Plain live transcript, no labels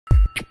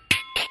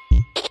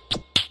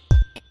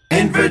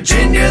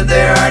Virginia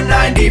there are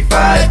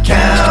 95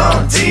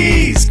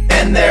 counties,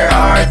 and there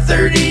are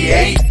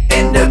 38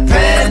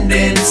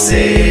 independent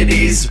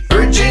cities.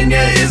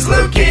 Virginia is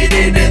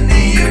located in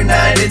the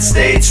United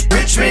States.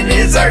 Richmond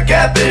is our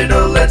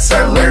capital. Let's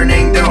start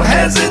learning, don't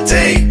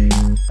hesitate.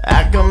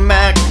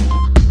 Accomack,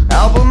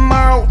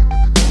 Albemarle,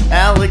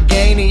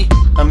 Allegheny,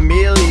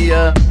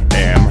 Amelia,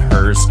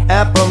 Amherst,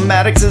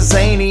 Appomattox,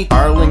 Zany,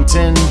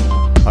 Arlington,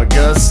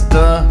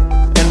 Augusta,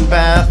 and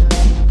Bath,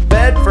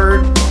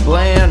 Bedford,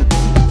 Bland,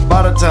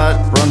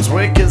 Botetourt,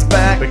 Brunswick is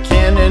back,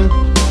 Buchanan,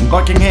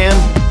 Buckingham,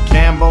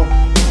 Campbell,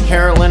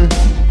 Carolyn,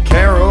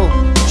 Carroll,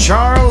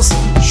 Charles,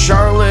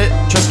 Charlotte,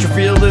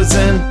 Chesterfield is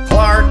in,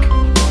 Clark,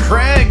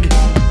 Craig,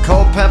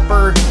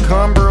 Culpeper,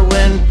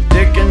 Cumberland,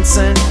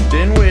 Dickinson,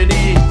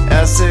 Dinwiddie,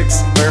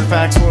 Essex,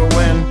 Fairfax will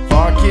win,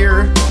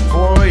 Fauquier,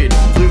 Floyd,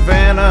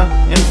 Fluvanna,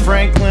 and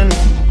Franklin,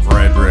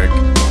 Frederick,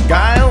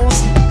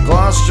 Giles,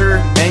 Gloucester,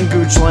 and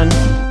Goochland,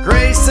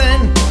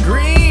 Grayson,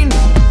 Greene,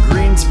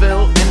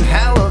 Greensville, and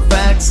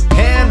Halifax,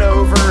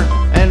 Hanover,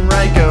 and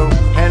Rico,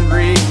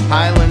 Henry,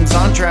 Highlands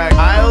on track,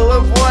 Isle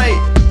of Wight,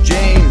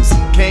 James,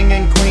 King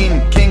and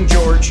Queen, King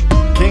George,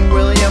 King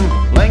William,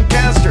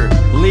 Lancaster,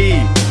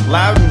 Lee,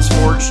 Loudon's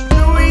Forge,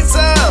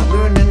 Louisa,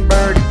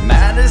 Lunenburg,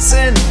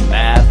 Madison,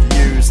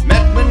 Matthews,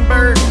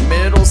 Mecklenburg,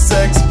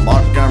 Middlesex,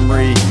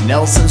 Montgomery,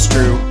 Nelson,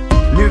 Strew,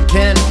 New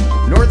Kent,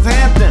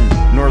 Northampton,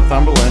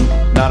 Northumberland,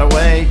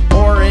 Nottoway,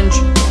 Orange,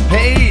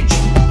 Page,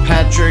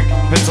 Patrick,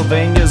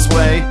 Pennsylvania's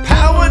Way,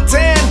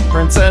 Powhatan,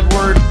 Prince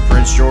Edward,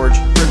 Prince George,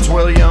 Prince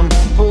William,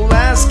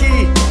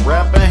 Pulaski,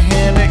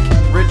 Rappahannock,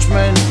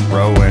 Richmond,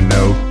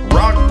 Roanoke,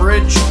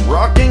 Rockbridge,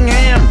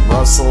 Rockingham,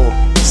 Russell,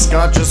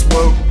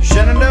 Scotcheswoke,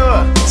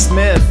 Shenandoah,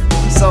 Smith,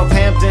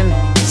 Southampton,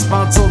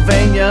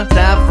 Spotsylvania,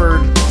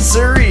 Stafford,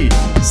 Surrey,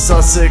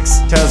 Sussex,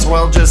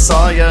 Tazewell,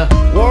 Josiah,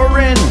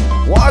 Warren,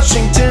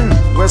 Washington,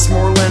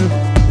 Westmoreland,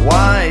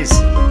 Wise,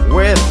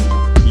 Wythe,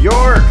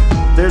 York.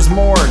 There's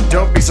more,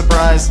 don't be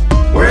surprised.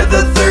 We're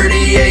the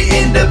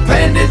 38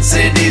 independent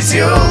cities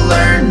you'll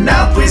learn.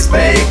 Now please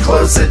pay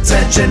close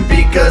attention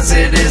because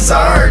it is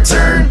our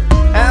turn.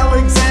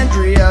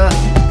 Alexandria,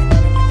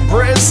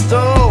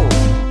 Bristol,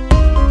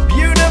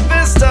 Buena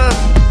Vista,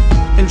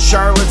 and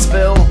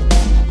Charlottesville,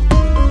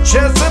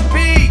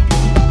 Chesapeake,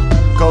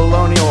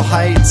 Colonial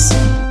Heights,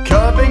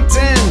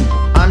 Covington,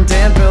 I'm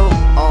Danville,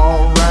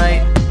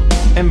 alright,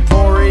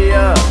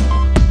 Emporia,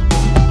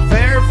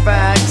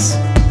 Fairfax,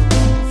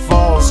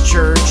 Falls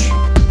Church,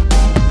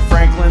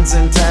 Franklin's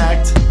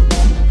intact,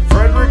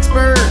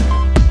 Fredericksburg,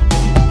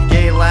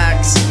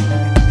 Galax,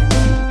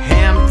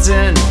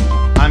 Hampton,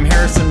 I'm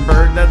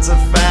Harrisonburg, that's a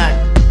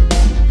fact,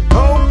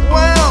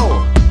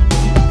 Hopewell,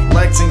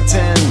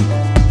 Lexington,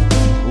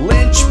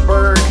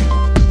 Lynchburg,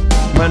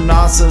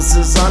 Manassas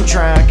is on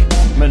track,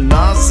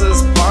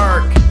 Manassas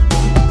Park,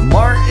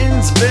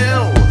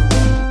 Martinsville,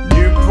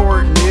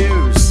 Newport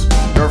News,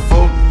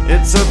 Norfolk,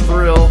 it's a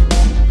thrill,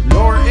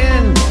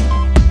 Norton,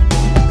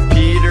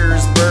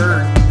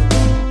 Petersburg,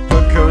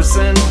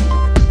 Poquoson,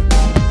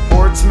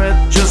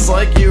 Portsmouth, just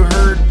like you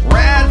heard,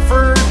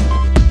 Radford,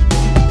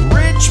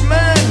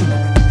 Richmond,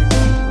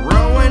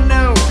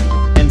 Roanoke,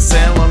 and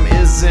Salem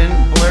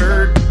isn't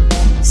blurred,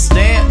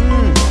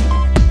 Stanton,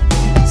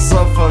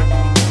 Suffolk,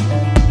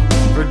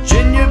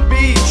 Virginia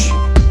Beach,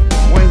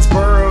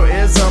 Winsboro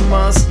is a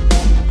must,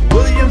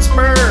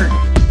 Williamsburg,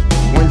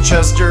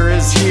 Winchester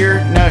is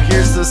here, now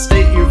here's the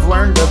state you've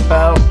learned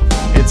about,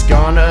 it's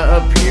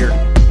gonna appear.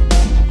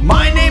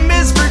 My name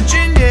is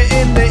Virginia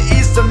in the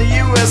east on the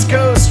US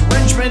coast,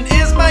 Richmond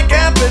is my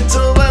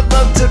capital, I'd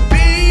love to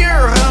be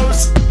your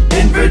host.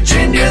 In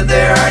Virginia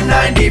there are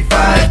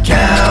 95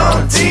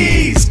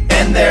 counties,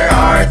 and there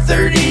are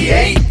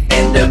 38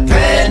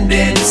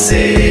 independent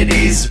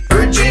cities.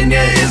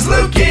 Virginia is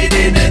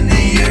located in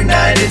the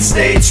United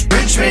States.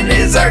 Richmond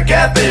is our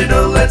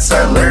capital. Let's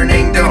start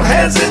learning, don't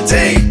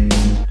hesitate.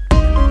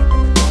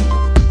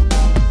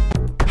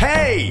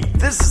 Hey,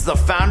 this is the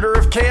founder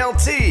of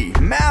KLT,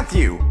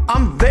 Matthew.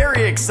 I'm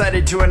very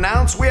excited to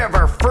announce we have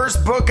our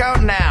first book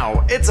out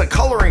now. It's a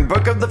coloring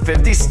book of the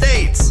 50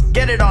 states.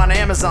 Get it on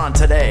Amazon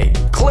today.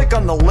 Click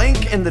on the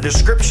link in the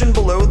description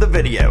below the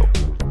video.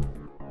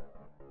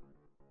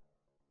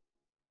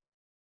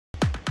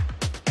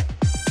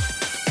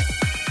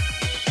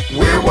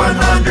 We're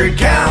 100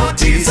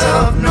 counties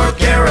of North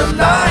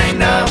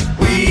Carolina.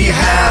 We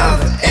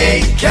have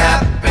a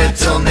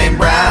capital named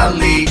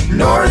Raleigh.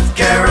 North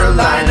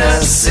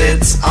Carolina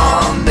sits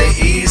on the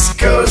east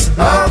coast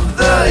of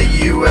the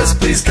US.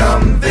 Please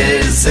come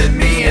visit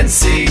me and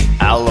see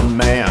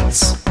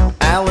Alamance,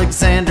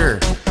 Alexander,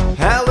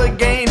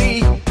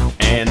 Allegheny,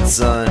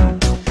 Anson,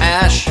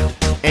 Ash,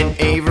 and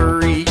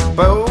Avery,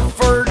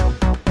 Beaufort,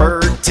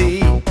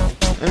 Bertie,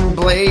 and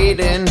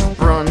Bladen,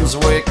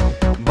 Brunswick,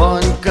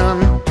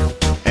 Buncombe,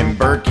 and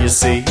Burke, you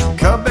see,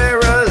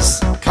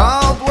 Cabarrus,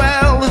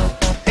 Caldwell,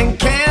 and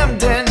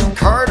Camden,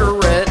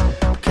 Carteret,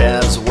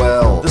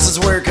 Caswell. This is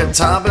where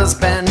Catawba's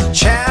been,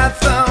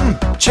 Chatham,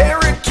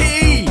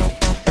 Cherokee,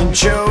 and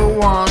Joe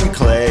on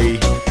Clay,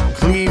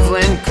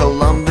 Cleveland,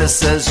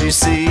 Columbus, as you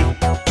see,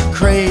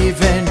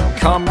 Craven,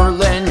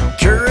 Cumberland,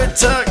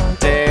 Currituck,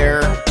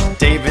 Dare,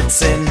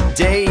 Davidson,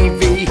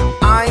 Davie,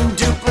 I'm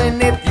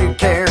Duplin if you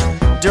care,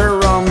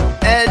 Durham,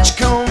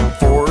 Edgecombe,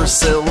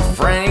 Forest Hill,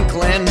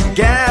 Franklin,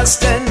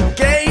 Gaston,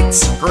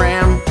 Gates,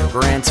 Graham,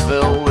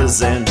 Grantsville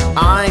is in.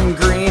 I'm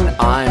Green,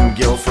 I'm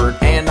Guilford,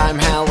 and I'm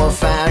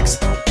Halifax,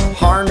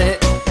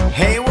 Harnett,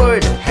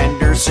 Haywood,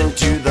 Henderson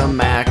to the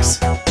max,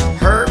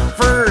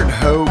 Hertford,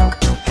 Hoke,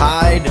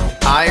 Hyde,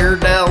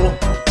 Iredell,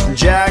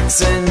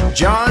 Jackson,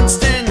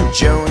 Johnston,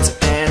 Jones,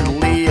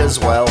 and Lee as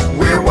well.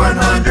 We're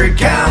 100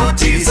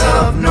 counties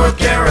of North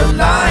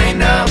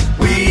Carolina.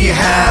 We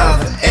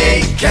have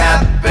a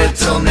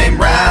capital named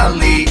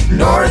Raleigh.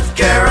 North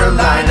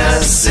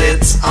Carolina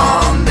sits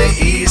on the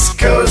east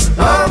coast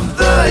of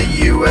the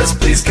U.S.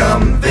 Please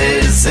come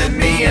visit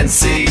me and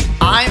see.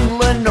 I'm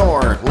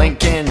Lenore,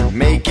 Lincoln,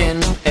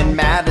 Macon, and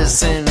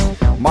Madison.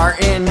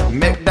 Martin,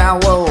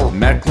 McDowell,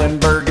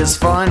 Mecklenburg is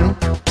fun.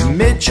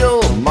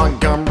 Mitchell,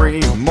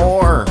 Montgomery,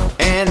 Moore,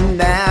 and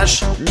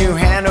Nash. New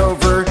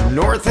Hanover,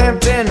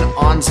 Northampton,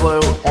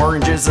 Onslow,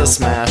 Orange is a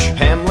smash.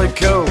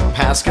 Pamlico,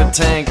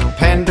 Pascatank,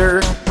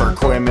 Pender,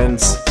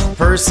 Perquimans,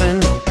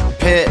 Person,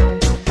 Pitt,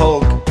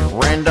 Polk,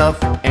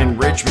 Randolph,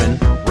 and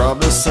Richmond.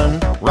 Robinson,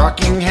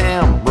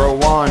 Rockingham,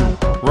 Rowan,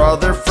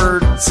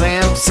 Rutherford,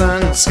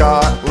 Sampson,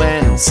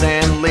 Scotland,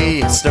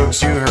 Stanley,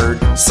 Stokes you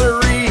heard.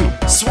 Surrey,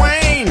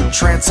 Swain,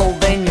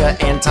 Transylvania,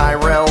 and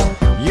Tyrell.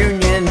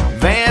 Union,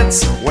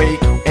 Vance,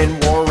 Wake,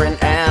 and Warren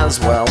as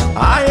well.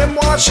 I am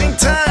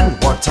Washington,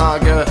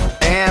 Watauga,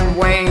 and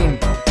Wayne.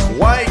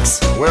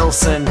 Wykes,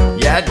 Wilson,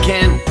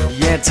 Yadkin,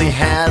 Yancey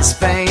has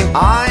fame.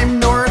 I'm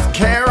North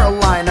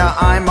Carolina,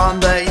 I'm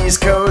on the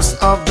east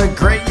coast of the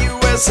great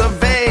US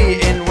of A,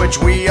 in which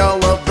we all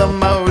love the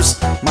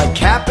most. My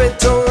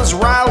capital is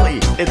Raleigh,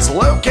 it's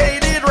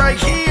located right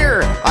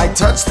here. I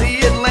touch the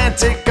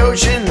Atlantic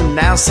Ocean,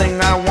 now sing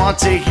I want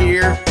to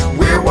hear.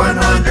 We're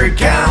 100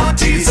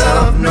 counties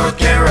of North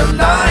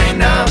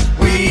Carolina.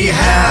 We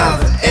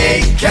have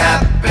a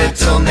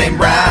capital named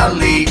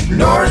Raleigh.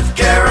 North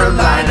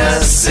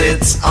Carolina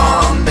sits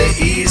on the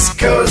east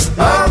coast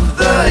of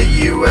the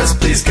U.S.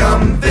 Please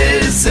come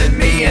visit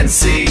me and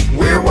see.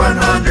 We're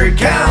 100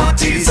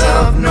 counties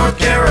of North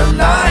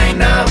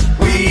Carolina.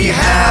 We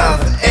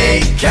have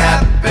a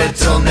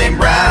capital named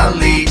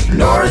Raleigh.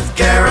 North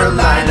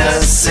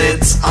Carolina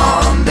sits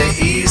on the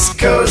east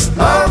coast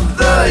of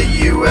the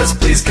U.S.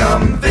 Please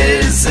come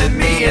visit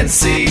me and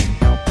see.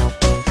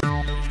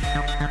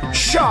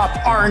 Shop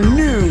our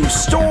new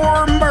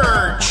store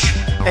merch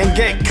and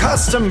get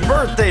custom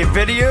birthday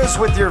videos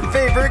with your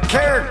favorite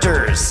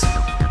characters.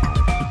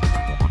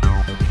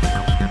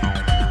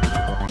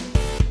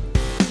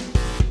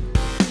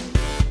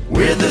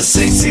 We're the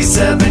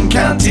 67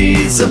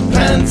 counties of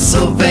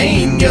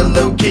Pennsylvania,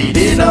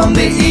 located on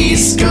the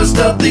east coast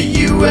of the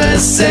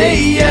USA,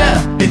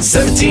 yeah. In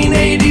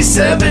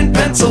 1787,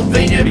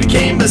 Pennsylvania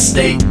became a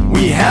state.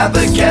 We have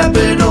a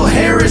capital,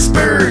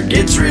 Harrisburg,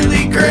 it's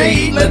really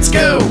great, let's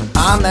go.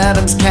 I'm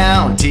Adams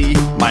County,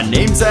 my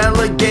name's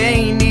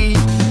Allegheny.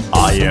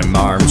 I am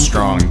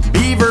Armstrong,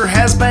 Beaver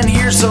has been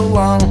here so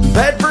long.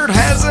 Bedford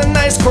has a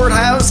nice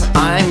courthouse,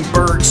 I'm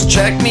Berks,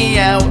 check me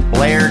out.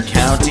 Blair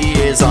County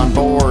is on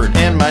board,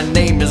 and my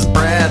name is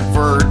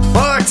Bradford.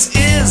 Bucks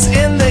is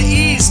in the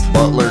east,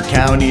 Butler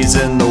County's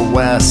in the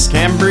west.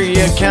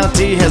 Cambria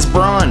County has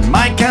Braun,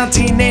 my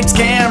county name's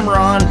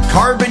Cameron.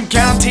 Carbon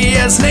County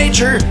has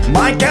nature,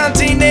 my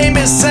county name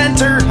is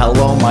Center.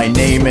 Hello, my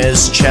name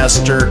is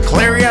Chester.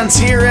 Clarion's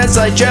here as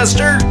I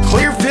gesture.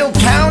 Clearfield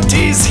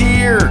County's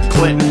here,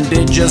 Clinton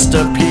did just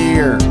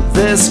appear.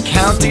 This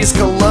county's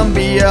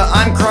Columbia,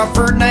 I'm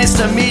Crawford, nice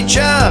to meet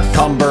ya.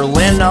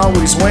 Cumberland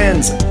always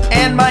wins,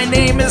 and my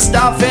name is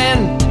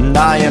Dauphin, and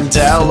I am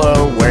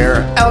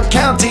Delaware. Elk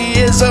County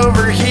is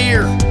over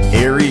here.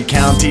 Erie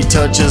County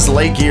touches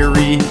Lake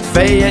Erie.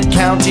 Fayette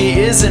County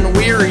isn't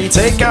weary.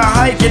 Take a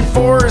hike in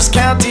Forest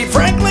County.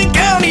 Franklin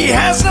County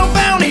has no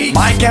bounty.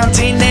 My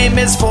county name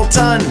is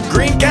Fulton.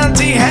 Greene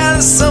County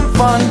has some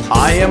fun.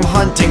 I am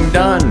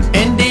Huntingdon.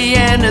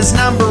 Indiana's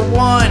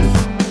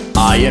 #1.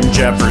 I am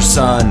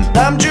Jefferson.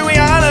 I'm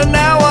Juliana,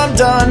 now I'm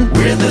done.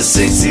 We're the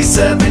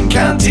 67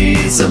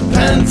 counties of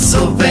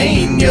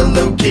Pennsylvania,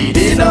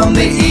 located on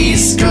the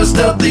east coast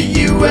of the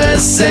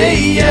USA,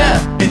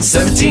 yeah. In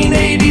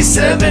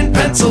 1787,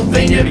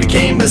 Pennsylvania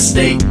became a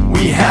state.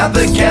 We have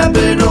a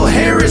capital,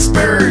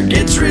 Harrisburg,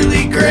 it's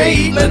really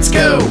great, let's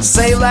go.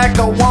 Say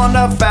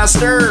Lackawanna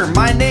faster,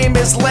 my name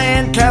is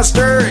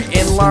Lancaster.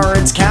 In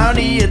Lawrence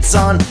County it's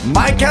on,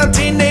 my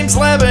county name's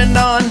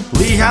Lebanon.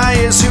 Lehigh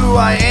is who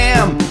I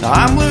am,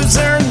 I'm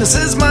Luzerne, this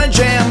is my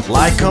jam.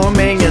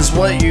 Lycoming is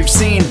what you've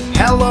seen,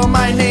 hello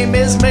my name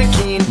is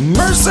McKean.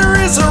 Mercer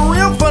is a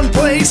real fun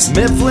place,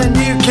 Mifflin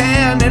you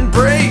can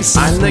embrace.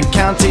 I'm the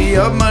county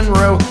of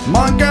Monroe,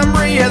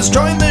 Montgomery has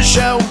joined the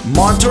show.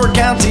 Montour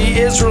County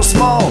is real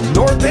small,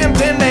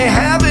 Northampton they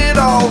have it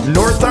all.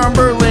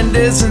 Northumberland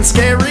isn't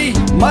scary,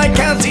 my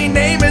county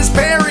name is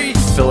Perry.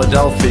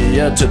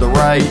 Philadelphia to the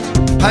right,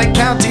 Pike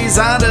County's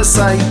out of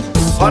sight.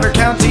 Potter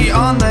County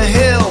on the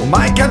hill,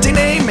 my county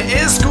name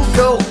is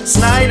Schuylkill.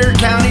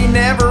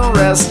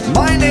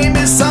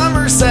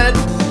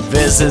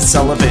 is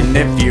Sullivan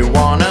if you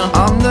wanna.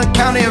 I'm the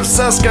county of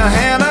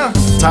Susquehanna.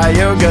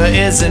 Tioga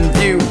is in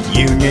view.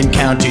 Union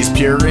County's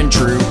pure and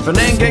true.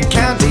 Venango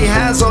County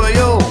has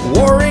oil.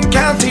 Warren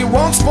County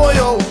won't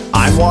spoil.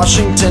 I'm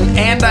Washington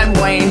and I'm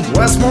Wayne.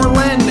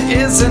 Westmoreland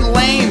isn't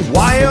lame.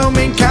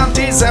 Wyoming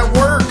County's at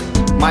work.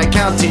 My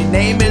county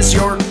name is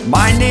York.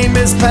 My name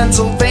is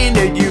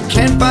Pennsylvania. You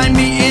can find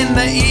me in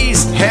the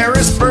east.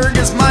 Harrisburg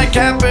is my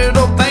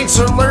capital. Thanks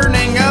for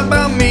learning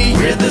about me.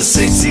 We're the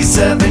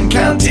 67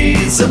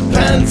 counties of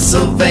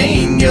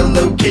Pennsylvania,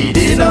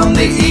 located on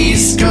the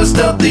east coast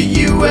of the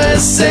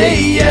USA.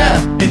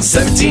 Yeah, in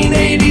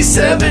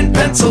 1787,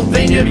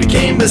 Pennsylvania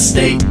became a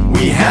state.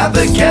 We have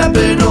a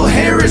capital,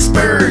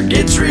 Harrisburg.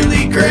 It's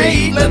really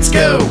great. Let's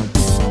go.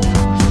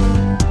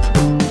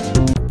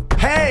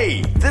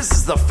 This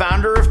is the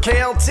founder of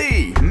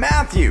KLT,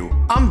 Matthew.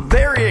 I'm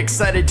very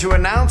excited to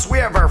announce we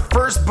have our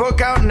first book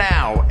out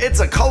now.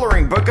 It's a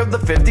coloring book of the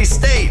 50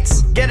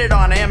 states. Get it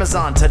on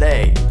Amazon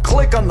today.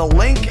 Click on the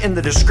link in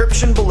the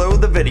description below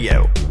the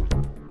video.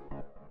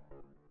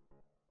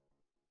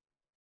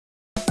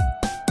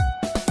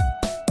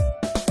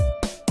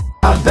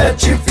 I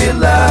bet you feel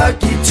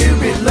lucky to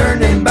be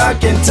learning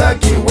about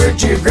Kentucky. We're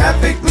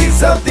geographically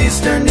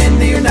southeastern in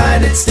the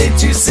United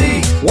States. You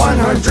see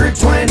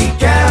 120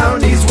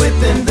 counties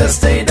within the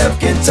state of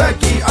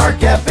Kentucky. Our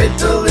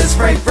capital is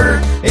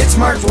Frankfort. It's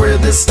marked where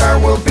the star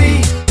will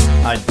be.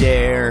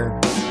 Adair,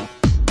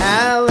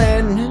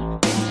 Allen,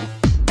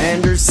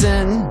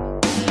 Anderson,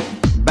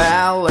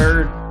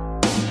 Ballard,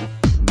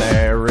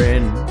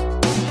 Barron,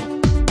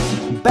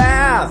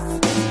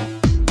 Bath,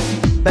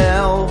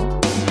 Bell,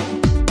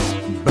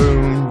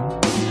 Boone,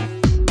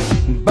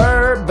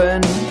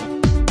 Bourbon,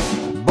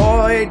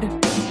 Boyd,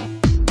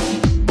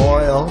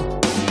 Boyle,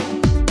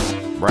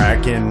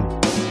 Bracken,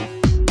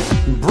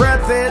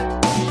 Breathitt,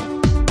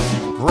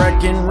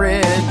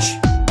 Breckenridge,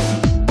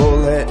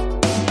 Bullitt,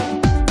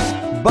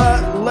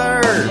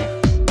 Butler,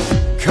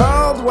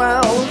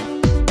 Caldwell,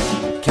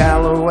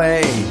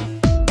 Callaway,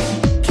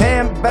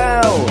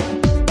 Campbell,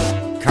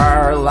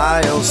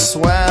 Carlisle,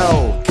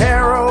 Swell,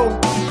 Carroll,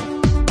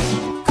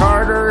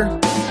 Carter,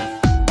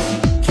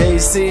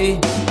 Casey,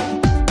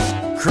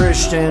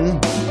 Christian,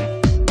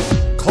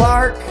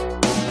 Clark,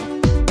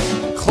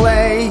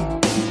 Clay,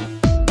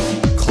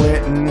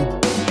 Clinton,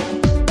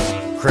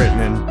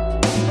 Crittenden,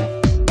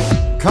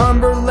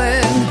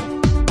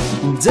 Cumberland,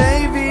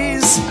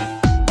 Davies,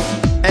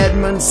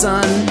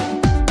 Edmondson,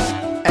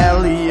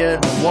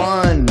 Elliott,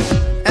 One,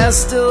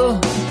 Estill,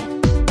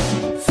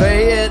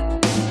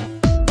 Fayette,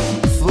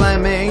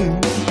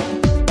 Fleming,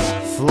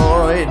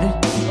 Floyd,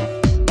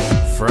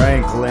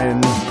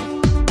 Franklin,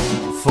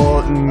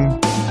 Fulton,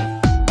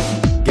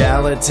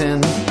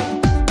 Gallatin,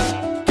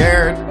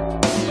 Garrett,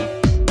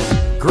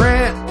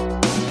 Grant,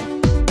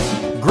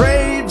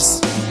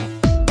 Graves,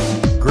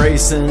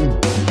 Grayson,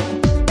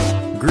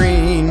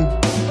 Green,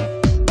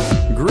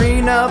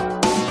 Greenup,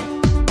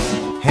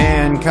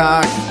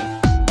 Hancock,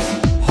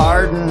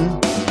 Hardin,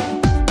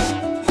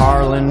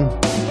 Harlan,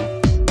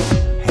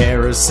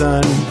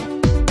 Harrison,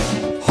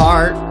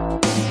 Hart,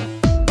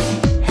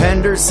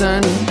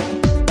 Henderson,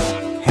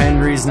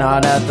 Henry's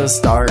not at the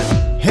start,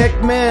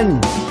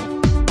 Hickman,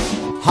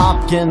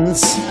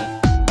 Hopkins,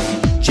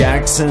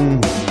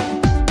 Jackson,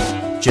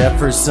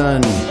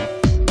 Jefferson,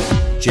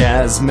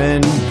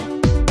 Jasmine,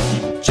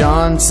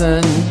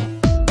 Johnson,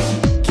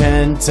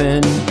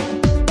 Kenton,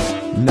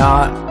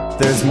 Knott,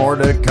 there's more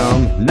to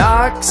come,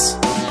 Knox,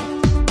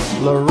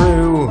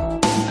 LaRue,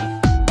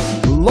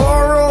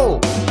 Laurel,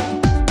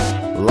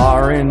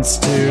 Lawrence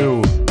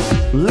too,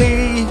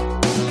 Lee,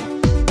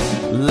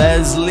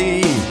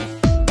 Leslie,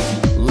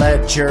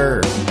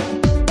 Letcher,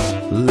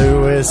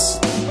 Lewis,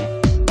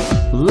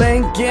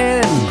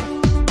 Lincoln,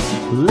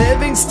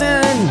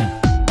 Livingston,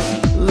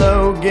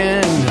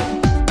 Logan,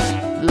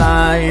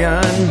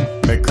 Lyon,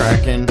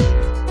 McCracken,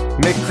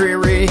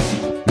 McCreary,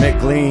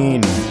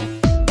 McLean,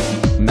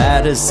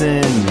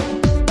 Madison,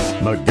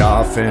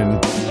 McGoffin,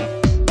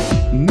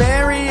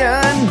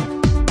 Marion,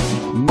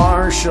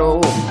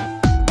 Marshall,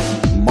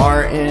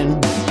 Martin,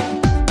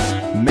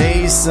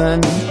 Mason,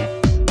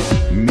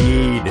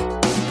 Meade,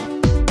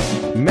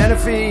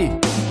 Menifee,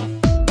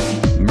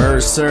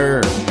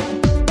 Mercer,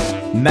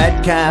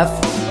 Metcalf,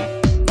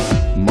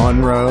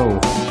 Monroe,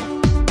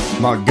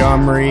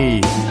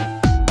 Montgomery,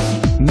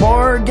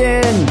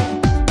 Morgan,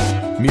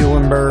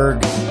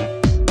 Muhlenberg,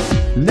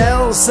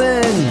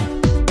 Nelson,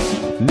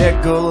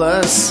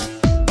 Nicholas,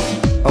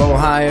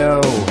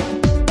 Ohio,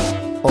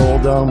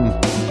 Oldham,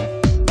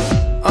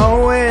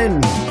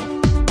 Owen,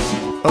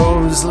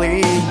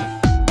 Osley,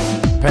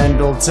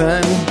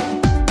 Pendleton,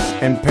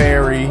 and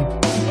Perry,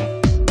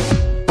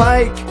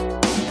 Pike,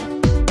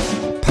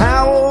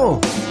 Powell,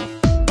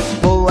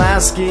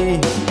 Pulaski,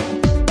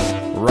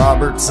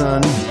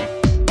 Robertson,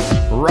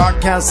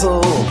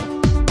 Rockcastle,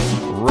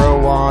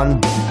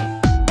 Rowan,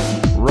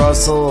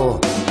 Russell,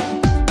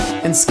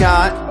 and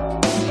Scott,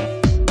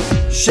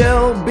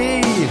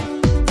 Shelby,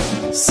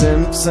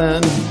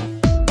 Simpson,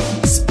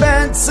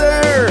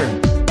 Spencer,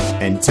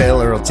 and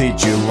Taylor will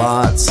teach you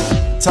lots.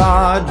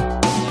 Todd,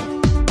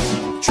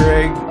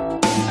 Trigg,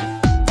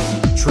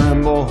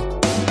 Trimble,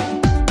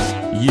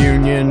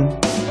 Union,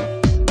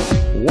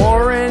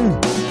 Warren,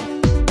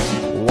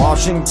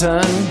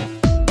 Washington,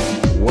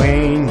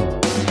 Wayne,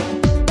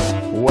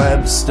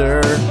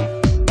 Webster,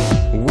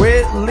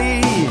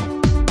 Whitley,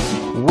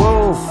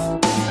 Wolf,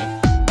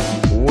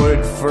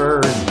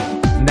 Woodford.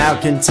 Now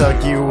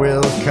Kentucky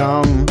will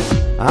come.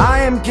 I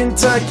am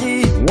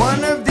Kentucky,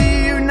 one of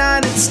the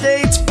United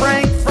States.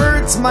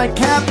 Frankfurt's my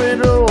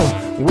capital.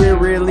 We're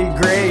really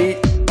great.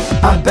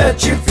 I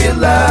bet you feel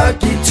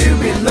lucky to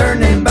be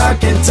learning about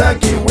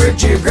Kentucky. We're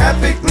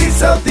geographically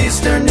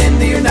southeastern in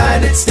the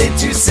United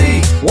States. You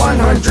see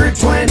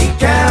 120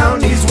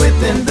 counties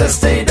within the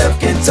state of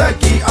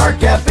Kentucky. Our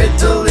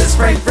capital is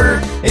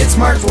Frankfurt. It's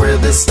marked where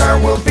the star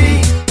will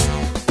be.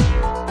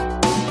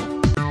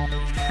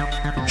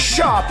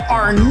 Shop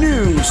our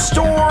new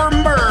store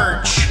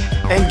merch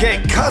and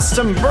get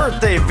custom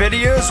birthday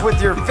videos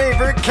with your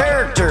favorite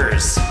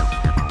characters.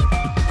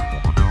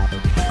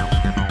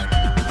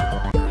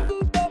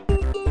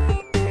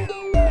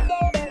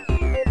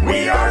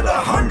 We are the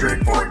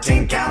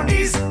 114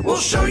 counties. We'll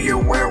show you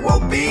where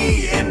we'll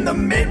be in the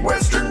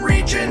Midwestern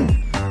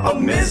region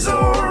of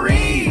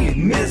Missouri.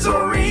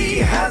 Missouri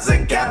has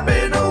a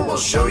capital. We'll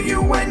show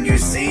you when you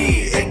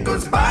see. It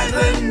goes by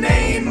the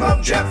name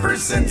of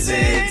Jefferson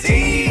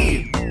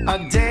City.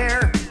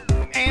 Adair,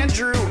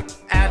 Andrew,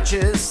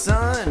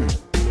 Atchison,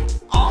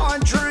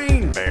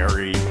 Audrain,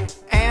 Barry,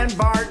 and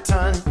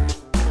Barton,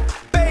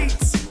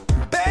 Bates,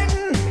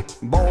 Benton,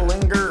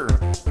 Bollinger,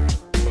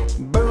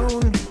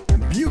 Boone,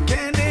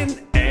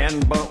 Buchanan,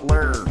 and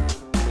Butler.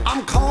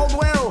 I'm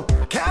Caldwell,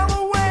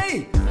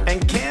 Callaway,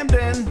 and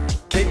Camden,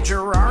 Cape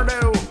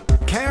Girardeau,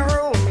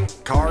 Carroll,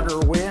 Carter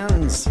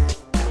wins.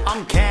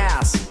 I'm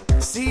Cass,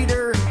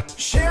 Cedar,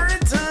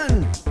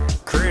 Sheraton,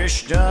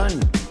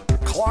 Christian,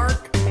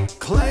 Clark,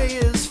 Clay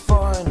is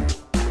fun,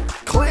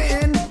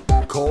 Clinton,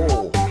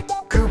 Cole,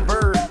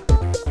 Cooper,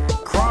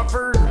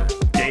 Crawford,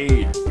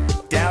 Dade,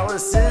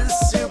 Dallas is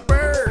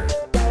super,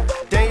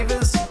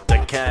 Davis,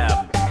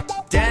 DeKalb,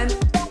 Dent,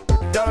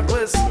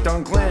 Douglas,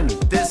 Dunklin,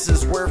 this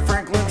is where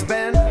Franklin's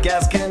been,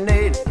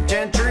 Gasconade,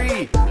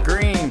 Gentry,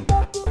 Green,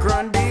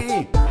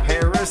 Grundy,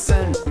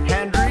 Harrison,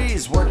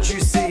 Hendry's what you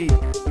see,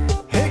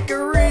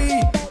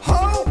 Hickory,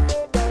 Hope,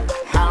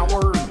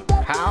 Howard,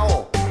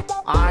 Howell,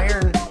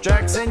 Iron,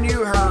 Jackson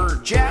you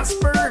heard,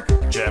 Jasper,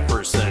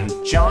 Jefferson,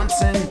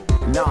 Johnson,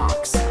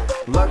 Knox,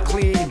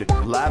 Laclede,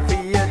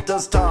 Lafayette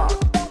does talk,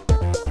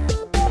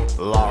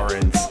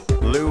 Lawrence,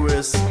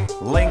 Lewis,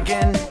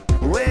 Lincoln,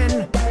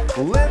 Lynn,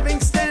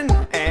 Livingston,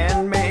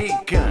 and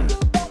Macon,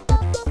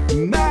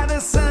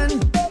 Madison,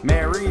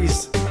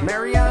 Marys,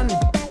 Marion,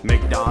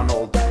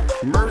 McDonald,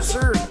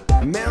 Mercer,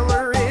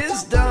 Miller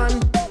is done,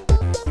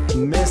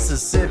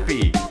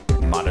 Mississippi,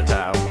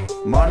 Montauk,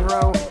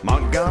 Monroe,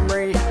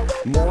 Montgomery,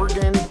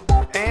 Morgan,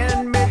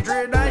 and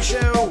Madrid I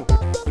show,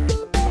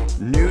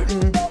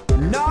 Newton,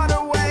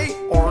 Nottoway,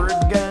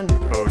 Oregon,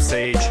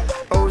 Osage,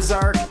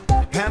 Ozark,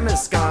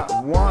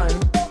 Pemiscot 1,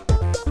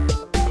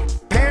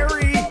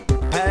 Perry,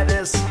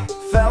 Pettis,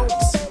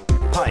 Phelps,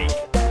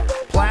 Pike,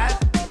 Platte,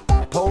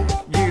 Polk,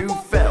 U,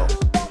 Felt,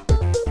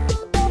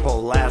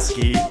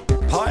 Pulaski,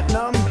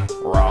 Putnam,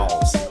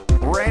 Rawls,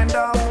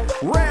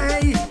 Randolph,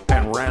 Ray,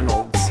 and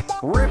Reynolds,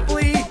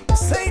 Ripley,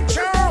 St.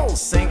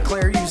 Charles, St.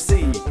 Clair you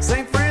see,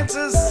 St.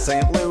 Francis,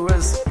 St.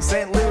 Louis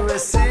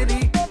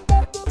City,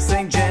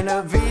 St.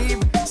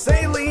 Genevieve,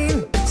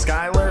 Saline,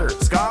 Schuyler,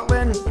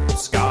 Scotland,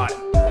 Scott,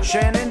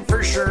 Shannon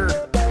for sure,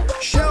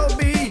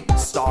 Shelby,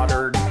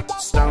 Stoddard,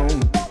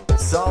 Stone,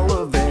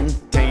 Sullivan,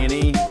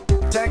 Taney,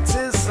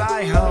 Texas,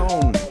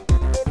 Ione,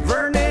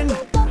 Vernon,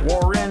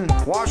 Warren,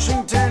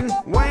 Washington,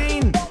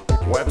 Wayne,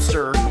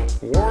 Webster,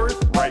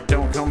 Worth, right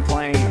don't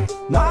complain.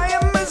 I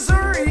am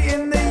Missouri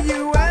in the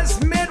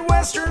U.S.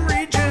 Midwestern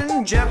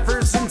region.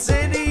 Jefferson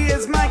City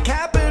is my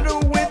capital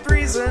with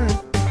reason.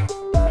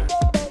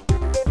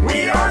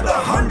 We are the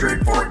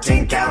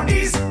 114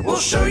 counties. We'll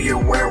show you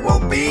where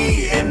we'll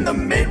be in the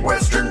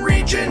Midwestern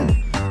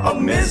region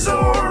of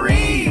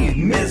Missouri.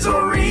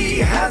 Missouri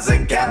has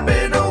a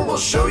capital. We'll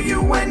show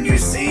you when you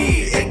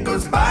see. It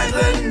goes by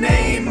the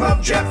name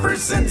of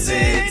Jefferson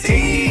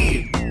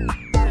City.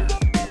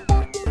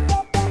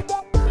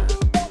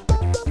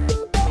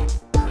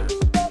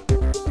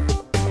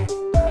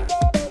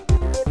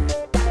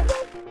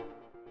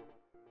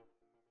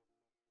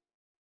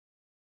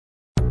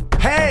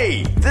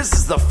 Hey, this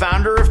is the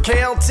founder of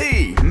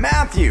KLT,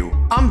 Matthew.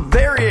 I'm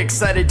very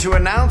excited to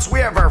announce we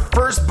have our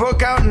first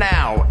book out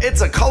now.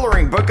 It's a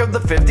coloring book of the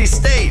 50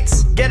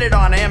 states. Get it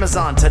on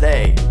Amazon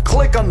today.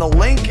 Click on the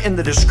link in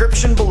the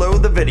description below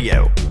the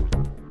video.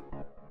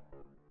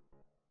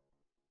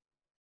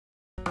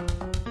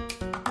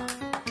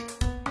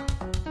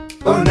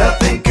 Oh,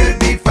 nothing could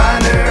be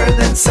finer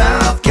than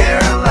South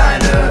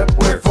Carolina.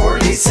 We're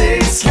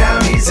 46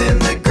 counties in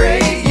the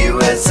great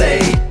USA.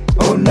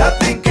 Oh,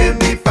 nothing could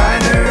be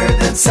finer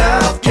than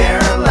South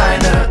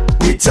Carolina.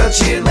 We touch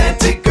the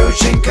Atlantic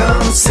Ocean,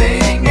 come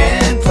sing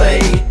and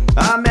play.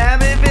 I'm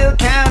Abbeville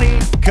County,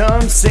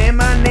 come say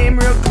my name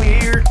real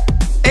clear.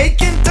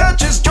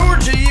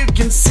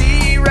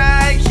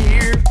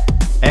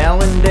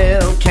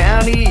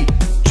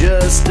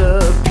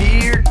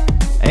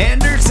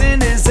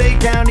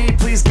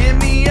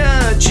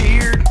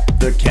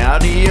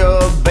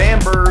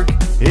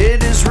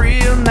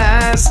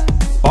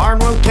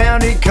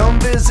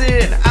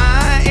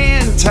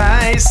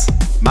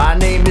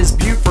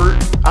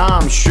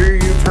 sure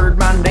you've heard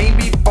my name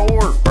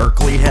before.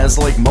 Berkeley has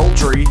Lake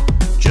Moultrie,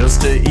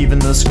 just to even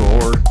the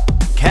score.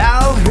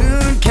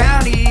 Calhoun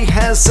County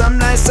has some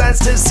nice sights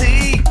to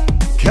see.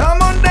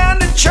 Come on down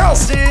to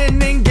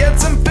Charleston and get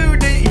some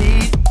food to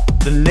eat.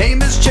 The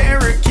name is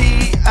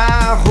Cherokee,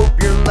 I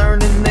hope you're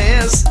learning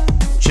this.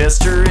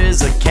 Chester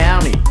is a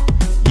county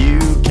you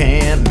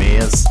can't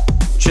miss.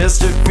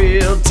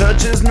 Chesterfield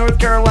touches North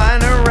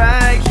Carolina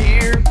right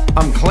here.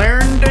 I'm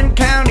Clarendon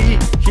County,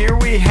 here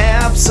we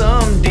have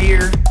some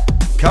deer.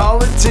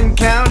 Colleton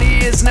County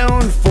is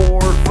known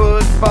for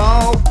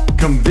football.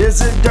 Come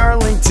visit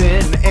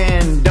Darlington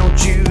and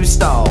don't you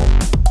stall.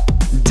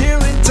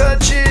 Dillon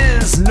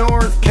touches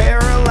North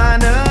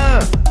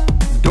Carolina.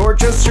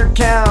 Dorchester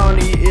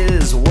County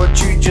is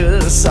what you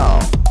just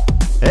saw.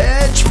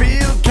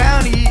 Edgefield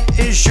County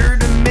is sure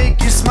to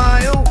make you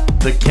smile.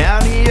 The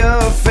county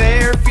of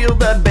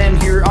Fairfield, I've been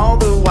here all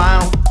the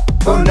while.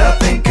 Oh,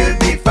 nothing could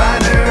be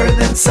finer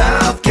than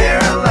South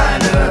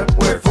Carolina,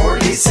 where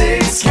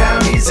 46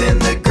 counties in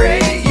the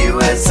great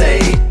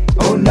USA.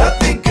 Oh,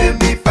 nothing could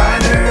be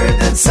finer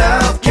than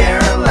South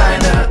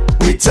Carolina.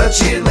 We touch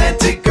the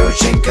Atlantic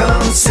Ocean,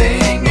 come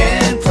sing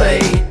and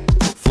play.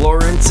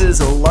 Florence is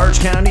a large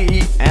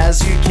county,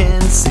 as you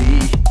can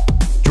see.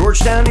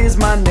 Georgetown is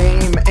my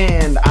name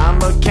and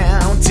I'm a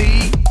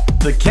county.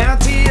 The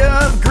county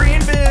of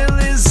Greenville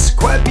is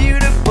quite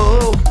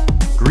beautiful.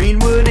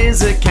 Greenwood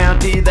is a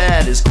county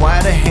that is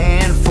quite a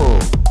handful.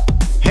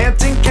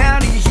 Hampton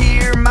County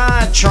here,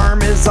 my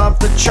charm is off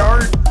the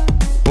chart.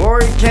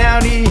 Horry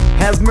County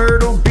has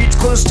Myrtle Beach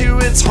close to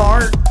its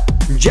heart.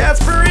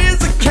 Jasper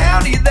is a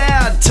county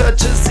that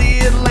touches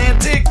the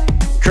Atlantic.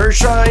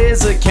 Kershaw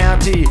is a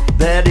county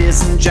that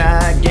isn't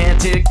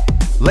gigantic.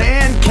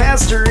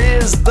 Lancaster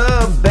is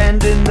the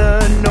bend in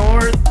the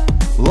north.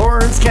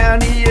 Lawrence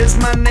County is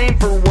my name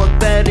for what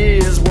that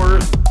is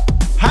worth.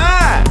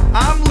 Hi,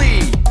 I'm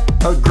Lee,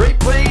 a great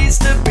place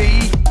to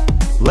be.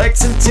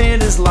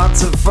 Lexington is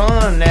lots of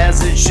fun,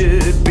 as it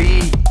should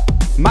be.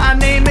 My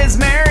name is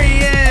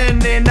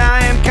Marion and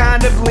I am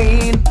kind of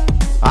lean.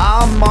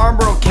 I'm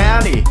Marlborough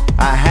County,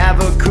 I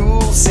have a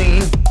cool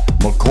scene.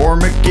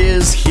 McCormick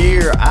is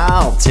here,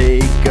 I'll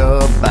take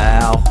a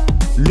bow.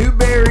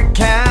 Newberry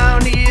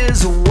County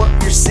is what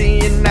you're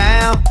seeing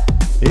now.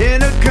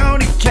 In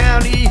Oconee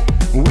County,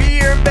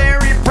 we are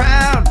very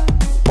proud.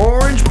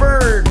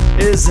 Orangeburg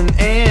is an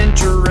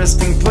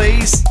interesting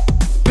place.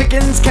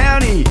 Pickens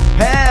County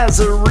has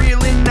a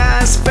really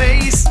nice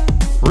face.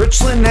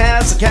 Richland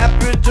has the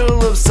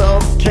capital of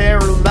South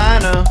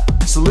Carolina.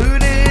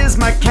 Saluda is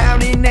my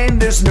county name,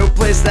 there's no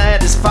place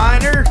that is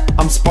finer.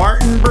 I'm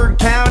Spartanburg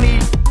County,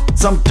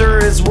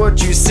 Sumter is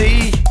what you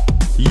see.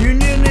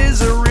 Union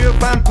is a real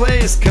fine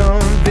place,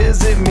 come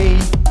visit me.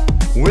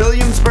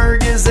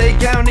 Williamsburg is a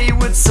county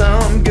with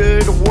some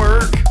good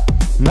work.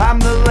 I'm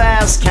the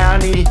last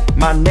county,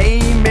 my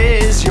name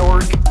is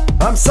York.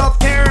 I'm South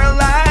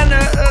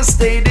Carolina, a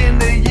state in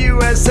the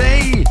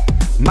USA.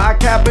 My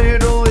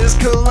capital is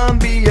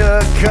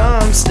Columbia,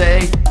 come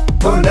stay.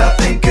 Oh,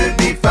 nothing could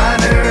be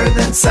finer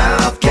than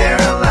South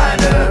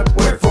Carolina,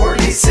 where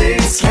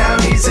 46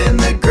 counties in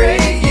the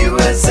great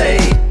USA.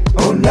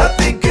 Oh,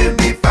 nothing could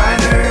be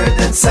finer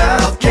than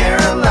South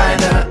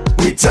Carolina.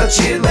 We touch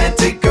the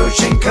Atlantic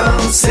Ocean, come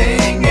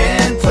sing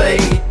and play.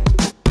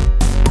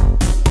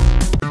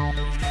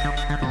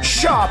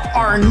 Shop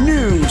our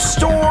new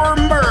store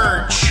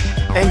merch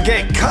and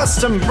get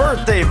custom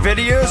birthday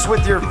videos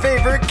with your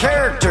favorite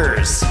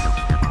characters.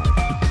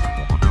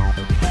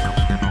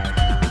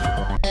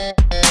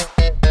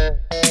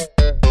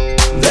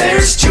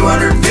 There's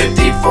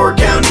 254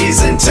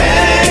 counties in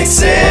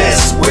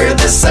Texas. We're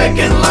the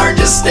second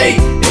largest state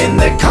in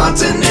the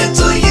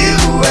continental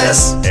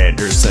U.S.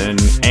 Anderson,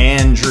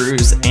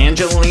 Andrews,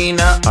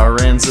 Angelina,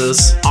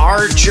 Aransas,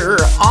 Archer,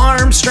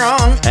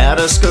 Armstrong,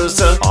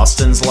 Atascosa,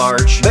 Austin's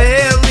large,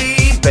 Bailey,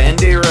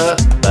 Bandera,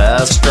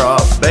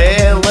 Bastrop,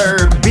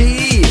 Baylor,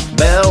 B,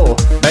 Bell,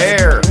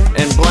 Bear,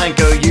 and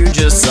Blanco you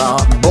just saw.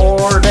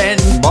 Borden,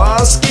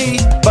 Bosque,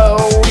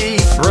 Bowie,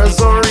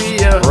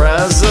 Brazoria,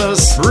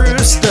 Brazos,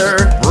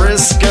 Brewster,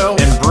 Briscoe,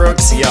 and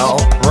Brooks, y'all.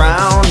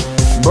 Brown,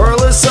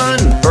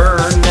 Burleson,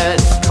 Burnett,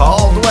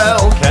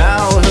 Caldwell,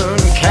 Calhoun,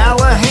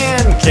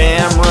 Callahan,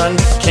 Cameron,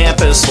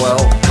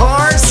 Campuswell,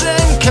 Carson,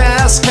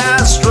 Cass,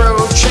 Castro,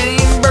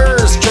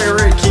 Chambers,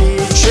 Cherokee,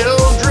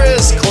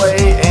 Childress,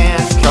 Clay,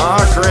 and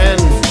Cochran,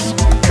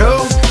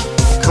 Coke,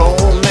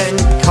 Coleman,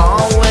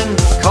 Collin,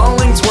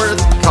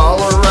 Collingsworth,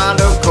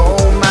 Colorado,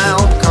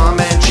 Comal,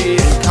 Comanche,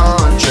 and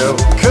Concho,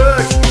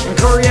 Cook, and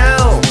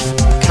Coriel,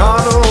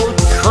 Cottle,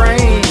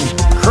 Crane,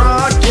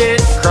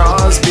 Crockett,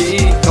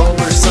 Crosby,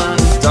 Culberson,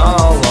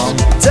 Dahlum,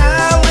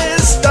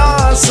 Dallas,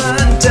 Dawson,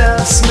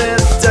 Deaf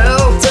Smith,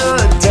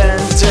 Delta,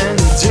 Denton,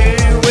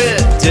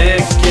 Dewitt,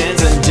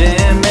 Dickens, and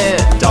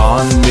Dimmitt,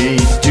 Donley,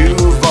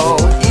 Duval,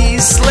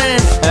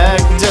 Eastland,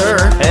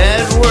 Hector,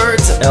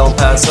 Edwards, El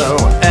Paso,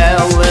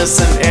 Ellis,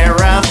 and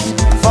Arath,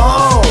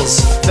 Falls,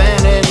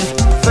 Fannin,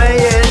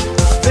 Fayette,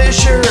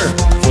 Fisher,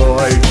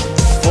 Floyd,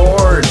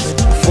 Ford,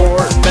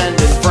 Fort Bend,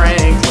 and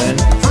Franklin,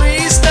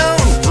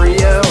 Freestone,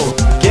 Fria,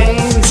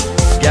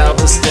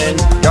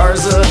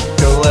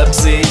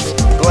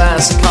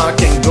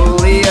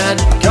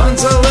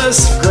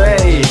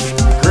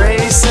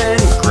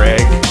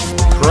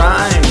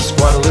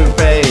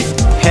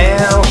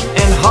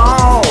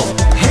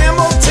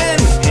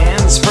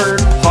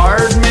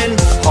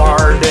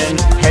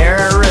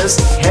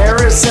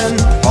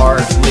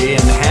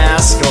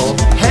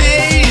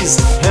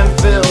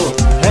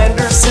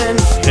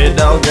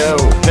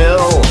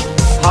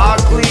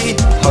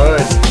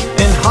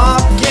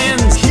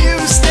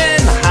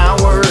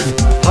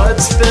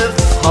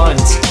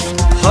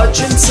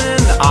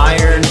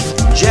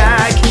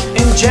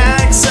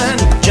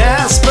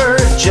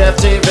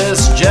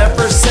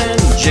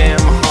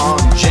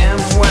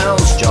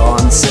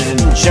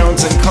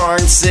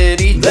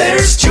 City.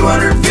 There's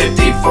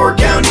 254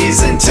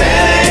 counties in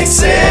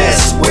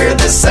Texas. We're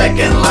the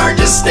second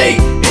largest state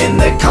in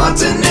the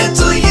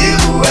continental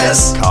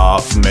U.S.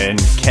 Kaufman,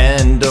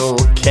 Kendall,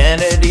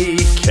 Kennedy,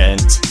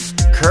 Kent,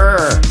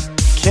 Kerr,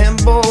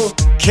 Kimball,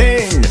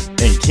 King,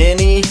 and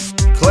Kinney,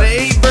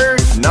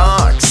 Clayburgh,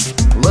 Knox,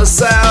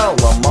 LaSalle,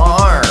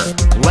 Lamar,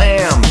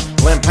 Lamb,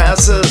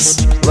 Lampasas,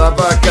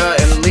 Lavaca,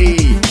 and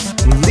Lee,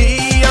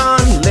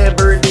 Leon,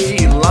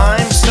 Liberty,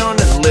 Limestone,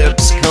 and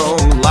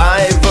Lipscomb,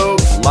 Live Oak,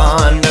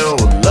 Llano,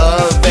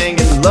 Loving,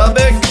 and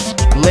Lubbock,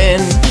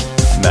 Lynn,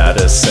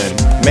 Madison,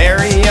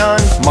 Marion,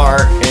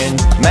 Martin,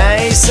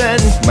 Mason,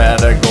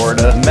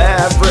 Matagorda,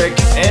 Maverick,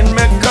 and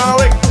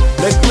McCulloch,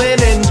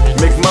 McLennan,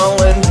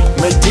 McMullen,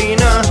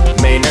 Medina,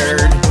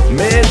 Maynard,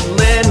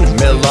 Midland,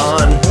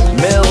 Milan,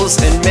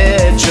 Mills, and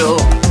Mitchell,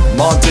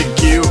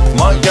 Montague,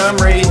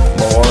 Montgomery,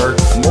 Moore,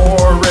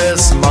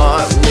 Morris,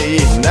 Motley,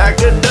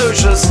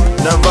 Nacogdoches,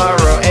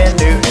 Navarro, and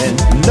Newton,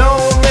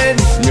 Nolan,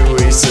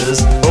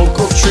 Nueces,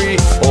 Ochiltree,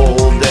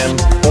 Oldham,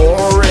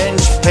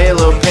 Orange,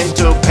 Palo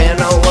Pinto,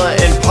 Panola,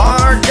 and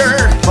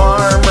Parker,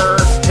 Farmer,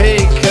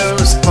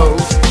 Pecos,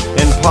 Pope,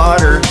 and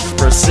Potter,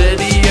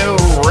 Presidio,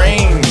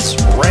 Rains,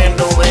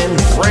 Randall, and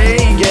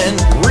Reagan,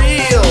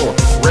 Real,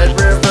 Red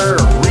River,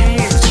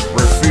 Reeves,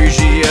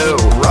 Refugio,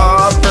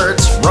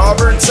 Roberts,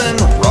 Robertson,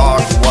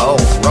 Rockwell,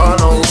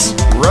 Runnels,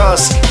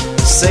 Rusk,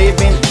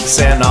 Sabine,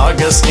 San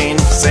Augustine,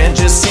 San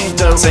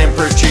Jacinto, San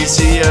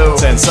Patricio,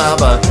 San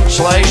Saba,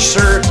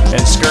 Schleicher,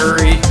 and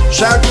Scurry,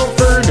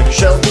 Shackelford,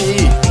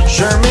 Shelby,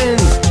 Sherman,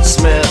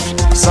 Smith,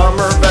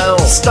 Somerville,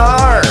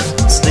 Starr,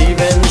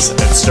 Stevens,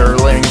 and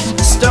Sterling,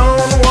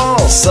 Stonewall,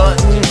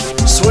 Sutton,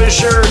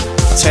 Swisher,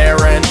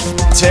 Tarrant,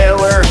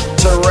 Taylor,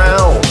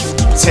 Terrell,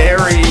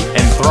 Terry,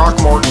 and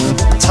Throckmorton,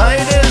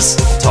 Titus,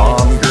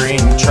 Tom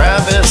Green,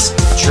 Travis,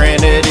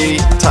 Trinity,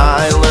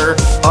 Tyler,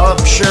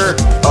 Upshur,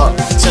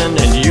 Upton,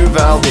 and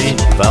Uvalde,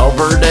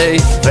 Valverde,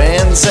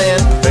 Van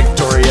Zandt,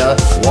 Victoria,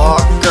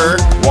 Walker,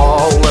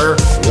 Waller,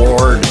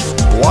 Ward,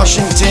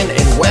 Washington,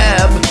 and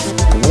Webb,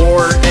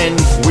 Wharton,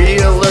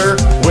 Wheeler,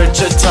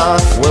 Wichita,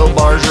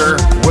 Wilbarger,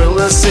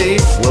 Willacy,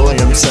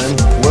 Williamson,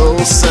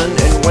 Wilson,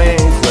 and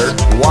Winkler,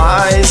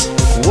 Wise,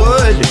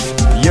 Wood,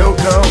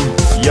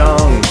 Yoakum,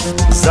 Young,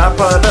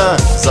 Zapata,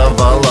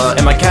 Zavala,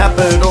 and my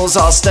capital's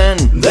Austin.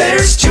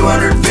 There's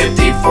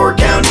 254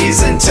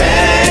 counties in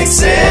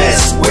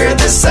Texas. We're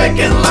the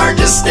second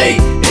largest state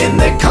in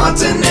the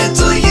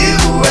continental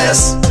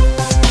U.S.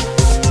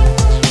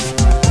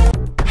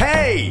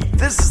 Hey,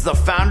 this is the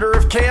founder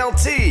of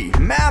KLT,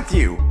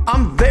 Matthew.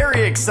 I'm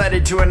very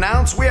excited to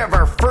announce we have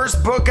our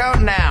first book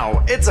out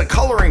now. It's a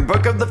coloring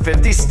book of the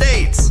 50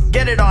 states.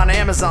 Get it on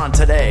Amazon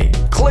today.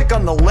 Click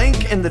on the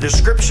link in the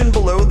description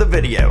below the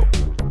video.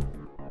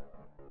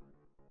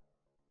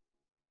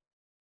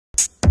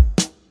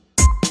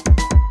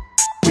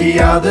 We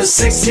are the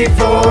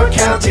 64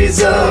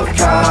 counties of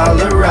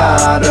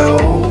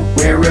Colorado.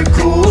 We're a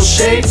cool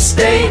shaped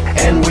state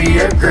and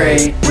we are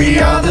great. We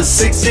are the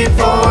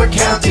 64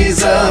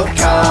 counties of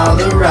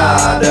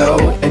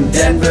Colorado, and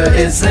Denver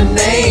is the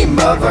name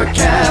of our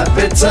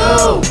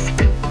capital.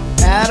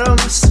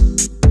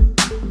 Adams,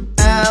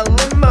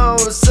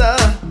 Alamosa,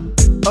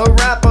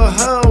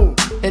 Arapahoe,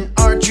 and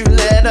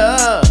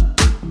Archuleta,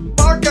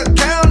 Baca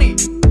County,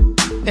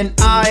 and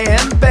I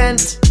am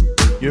Bent.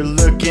 You're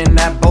looking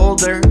at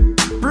Boulder,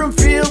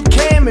 Broomfield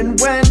came and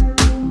went,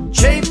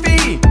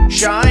 Chaffee,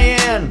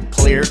 Cheyenne,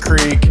 Clear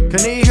Creek,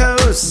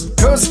 Conejos,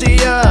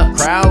 Costia,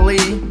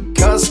 Crowley,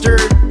 Custer,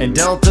 and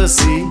Delta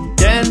C,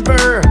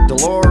 Denver,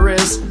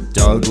 Dolores,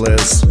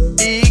 Douglas,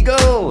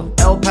 Eagle,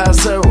 El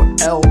Paso,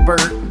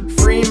 Elbert,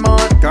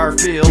 Fremont,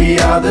 Garfield. We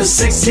are the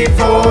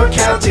 64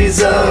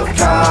 counties of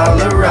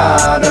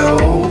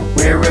Colorado.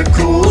 We're a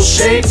cool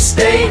shaped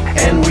state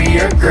and we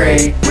are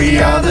great. We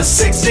are the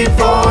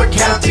 64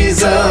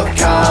 counties of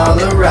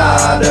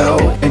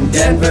Colorado, and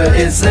Denver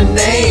is the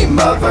name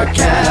of our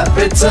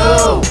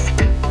capital.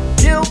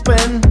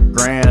 Gilpin,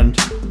 Grand,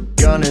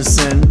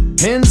 Gunnison,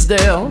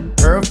 Hinsdale,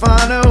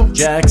 Herefano,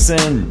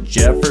 Jackson,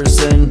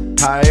 Jefferson,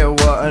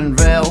 Kiowa, and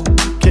Vail,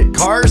 Kit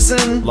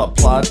Carson, La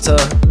Plata,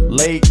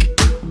 Lake,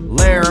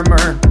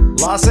 Larimer,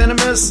 Los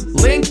Animas,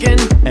 Lincoln,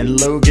 and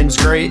Logan's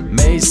Great,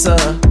 Mesa,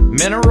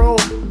 Mineral,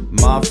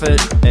 Moffett,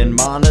 and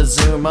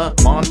Montezuma,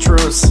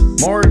 Montrose,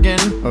 Morgan,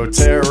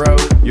 Otero,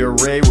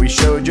 Uray, we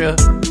showed ya,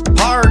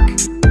 Park,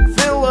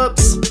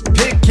 Phillips,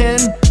 Pitkin,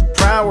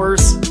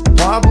 Prowers,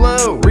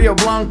 Pueblo, Rio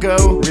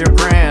Blanco, Rio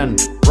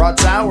Grande, Rod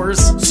Towers,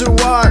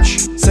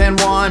 Suwatch, San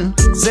Juan,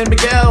 San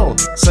Miguel,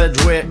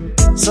 Sedgwick,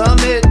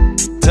 Summit,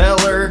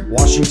 Teller,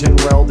 Washington,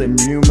 Weldon,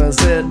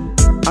 Yuma's it.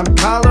 I'm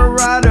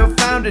Colorado,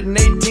 founded in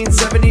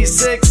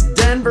 1876.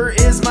 Denver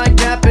is my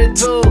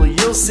capital,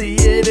 you'll see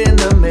it in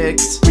the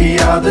mix. We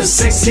are the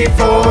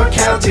 64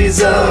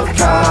 counties of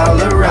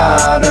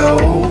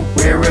Colorado.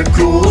 We're a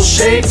cool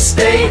shaped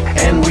state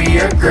and we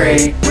are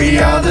great. We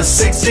are the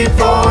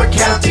 64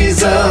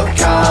 counties of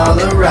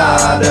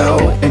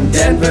Colorado, and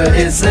Denver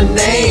is the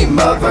name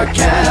of our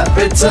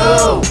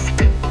capital.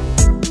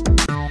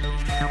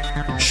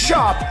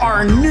 Shaw shop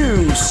our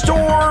new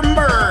store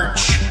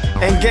merch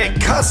and get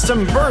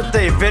custom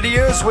birthday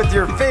videos with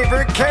your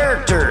favorite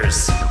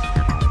characters.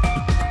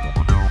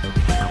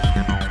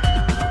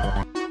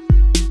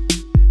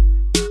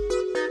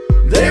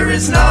 There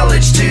is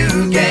knowledge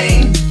to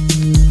gain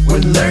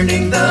when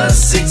learning the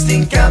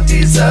 16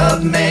 counties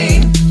of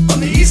Maine. On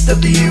the east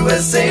of the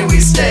USA we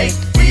stay,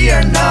 we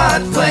are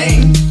not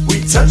playing.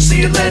 We touch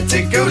the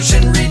Atlantic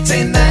Ocean,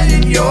 retain that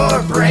in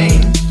your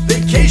brain.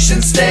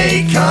 Vacation,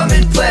 stay, come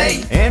and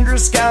play.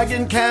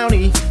 Androscoggin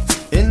County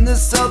in the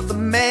south of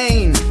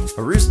Maine.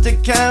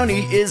 Aroostook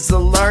County is the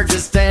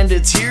largest and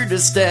it's here to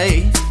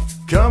stay.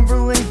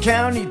 Cumberland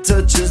County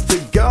touches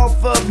the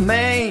Gulf of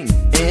Maine.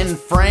 In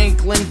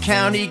Franklin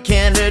County,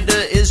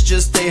 Canada is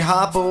just a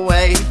hop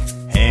away.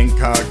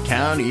 Hancock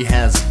County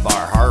has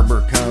Bar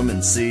Harbor, come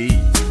and see.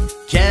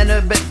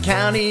 Kennebec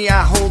County,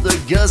 I hold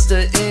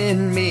Augusta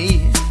in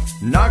me.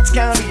 Knox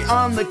County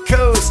on the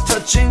coast,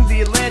 touching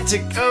the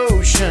Atlantic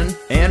Ocean.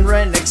 And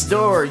right next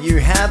door, you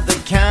have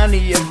the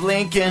county of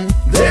Lincoln.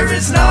 There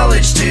is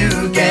knowledge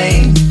to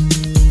gain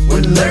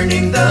when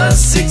learning the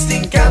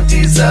 16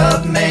 counties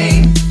of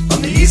Maine.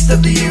 On the east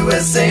of the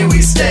USA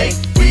we stay,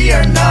 we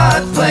are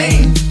not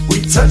playing.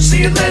 We touch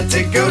the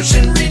Atlantic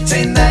Ocean,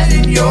 retain that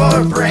in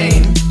your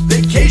brain.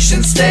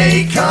 Vacation,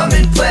 stay, come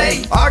and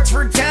play.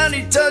 Oxford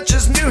County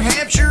touches New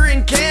Hampshire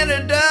in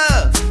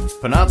Canada.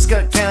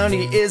 Penobscot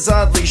County is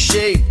oddly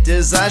shaped,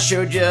 as I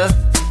showed ya.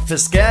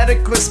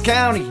 Piscataquis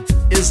County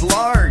is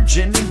large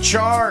and in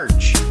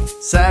charge.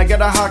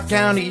 Sagadahoc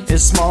County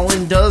is small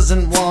and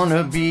doesn't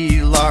wanna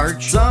be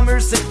large.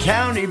 Somerset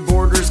County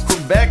borders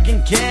Quebec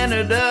and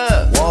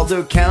Canada.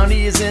 Waldo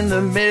County is in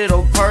the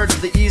middle part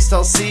of the east,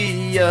 I'll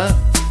see ya.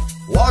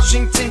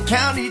 Washington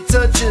County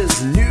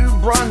touches New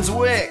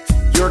Brunswick.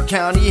 York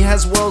County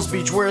has Wells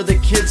Beach, where the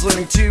kids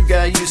learning to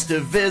guy used to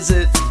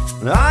visit.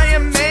 I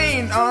am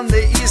Maine on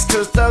the east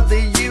coast of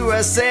the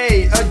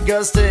USA.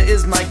 Augusta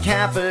is my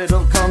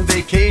capital, come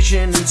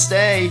vacation and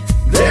stay.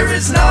 There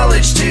is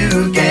knowledge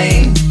to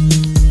gain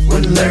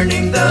when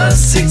learning the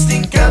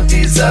 16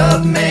 counties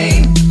of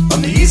Maine.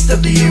 On the east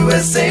of the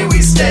USA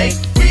we stay,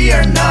 we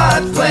are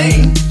not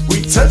playing.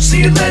 We touch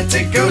the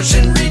Atlantic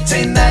Ocean,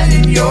 retain that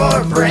in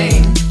your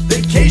brain.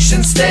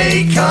 Vacation,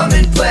 stay, come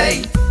and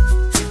play.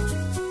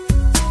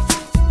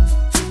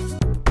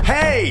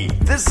 Hey,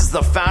 this is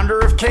the founder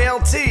of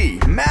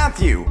KLT,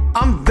 Matthew.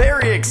 I'm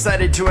very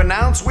excited to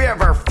announce we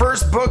have our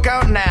first book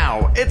out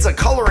now. It's a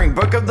coloring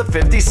book of the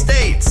 50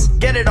 states.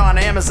 Get it on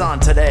Amazon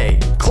today.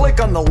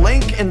 Click on the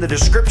link in the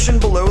description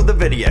below the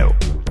video.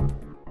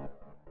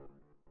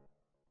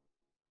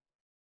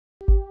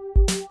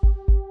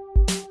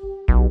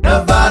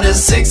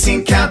 Nevada's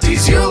 16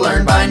 counties you'll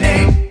learn by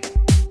name.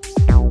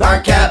 Our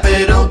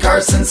capital,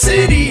 Carson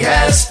City,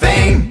 has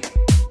fame.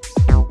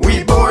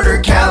 We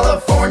border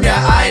California,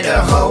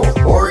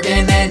 Idaho,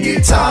 Oregon, and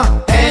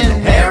Utah,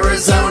 and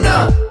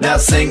Arizona. Now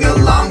sing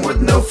along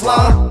with no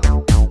flaw.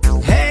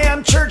 Hey,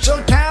 I'm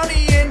Churchill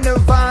County in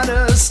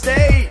Nevada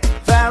State.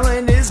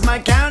 Fallon is my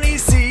county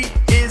seat,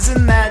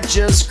 isn't that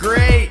just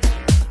great?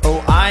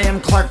 Oh, I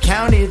am Clark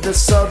County, the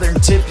southern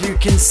tip you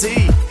can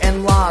see.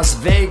 And Las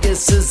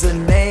Vegas is the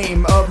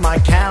name of my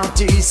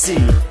county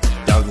seat.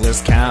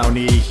 Douglas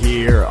County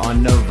here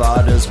on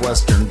Nevada's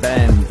western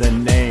bend. The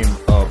name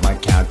of my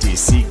county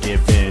seat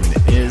given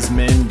is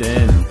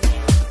Minden.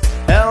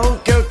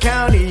 Elko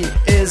County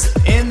is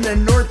in the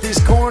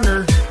northeast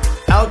corner.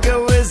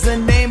 Elko is the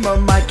name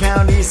of my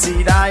county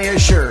seat, I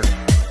assure.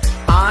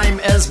 I'm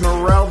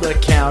Esmeralda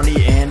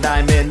County and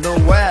I'm in the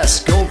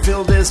west.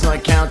 Goldfield is my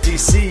county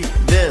seat,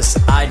 this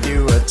I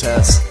do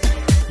attest.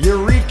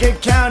 Eureka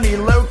County,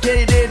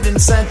 located in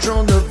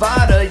central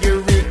Nevada.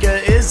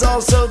 Eureka is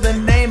also the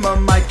name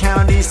of my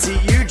county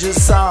seat you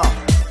just saw.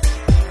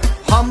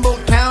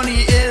 Humboldt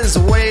County is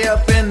way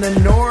up in the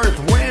north.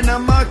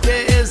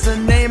 Winnemucca is the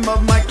name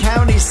of my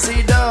county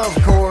seat, of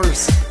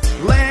course.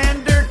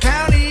 Lander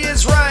County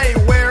is right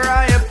where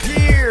I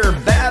appear.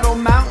 Battle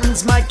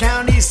Mountain's my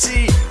county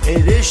seat,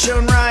 it is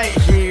shown right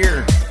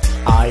here.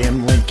 I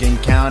am Lincoln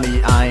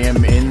County, I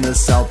am in the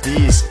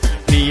southeast.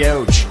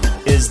 Pioche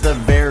is the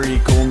very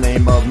cool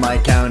name of my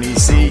county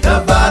seat.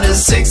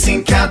 Nevada's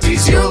 16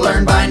 counties you'll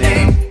learn by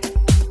name.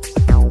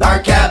 Our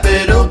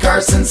capital,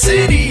 Carson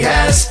City,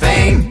 has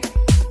fame.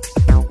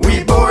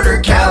 We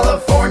border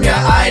California,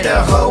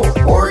 Idaho,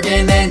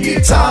 Oregon, and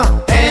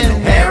Utah,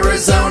 and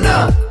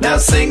Arizona. Now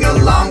sing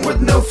along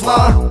with no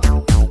flaw.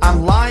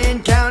 I'm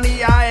Lyon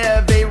County, I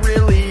have a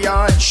really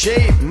odd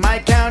shape. My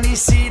county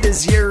seat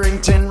is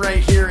Yerington, right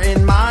here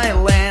in my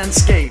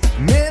landscape.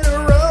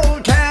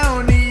 Mineral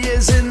County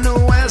is in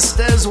the west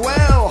as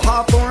well.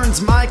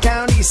 Hawthorne's my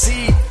county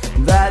seat,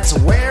 that's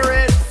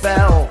where it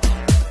fell.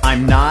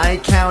 I'm Nye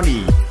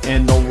County,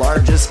 and the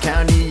largest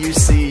county you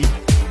see.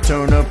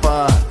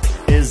 Tonopah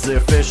is the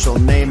official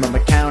name of my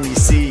county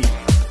seat.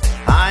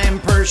 I am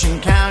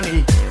Pershing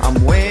County,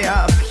 I'm way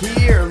up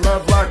here.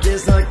 Lovelock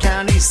is the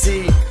county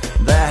seat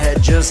that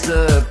had just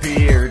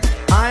appeared.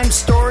 I'm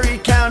Story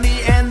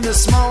County, and the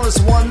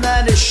smallest one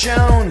that is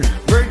shown.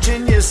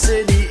 Virginia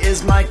City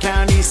is my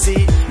county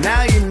seat,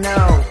 now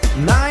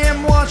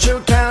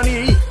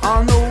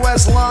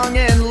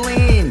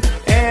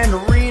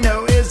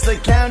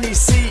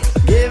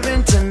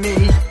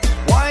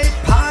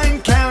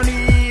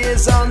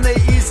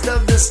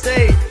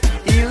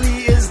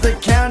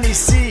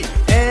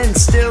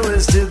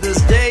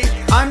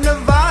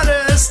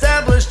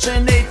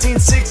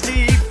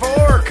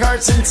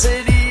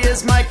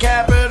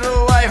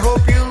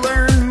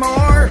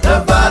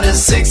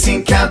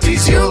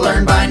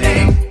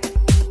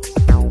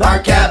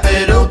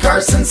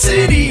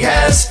city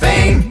has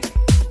fame.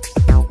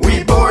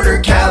 We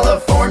border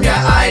California,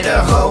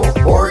 Idaho,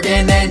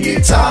 Oregon and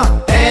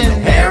Utah,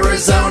 and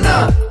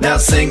Arizona. Now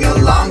sing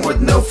along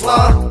with no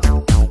flaw.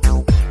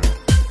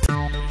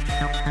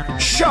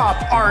 Shop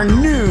our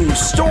new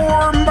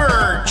store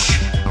merch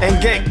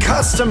and get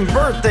custom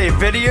birthday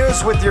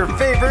videos with your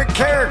favorite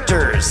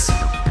characters.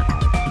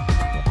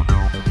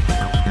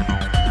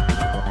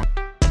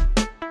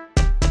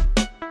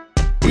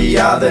 We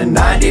are the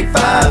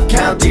 95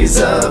 counties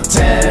of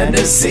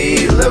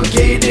Tennessee,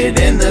 located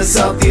in the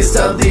southeast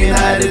of the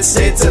United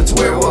States. That's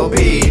where we'll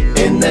be.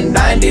 In the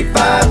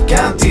 95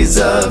 counties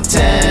of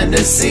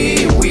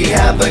Tennessee, we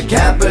have a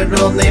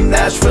capital named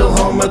Nashville,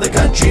 home of the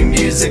country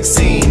music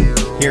scene.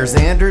 Here's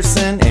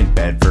Anderson and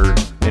Bedford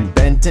and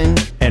Benton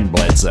and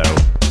Bledsoe,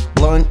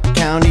 Blount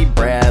County,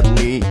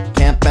 Bradley,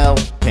 Campbell,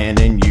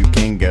 Cannon, you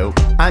can go.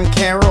 I'm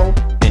Carroll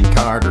and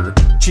Carter,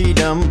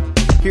 Cheatham.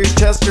 Here's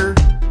Chester,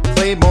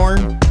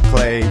 Claiborne,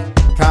 Clay,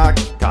 Cock,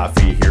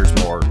 Coffee, here's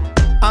more.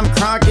 I'm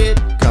Crockett,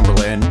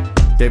 Cumberland,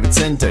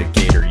 Davidson,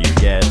 Decatur, you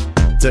get.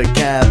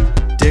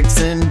 DeKalb,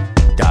 Dixon,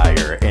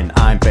 Dyer, and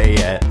I'm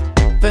Fayette.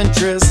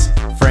 Fentress,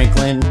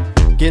 Franklin,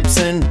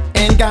 Gibson,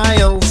 and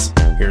Giles.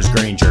 Here's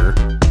Granger,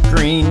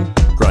 Green,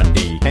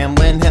 Grundy,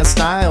 Hamlin has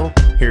style.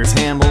 Here's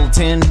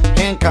Hamilton,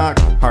 Hancock,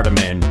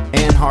 Hardeman,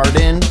 and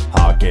Hardin,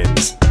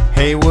 Hawkins,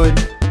 Haywood,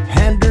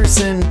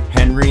 Henderson,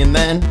 Henry, and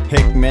then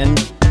Hickman,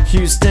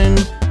 Houston,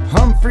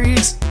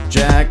 Humphreys,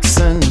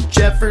 Jackson,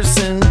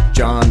 Jefferson,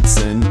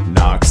 Johnson,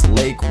 Knox,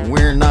 Lake,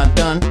 we're not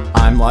done.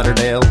 I'm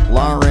Lauderdale,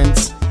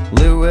 Lawrence,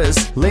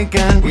 Lewis,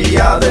 Lincoln. We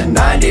are the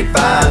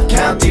 95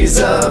 counties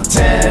of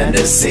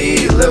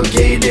Tennessee,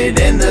 located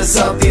in the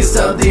southeast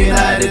of the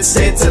United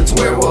States. That's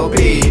where we'll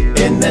be.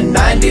 In the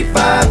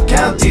 95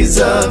 counties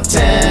of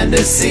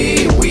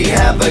Tennessee, we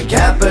have a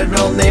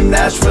capital named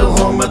Nashville,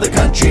 home of the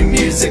country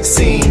music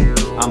scene.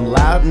 I'm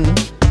Loudon,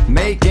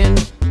 Macon,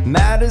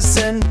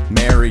 Madison,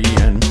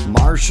 Marion,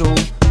 Marshall,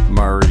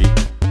 Murray,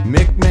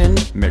 McMinn,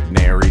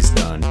 McNary's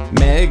done.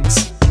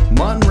 Meigs,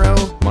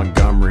 Monroe,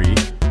 Montgomery,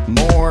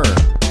 Moore,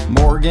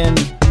 Morgan,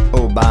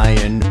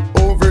 Obion,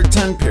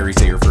 Overton, Perry's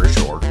here for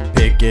sure.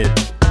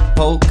 Pickett,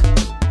 Polk,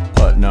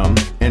 Putnam,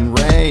 and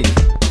Ray,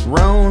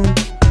 Roan,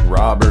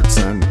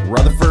 Robertson,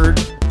 Rutherford,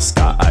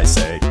 Scott, I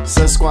say,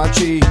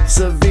 Sasquatchy,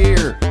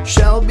 Sevier,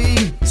 Shelby,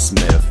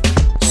 Smith,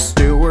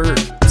 Stewart,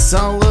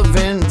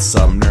 Sullivan,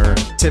 Sumner,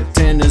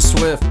 Tipton is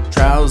Swift,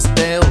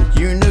 Trousdale,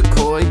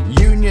 Unicoi,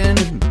 Union,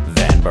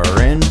 Van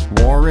Buren,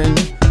 Warren,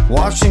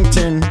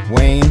 Washington,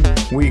 Wayne,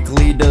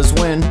 Weekly does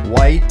win,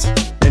 White,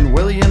 and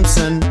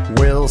Williamson,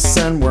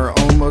 Wilson, we're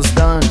almost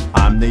done.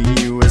 I'm the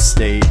U.S.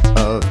 state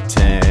of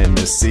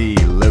Tennessee,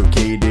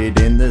 located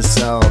in the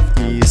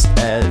southeast,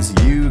 as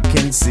you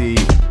can see,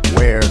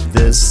 where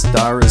this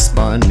star is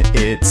spun.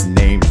 It's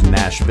named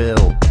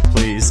Nashville.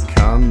 Please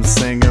come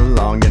sing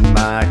along in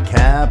my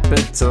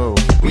capital.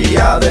 We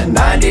are the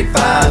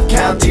 95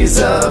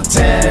 counties of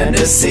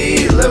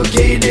Tennessee,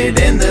 located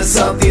in the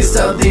southeast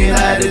of the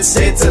United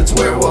States. That's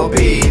where we'll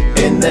be.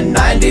 In the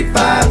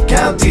 95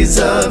 counties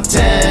of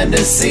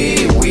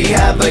Tennessee, we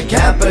have a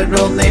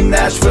capital named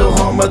Nashville,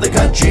 home of the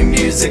country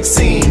music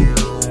scene.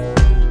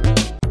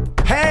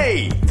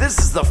 Hey, this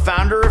is the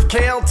founder of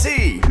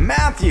KLT,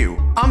 Matthew.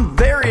 I'm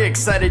very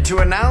excited to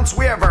announce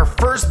we have our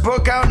first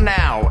book out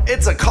now.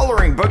 It's a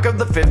coloring book of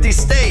the 50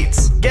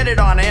 states. Get it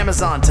on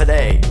Amazon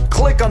today.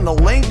 Click on the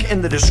link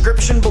in the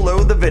description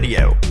below the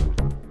video.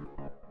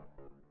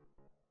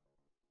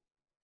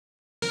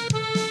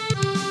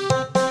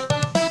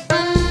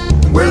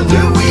 We're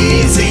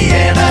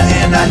Louisiana,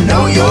 and I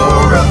know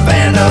you're a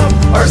fan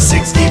of our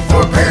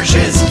 64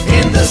 parishes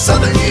in the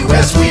southern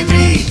U.S. we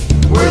be.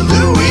 We're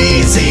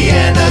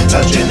Louisiana,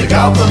 touching the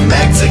Gulf of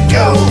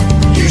Mexico.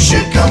 You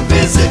should come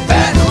visit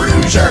Baton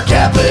Rouge, our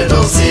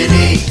capital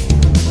city.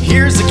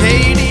 Here's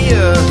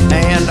Acadia,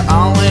 and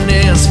all in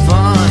is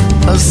fun.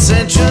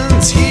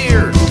 Ascension's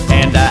here,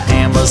 and I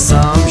am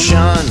Assumption.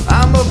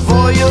 I'm a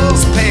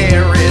Voiles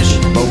Parish,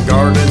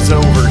 Bogart is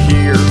over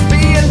here.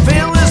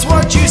 Bienville is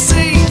what you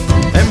see,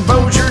 and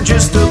Bossier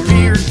just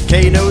appeared.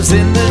 Cato's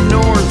in the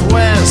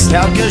northwest,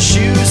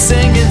 Calcasieu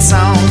singing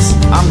songs.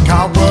 I'm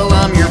Caldwell,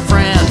 I'm your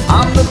friend.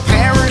 I'm the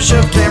parish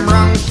of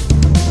Cameron.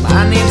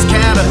 My name's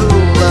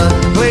Catahoula.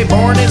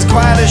 Claiborne is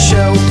quite a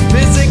show.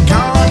 Visit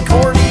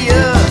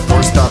Concordia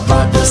or stop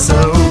by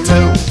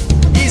DeSoto.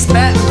 East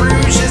Baton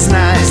Rouge is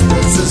nice.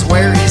 This is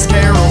where East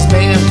Carroll's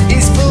been.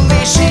 East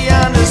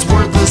Feliciana's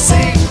worth a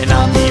see. And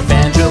I'm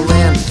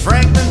Evangeline.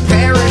 Franklin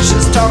Parish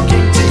is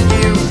talking to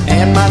you.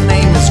 And my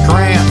name is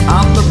Grant.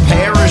 I'm the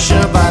parish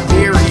of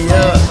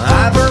Iberia.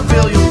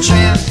 Iberville you'll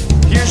chant.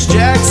 Here's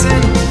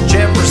Jackson,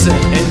 Jefferson,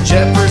 and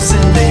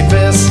Jefferson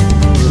Davis,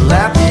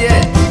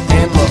 Lafayette,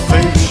 and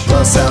LaFouche.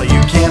 LaSalle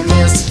you can't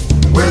miss.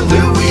 We're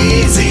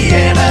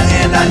Louisiana,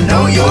 and I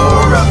know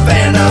you're a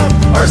fan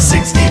of our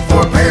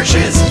 64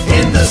 parishes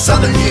in the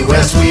southern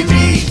U.S. we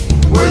be.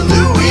 We're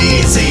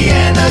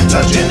Louisiana,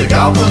 touching the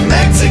Gulf of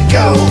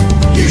Mexico.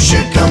 You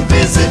should come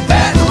visit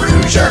Baton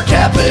Rouge, our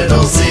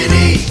capital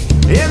city.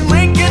 In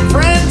Lincoln,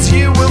 friends,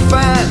 you will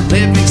find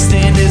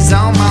Livingston is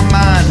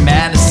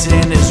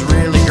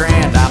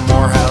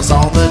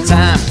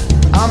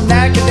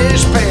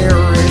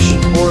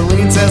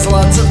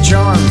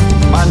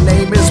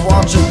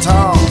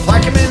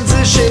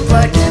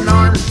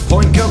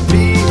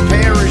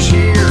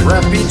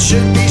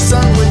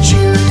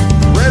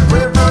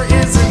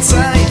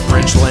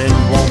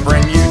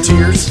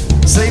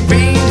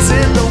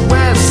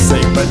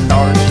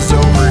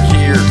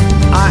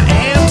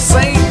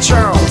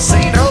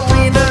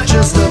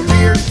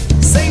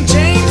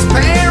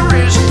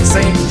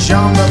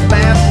John the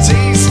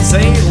Baptist.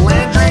 St.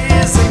 Landry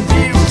is in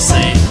view.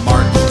 St.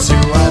 Martin's who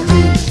I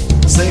be.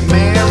 St.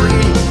 Mary,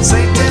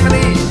 St.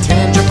 Timothy,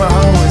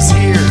 Tangipahoa is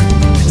here.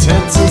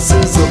 Tensas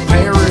is a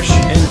parish,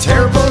 and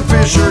Terrebonne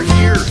Fish are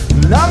here.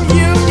 Love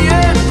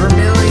Union,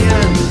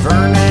 Vermilion,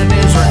 Vernon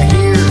is right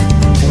here.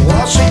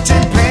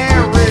 Washington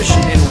Parish,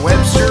 and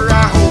Webster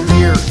I hold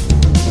near.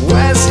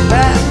 West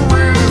Baton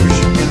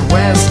Rouge, and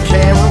West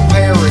Carroll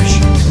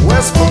Parish.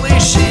 West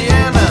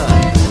Feliciana,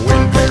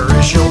 Wynn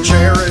Parish you'll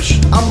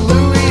cherish. I'm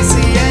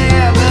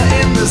Louisiana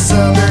in the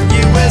southern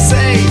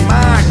USA.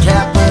 My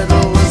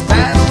capital is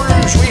Baton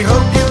Rouge, we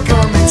hope you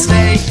come and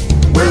stay.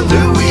 We're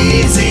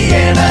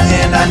Louisiana,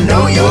 and I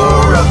know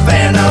you're a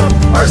fan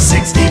of our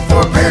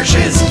 64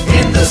 parishes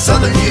in the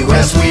southern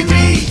US we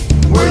be.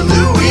 We're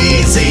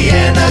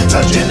Louisiana,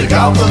 touching the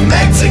Gulf of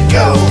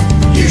Mexico.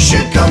 You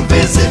should come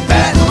visit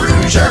Baton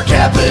Rouge, our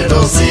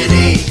capital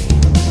city.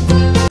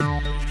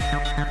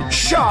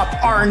 Shop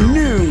our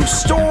new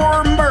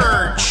store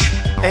merch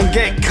and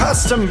get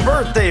custom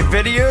birthday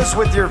videos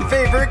with your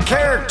favorite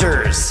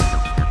characters.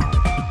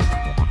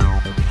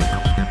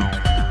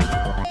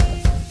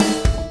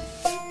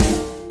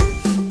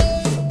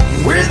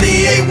 We're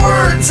the 8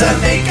 words that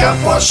make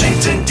up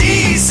Washington,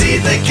 D.C.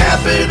 The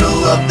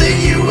capital of the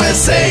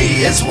USA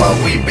is what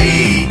we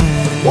be.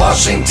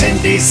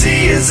 Washington,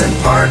 D.C.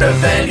 isn't part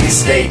of any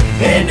state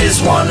and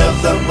is one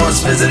of the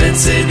most visited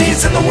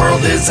cities in the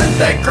world. Isn't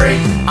that great?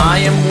 I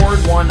am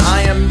Ward 1,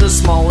 I am the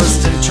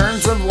smallest in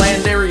terms of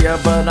land area,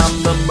 but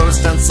I'm the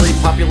most densely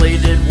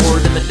populated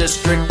ward in the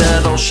district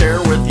that I'll share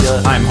with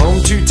ya. I'm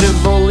home to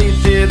Tivoli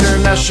Theater,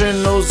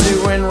 National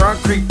Zoo, and Rock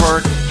Creek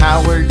Park.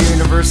 Howard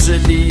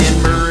University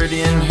and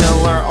Meridian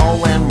Hill are all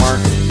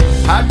landmarks.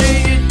 How do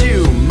you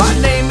do? My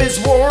name is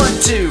Ward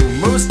 2.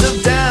 Most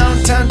of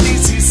downtown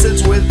DC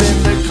sits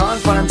within the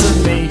confines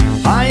of me.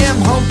 I am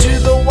home to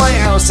the White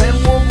House and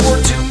World War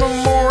II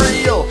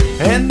Memorial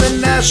and the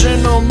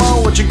National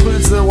Mall, which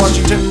includes the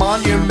Washington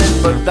Monument,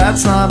 but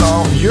that's not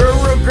all. You're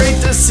real great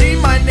to see.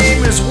 My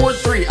name is Ward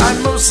 3.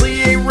 I'm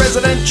mostly a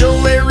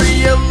residential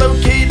area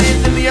located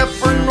in the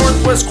upper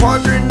northwest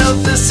quadrant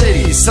of the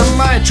city. Some of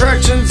my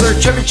attractions are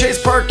Chevy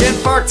Chase Park and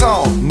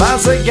Foxhall,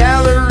 Mazda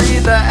Gallery,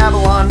 the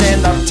Avalon,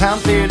 and Uptown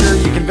Theater.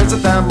 You can visit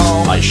them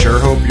all. I sure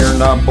hope you're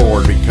not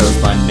bored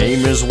because my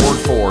name is Ward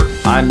 4.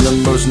 I'm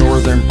the most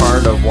northern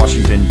part of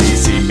Washington,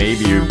 D.C.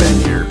 Maybe you've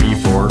been here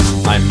before.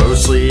 I'm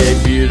mostly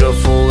a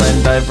beautiful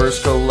and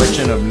diverse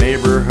collection of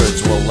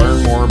neighborhoods. We'll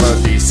learn more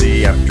about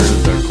D.C. after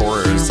the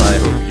chorus. I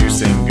hope you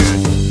sing good.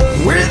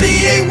 We're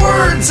the 8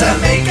 words that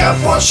make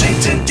up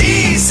Washington,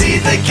 D.C.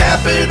 The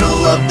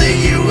capital of the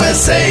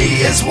USA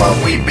is what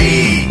we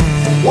be.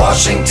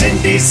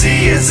 Washington,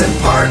 D.C.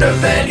 isn't part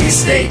of any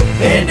state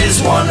and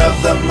is one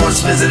of the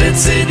most visited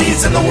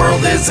cities in the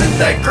world. Isn't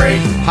that great?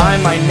 Hi,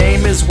 my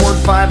name is Ward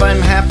 5. I'm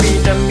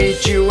happy to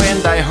meet you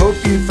and I hope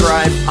you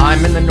thrive.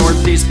 I'm in the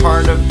northeast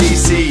part of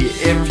D.C.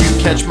 If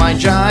you catch my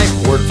jive,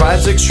 Ward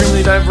 5's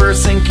extremely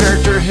diverse in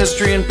character,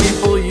 history, and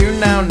people you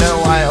now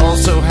know. I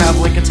also have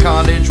Lincoln's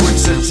Cottage, which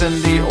sits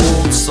in the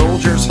old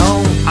soldier's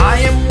home. I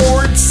am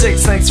Ward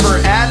 6. Thanks for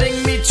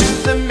adding me to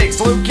the mix.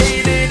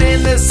 Located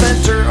in the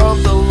center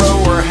of the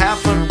lower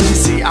half of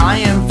DC, I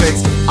am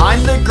fixed.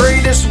 I'm the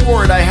greatest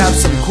ward. I have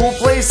some cool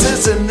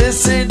places in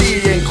this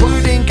city,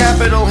 including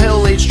Capitol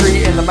Hill, H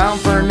Street, and the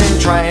Mount Vernon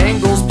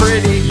Triangle's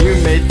pretty. You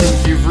may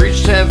think you've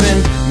reached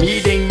heaven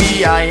meeting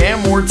me. I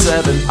am Ward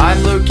 7.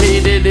 I'm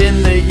located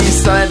in the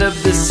east side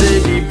of the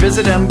city.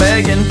 Visit, I'm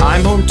begging.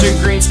 I'm home to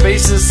green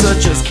spaces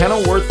such as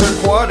Kenilworth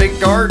Aquatic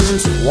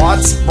Gardens,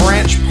 Watts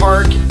Branch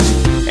Park,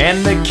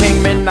 and the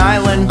Kingman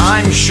Island.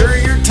 I'm sure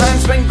your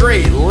time's been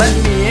great. Let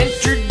me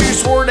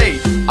introduce Ward 8.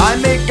 I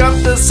make up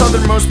the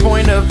southernmost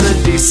point of the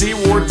DC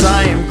wards.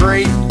 I am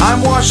great.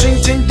 I'm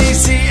Washington,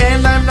 DC,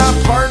 and I'm not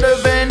part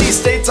of any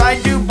states.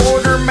 I do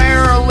border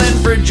Maryland,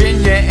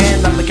 Virginia,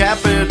 and I'm the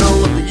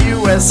capital of the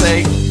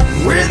USA.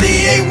 We're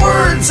the 8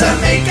 words that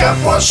make up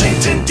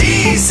Washington,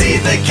 DC.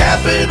 The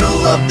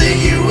capital of the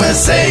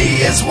USA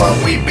is what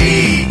we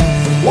be.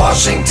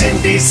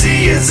 Washington,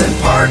 D.C.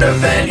 isn't part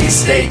of any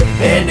state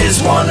and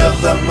is one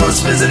of the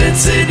most visited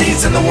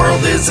cities in the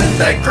world. Isn't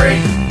that great?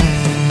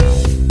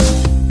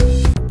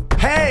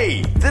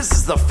 Hey, this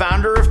is the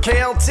founder of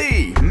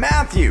KLT,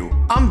 Matthew.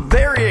 I'm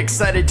very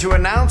excited to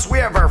announce we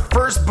have our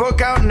first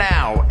book out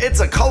now. It's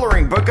a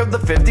coloring book of the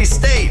 50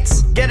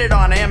 states. Get it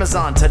on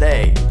Amazon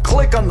today.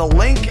 Click on the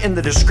link in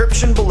the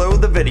description below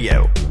the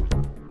video.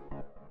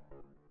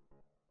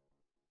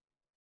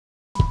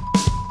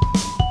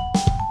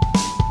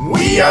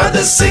 We are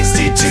the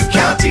 62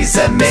 counties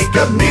that make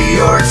up New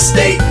York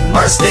State.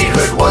 Our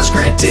statehood was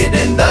granted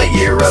in the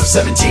year of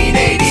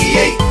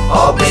 1788.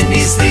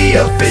 Albany's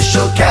the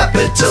official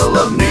capital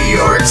of New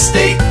York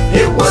State.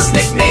 It was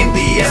nicknamed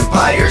the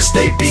Empire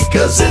State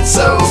because it's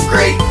so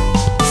great.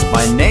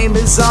 My name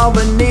is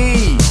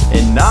Albany,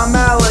 and I'm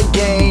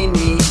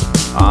Allegheny.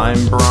 I'm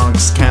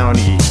Bronx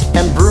County,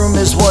 and Broome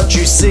is what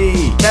you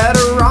see.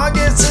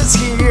 Cattaraugus is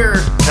here,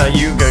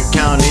 Cayuga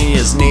County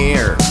is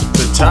near.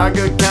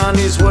 Watauga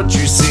County's what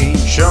you see.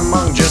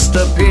 Chemung just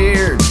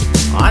appeared.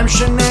 I'm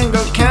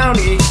Shenango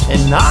County.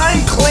 And I'm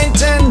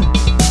Clinton.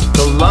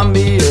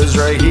 Columbia's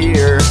right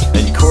here,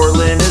 and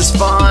Cortland is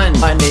fun.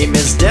 My name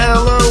is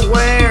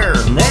Delaware,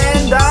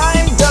 and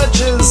I'm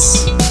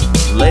Dutchess.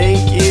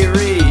 Lake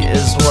Erie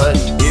is what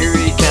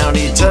Erie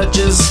County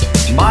touches.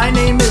 My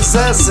name is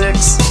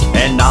Essex,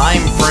 and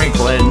I'm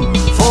Franklin.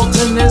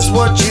 Fulton is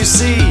what you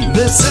see.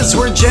 This is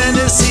where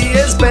Genesee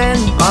has been.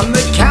 I'm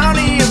the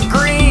county of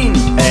Greene,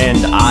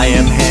 and I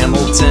am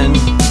Hamilton.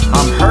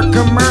 I'm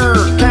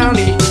Herkimer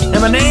County,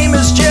 and my name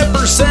is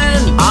Jefferson.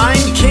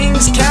 I'm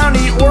Kings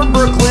County or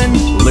Brooklyn.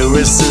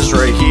 Lewis is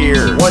right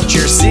here. What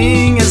you're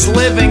seeing is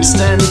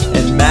Livingston,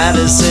 and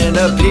Madison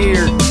up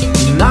here.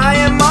 And I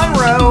am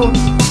Monroe.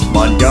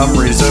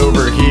 Montgomery's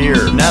over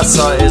here.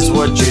 Nassau is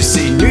what you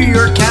see. New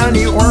York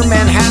County or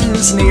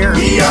Manhattan's near.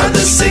 We are the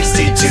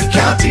 62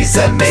 counties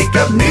that make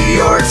up New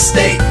York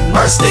State.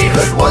 Our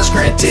statehood was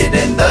granted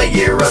in the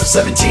year of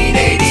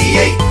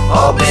 1788.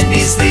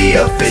 Albany's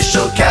the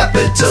official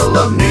capital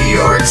of New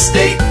York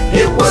State.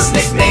 It was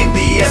nicknamed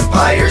the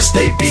Empire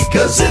State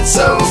because it's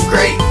so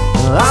great.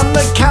 I'm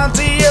the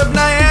county of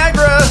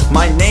Niagara.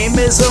 My name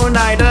is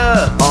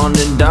Oneida.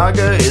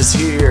 Onondaga is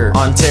here.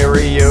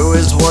 Ontario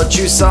is what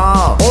you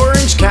saw.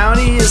 Orange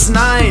County is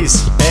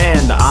nice,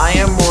 and I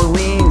am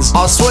Orleans.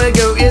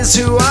 Oswego is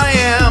who I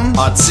am.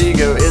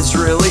 Otsego is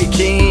really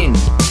keen.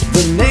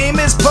 The name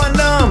is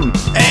Putnam,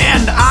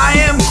 and I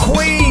am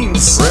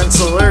Queens.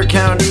 Rensselaer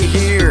County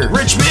here.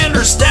 Richmond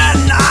or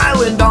Staten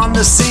Island on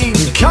the sea.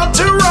 Come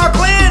to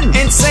Rockland,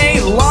 and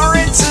St.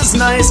 Lawrence is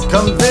nice.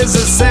 Come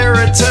visit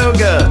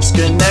Saratoga.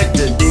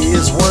 Schenectady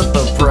is worth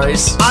the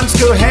price. I'm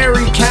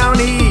Schoharie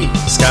County.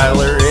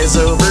 Schuyler is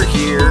over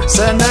here.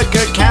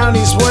 Seneca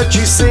County's what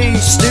you see.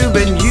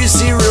 Steuben you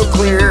see real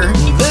clear.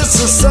 This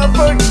is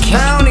Suffolk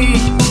County,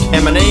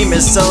 and my name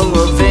is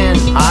Sullivan.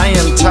 I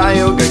am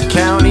Tioga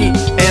County,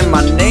 and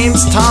my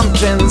name's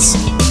Tompkins.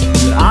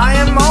 I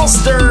am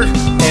Ulster,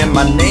 and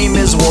my name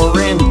is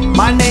Warren.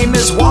 My name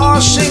is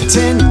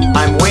Washington.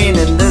 I'm Wayne,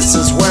 and this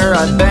is where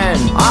I've been.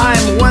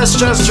 I'm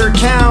Westchester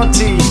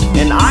County,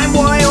 and I'm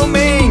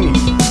Wyoming.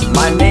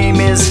 My name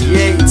is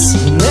Yates,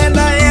 and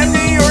I am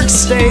New York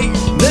State.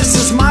 This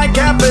is my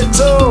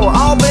capital,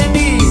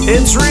 Albany.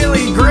 It's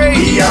really great.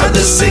 We are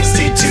the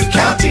 62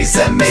 counties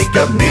that make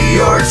up New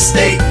York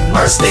State.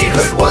 Our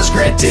statehood was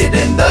granted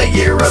in the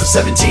year of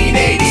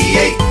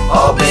 1788.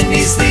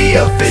 Albany's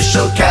the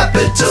official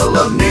capital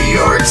of New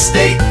York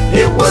State.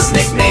 It was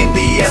nicknamed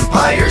the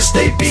Empire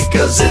State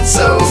because it's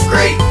so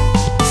great.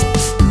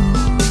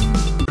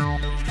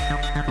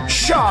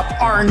 Shop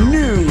our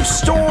new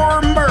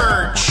store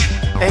merch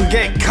and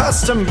get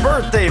custom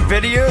birthday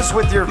videos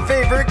with your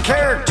favorite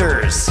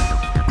characters.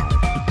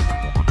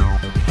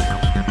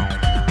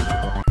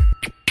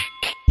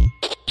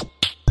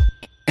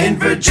 In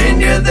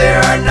Virginia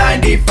there are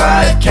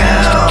 95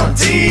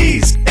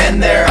 counties,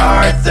 and there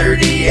are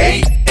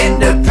 38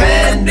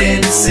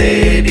 independent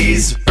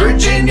cities.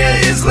 Virginia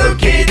is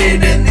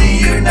located in the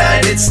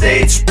United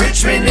States.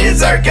 Richmond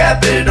is our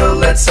capital.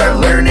 Let's start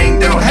learning,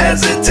 don't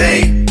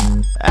hesitate.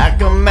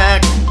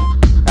 Accomack,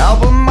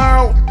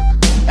 Albemarle,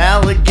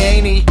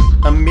 Allegheny,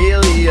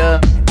 Amelia,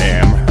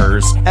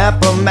 Amherst,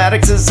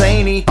 Appomattox is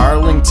Zany,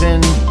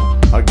 Arlington,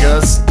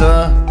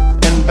 Augusta,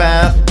 and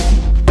Bath,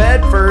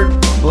 Bedford,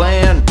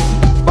 Bland,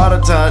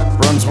 Botetourt,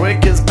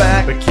 Brunswick is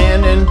back,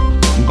 Buchanan,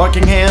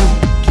 Buckingham,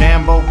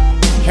 Campbell,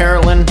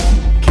 Carolyn,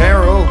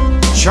 Carroll,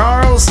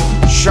 Charles,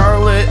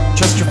 Charlotte,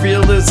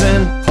 Chesterfield is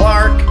in,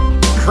 Clark,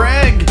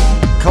 Craig,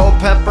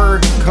 Culpeper,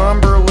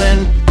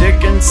 Cumberland,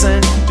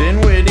 Dickinson,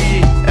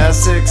 Dinwiddie,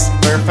 Essex,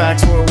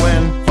 Fairfax will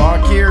win,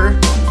 Fauquier,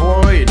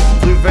 Floyd,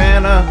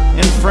 Fluvanna,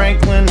 and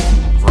Franklin,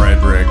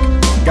 Frederick,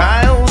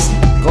 Giles,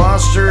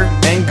 Gloucester,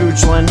 and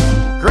Goochland,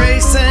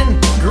 Grayson,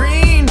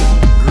 Greene,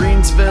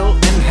 Greensville,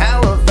 and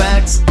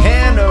Halifax,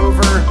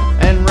 Hanover,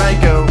 and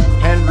Rico,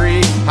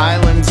 Henry,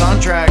 Highlands on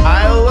track,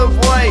 Isle of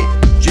Wight,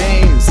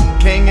 James,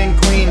 King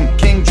and Queen,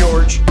 King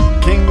George,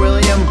 King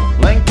William,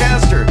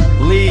 Lancaster,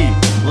 Lee,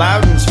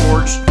 Loudon's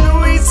Forge,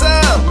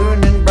 Louisa,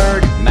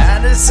 Lunenburg,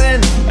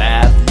 Madison,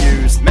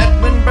 Matthews,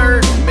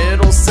 Mecklenburg,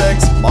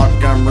 Middlesex,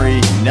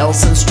 Montgomery,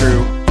 Nelson's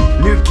True,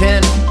 New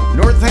Kent,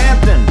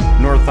 Northampton,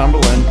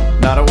 Northumberland,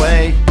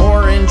 Nottoway,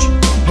 Orange,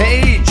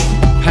 Page,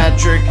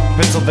 Patrick,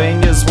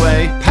 Pennsylvania's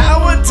Way,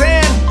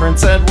 Powhatan,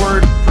 Prince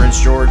Edward,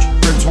 Prince George,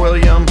 Prince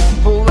William,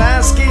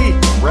 Pulaski,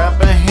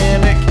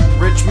 Rappahannock,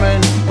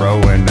 Richmond,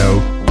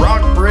 Roanoke,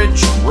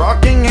 Rockbridge,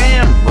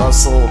 Rockingham,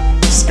 Russell,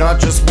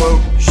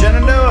 Scotcheswoke,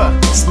 Shenandoah,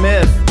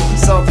 Smith,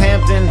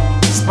 Southampton,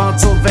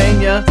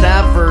 Spotsylvania,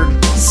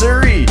 Stafford,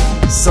 Surrey,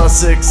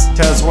 Sussex,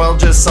 Tazewell,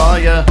 just saw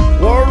ya,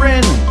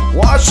 Warren,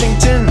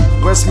 Washington,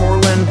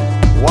 Westmoreland,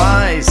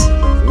 Wise,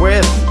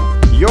 With,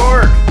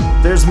 York,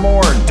 there's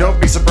more, don't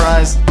be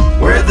surprised.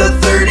 We're the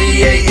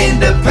 38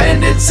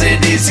 independent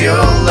cities you'll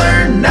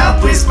learn. Now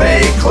please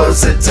pay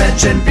close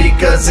attention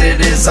because it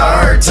is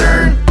our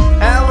turn.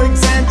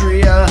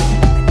 Alexandria,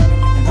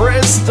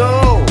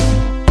 Bristol,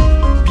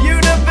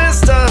 Buena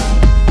Vista,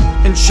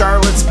 and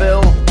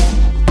Charlottesville,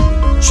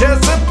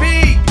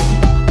 Chesapeake,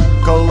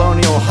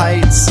 Colonial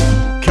Heights,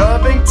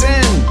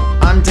 Covington,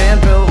 I'm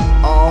Danville,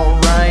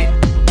 alright.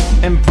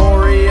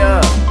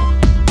 Emporia,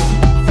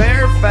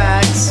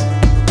 Fairfax,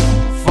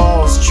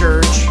 Falls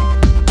Church,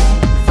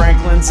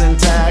 Franklin's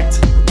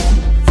intact.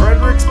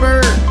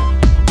 Fredericksburg,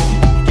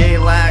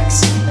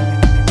 Galax,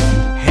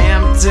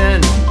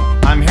 Hampton,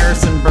 I'm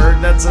Harrisonburg,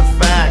 that's a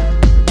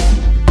fact.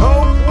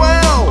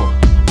 Hopewell,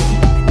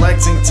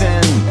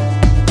 Lexington,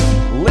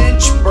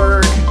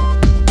 Lynchburg,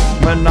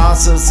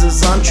 Manassas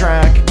is on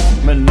track.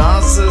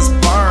 Manassas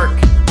Park,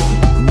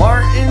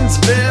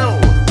 Martinsville,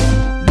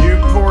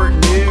 Newport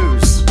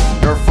News,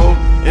 Norfolk,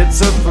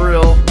 it's a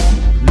thrill.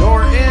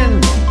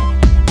 Norton,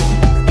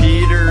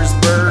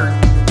 Petersburg,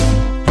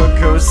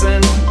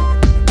 Poquoson,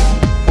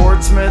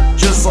 Portsmouth,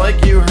 just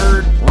like you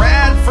heard.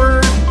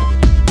 Radford,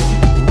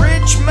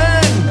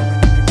 Richmond,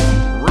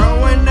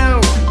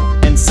 Roanoke,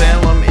 and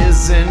Salem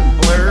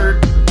isn't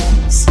blurred.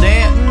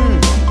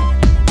 Stanton,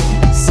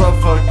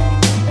 Suffolk,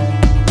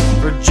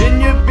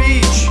 Virginia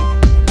Beach,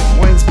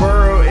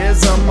 Winsboro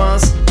is a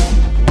must.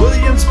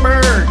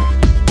 Williamsburg,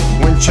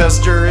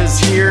 Winchester is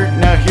here.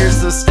 Now here's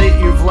the state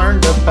you've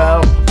learned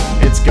about.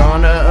 It's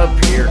gonna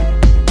appear.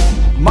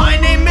 My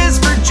name is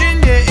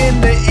Virginia in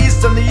the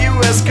east on the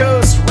US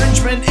coast.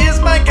 Richmond is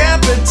my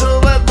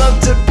capital, I'd love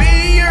to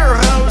be your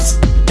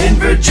host. In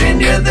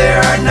Virginia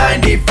there are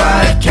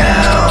 95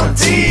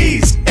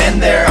 counties,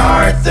 and there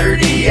are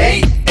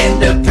 38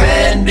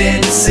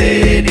 independent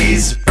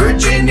cities.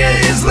 Virginia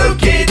is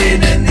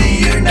located in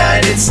the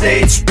United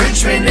States.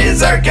 Richmond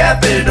is our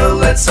capital,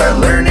 let's start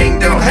learning,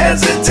 don't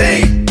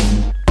hesitate.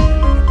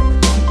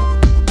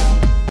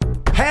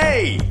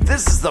 Hey,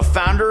 this is the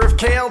founder of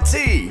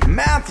KLT,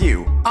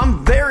 Matthew.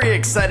 I'm very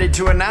excited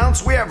to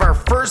announce we have our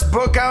first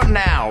book out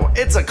now.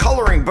 It's a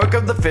coloring book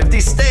of the 50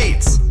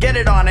 states. Get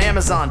it on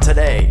Amazon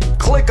today.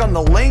 Click on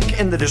the link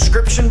in the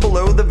description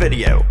below the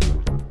video.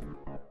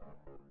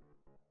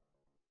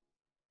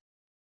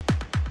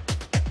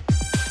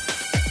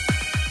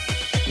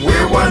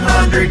 We're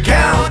 100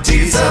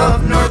 counties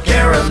of North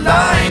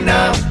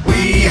Carolina.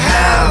 We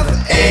have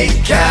a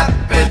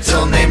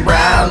capital named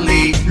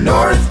Raleigh.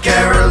 North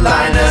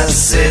Carolina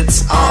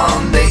sits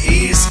on the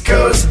east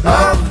coast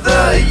of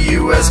the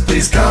US.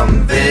 Please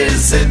come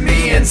visit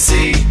me and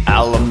see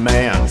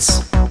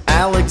Alamance,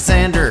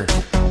 Alexander,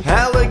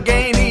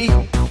 Allegheny,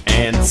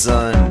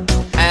 Anson,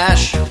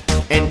 Ash,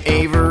 and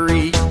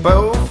Avery,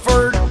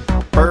 Beaufort,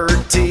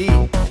 Bertie,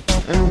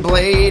 and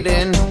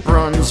Bladen,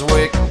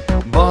 Brunswick,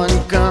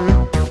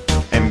 Buncombe,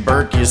 and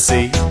Burke, you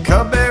see.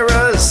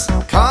 Cabarrus,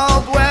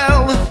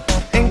 Caldwell,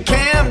 and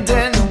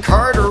Camden,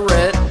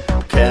 Carteret,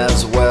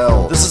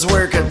 Caswell. This is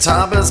where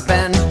Catawba's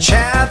been.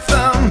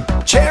 Chatham,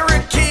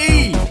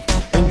 Cherokee,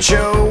 and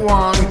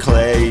Chowan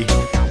Clay.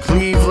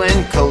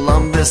 Cleveland,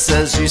 Columbus,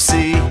 as you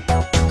see.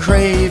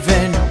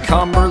 Craven,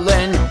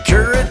 Cumberland,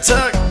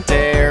 Currituck,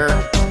 Dare,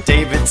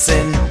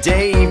 Davidson,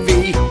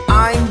 Davie.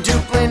 I'm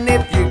Duplin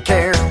if you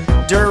care.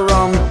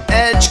 Durham,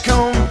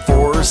 Edgecombe,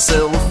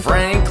 Forsyth,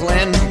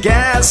 Franklin,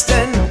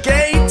 Gaston,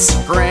 Gates,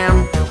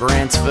 Graham,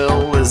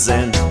 Grantsville is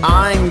in.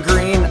 I'm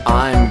Green,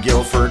 I'm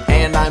Guilford,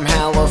 and I'm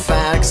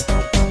Halifax.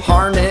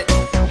 Harnett,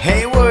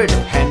 Haywood,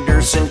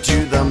 Henderson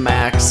to the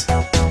max.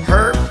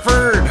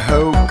 Hertford,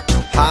 Hoke,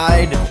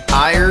 Hyde,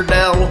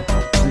 Iredell,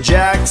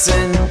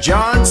 Jackson,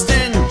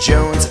 Johnston,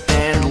 Jones,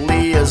 and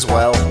Lee as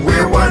well.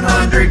 We're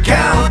 100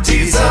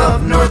 counties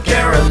of North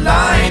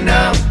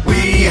Carolina.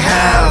 We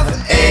have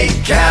a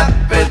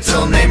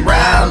capital named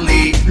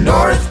Raleigh.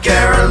 North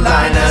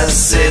Carolina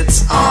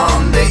sits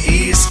on the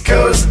east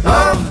coast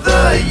of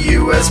the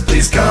US.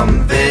 Please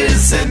come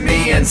visit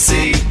me and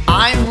see.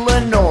 I'm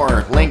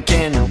Lenore,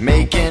 Lincoln,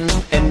 Macon,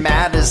 and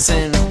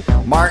Madison.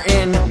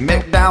 Martin,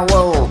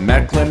 McDowell,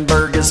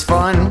 Mecklenburg is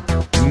fun.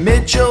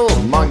 Mitchell,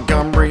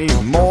 Montgomery,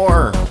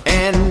 Moore,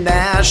 and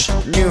Nash.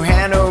 New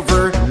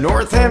Hanover,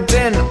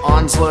 Northampton,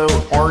 Onslow,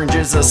 Orange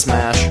is a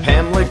smash.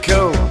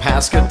 Pamlico,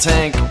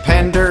 Pasquotank,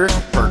 Pender,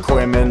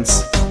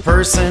 Perquimans,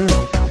 Person,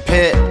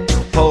 Pitt,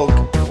 Polk,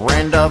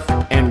 Randolph,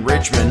 and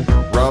Richmond.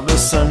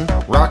 Robinson,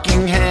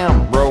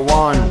 Rockingham,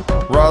 Rowan,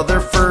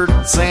 Rutherford,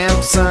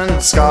 Sampson,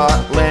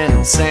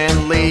 Scotland,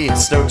 Stanley,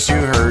 Stokes you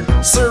heard.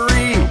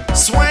 Surrey,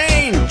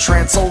 Swain,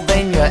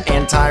 Transylvania,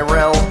 and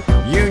Tyrell.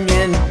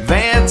 Union,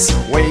 Vance,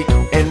 Wake,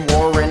 and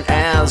Warren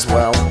as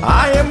well.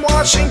 I am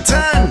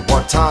Washington,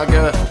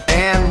 Watauga,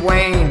 and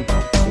Wayne.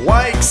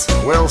 Wykes,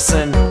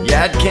 Wilson,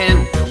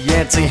 Yadkin,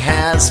 Yancey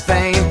has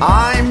fame.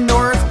 I'm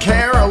North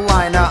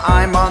Carolina,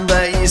 I'm on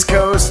the east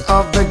coast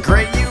of the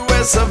great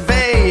US of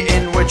A,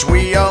 in which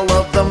we all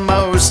love the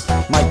most.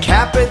 My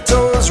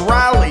capital is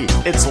Raleigh,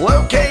 it's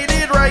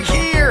located right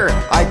here.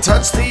 I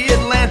touch the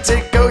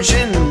Atlantic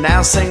Ocean,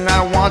 now sing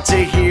I want to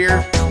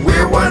hear.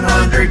 We're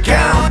 100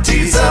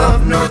 counties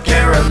of North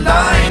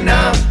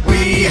Carolina.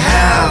 We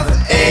have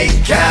a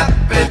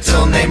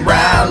capital named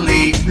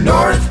Raleigh.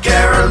 North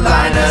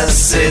Carolina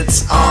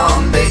sits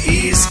on the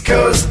east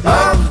coast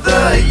of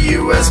the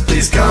US.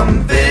 Please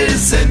come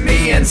visit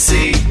me and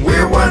see.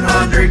 We're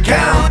 100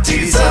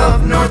 counties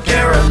of North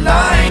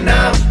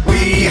Carolina.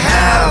 We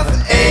have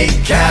a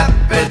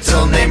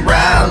capital named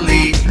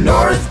Raleigh.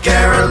 North Carolina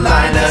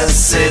Carolina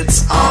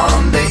sits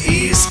on the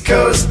east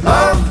coast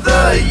of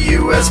the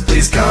US.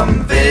 Please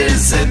come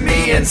visit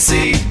me and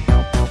see.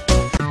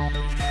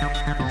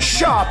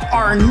 Shop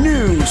our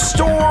new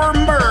store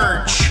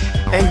merch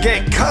and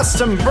get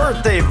custom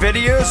birthday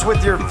videos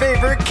with your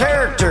favorite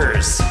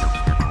characters.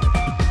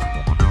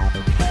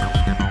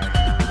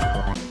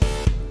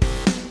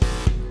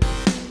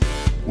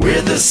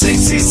 We're the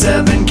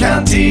 67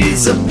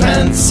 counties of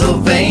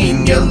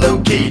Pennsylvania,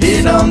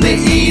 located on the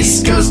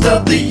east coast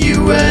of the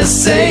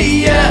USA,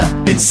 yeah.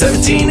 In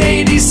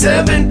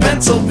 1787,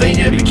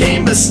 Pennsylvania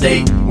became a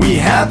state. We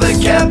have a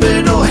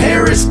capital,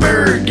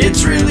 Harrisburg,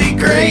 it's really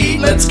great.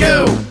 Let's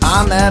go!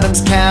 I'm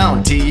Adams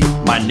County,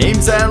 my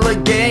name's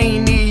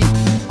Allegheny.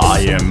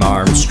 I am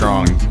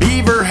Armstrong.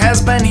 Beaver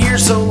has been here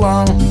so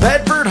long.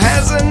 Bedford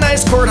has a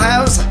nice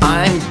courthouse.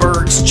 I'm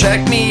Berks,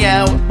 check me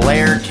out.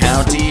 Blair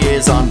County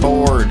is on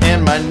board,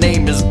 and my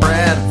name is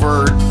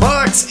Bradford.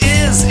 Bucks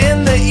is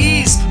in the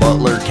east.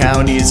 Butler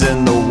County's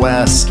in the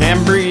west.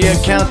 Cambria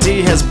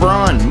County has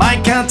Braun.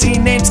 My county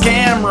name's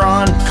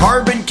Cameron.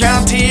 Carbon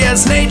County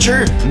has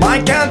nature.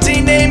 My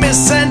county name is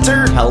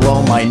Center.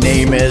 Hello, my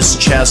name is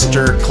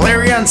Chester.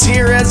 Clarion's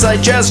here as I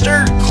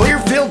jester.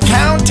 Clearfield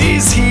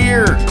County's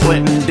here.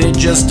 Clinton did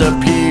just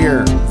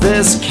appear.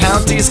 This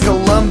county's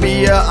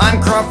Columbia.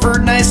 I'm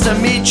Crawford, nice to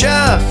meet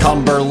ya.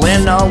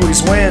 Cumberland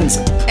always wins,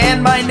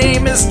 and my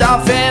name is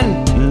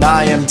Dauphin. And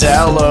I am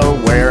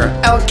Delaware.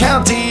 Elk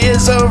County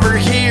is over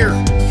here.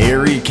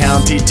 Erie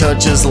County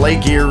touches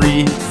Lake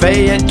Erie.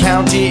 Fayette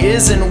County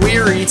isn't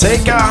weary.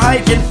 Take a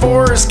hike in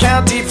Forest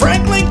County.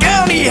 Franklin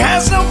County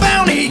has no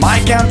bounty.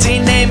 My county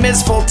name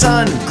is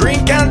Fulton.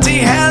 Greene County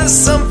has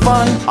some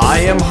fun. I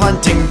am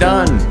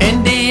Huntingdon.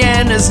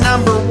 Indiana's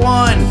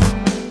 #1.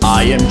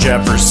 I am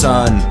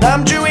Jefferson.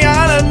 I'm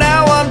Juliana,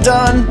 now I'm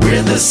done.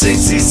 We're the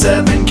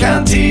 67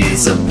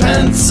 counties of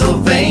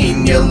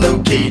Pennsylvania,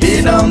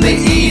 located on the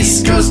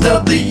east coast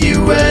of the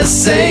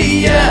USA,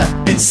 yeah.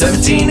 In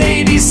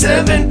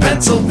 1787,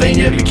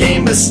 Pennsylvania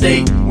became a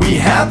state. We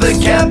have a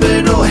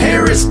capital,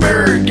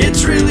 Harrisburg,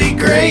 it's really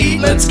great.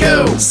 Let's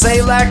go!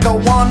 Say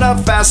Lackawanna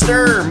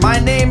faster. My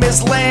name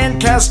is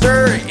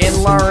Lancaster.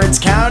 In Lawrence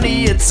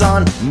County, it's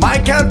on. My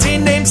county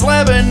name's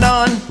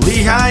Lebanon.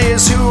 Lehigh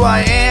is who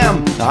I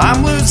am.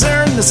 I'm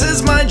Luzerne, this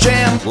is my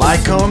jam.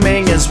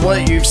 Lycoming is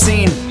what you've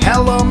seen.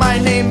 Hello, my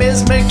name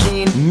is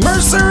McKean.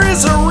 Mercer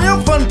is a real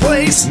fun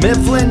place.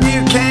 Mifflin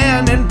you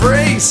can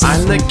embrace.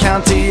 I'm the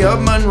county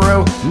of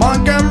Monroe.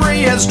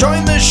 Montgomery has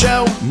joined the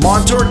show.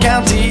 Montour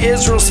County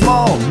is real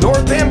small.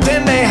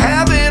 Northampton, they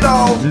have it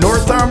all.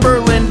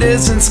 Northumberland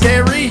isn't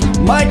scary.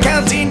 My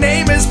county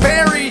name is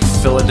Perry.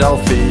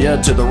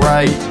 Philadelphia to the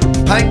right.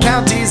 Pike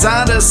County's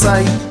out of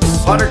sight.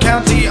 Potter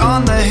County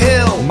on the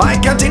hill. My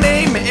county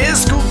name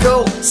is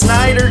Schuylkill.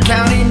 Snyder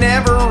County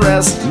never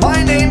rests.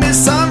 My name is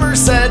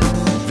Somerset.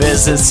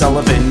 Visit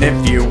Sullivan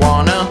if you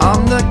wanna.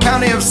 I'm the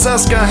county of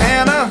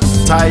Susquehanna.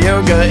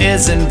 Tioga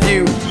is in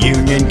view.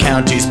 Union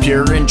County's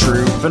pure and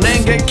true.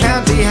 Venango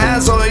County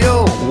has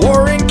oil.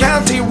 Warren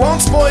County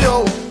won't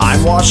spoil.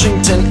 I'm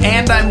Washington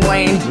and I'm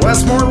Wayne.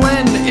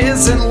 Westmoreland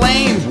isn't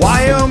lame.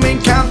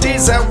 Wyoming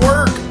County's at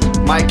work.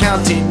 My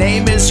county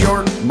name is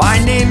York.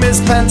 My name is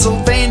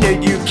Pennsylvania.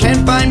 You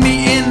can find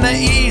me in the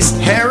east.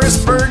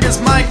 Harrisburg is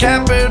my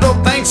capital.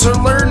 Thanks for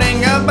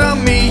learning about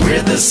me.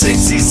 We're the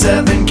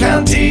 67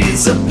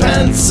 counties of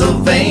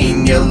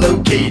Pennsylvania,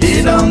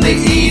 located on the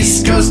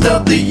east coast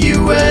of the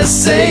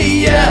USA,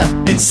 yeah.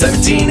 In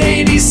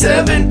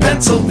 1787,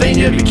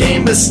 Pennsylvania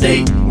became a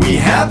state. We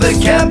have a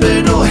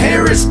capital,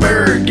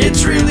 Harrisburg.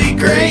 It's really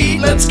great.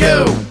 Let's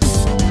go!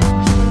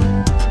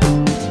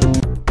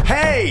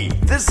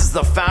 This is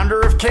the founder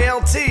of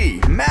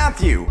KLT,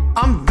 Matthew.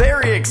 I'm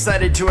very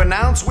excited to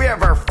announce we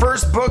have our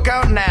first book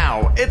out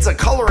now. It's a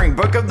coloring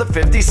book of the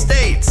 50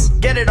 states.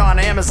 Get it on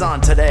Amazon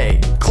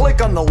today.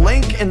 Click on the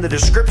link in the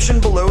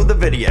description below the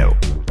video.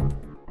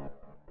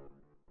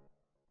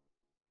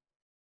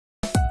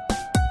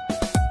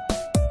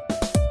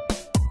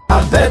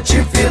 I bet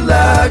you feel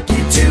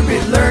lucky to be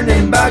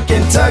learning about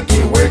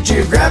Kentucky. We're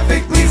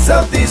geographically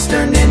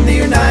southeastern in the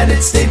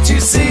United States.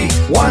 You see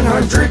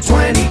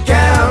 120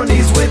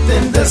 counties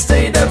within the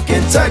state of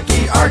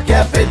Kentucky. Our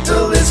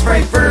capital is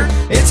Frankfort.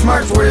 It's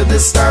marked where the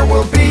star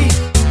will be.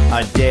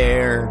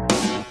 Adair,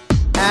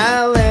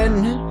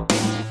 Allen,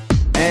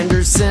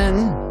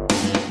 Anderson,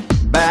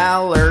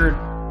 Ballard,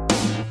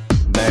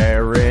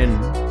 Barron,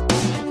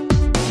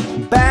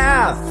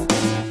 Bath,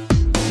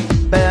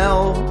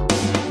 Bell,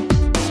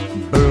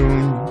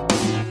 Boone,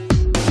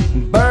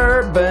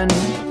 Bourbon,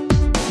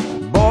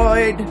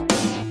 Boyd,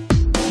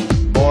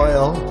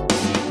 Boyle,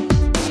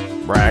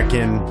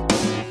 Bracken,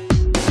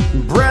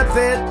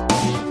 Breathitt,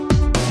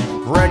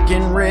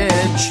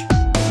 Breckenridge,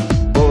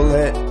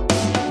 Bullitt,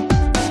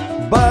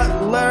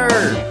 Butler,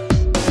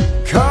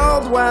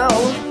 Caldwell,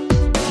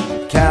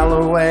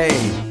 Callaway,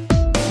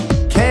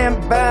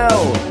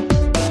 Campbell,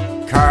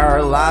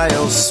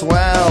 Carlisle,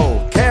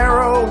 Swell,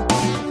 Carroll,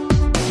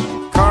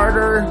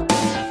 Carter,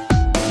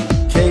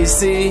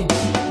 Casey,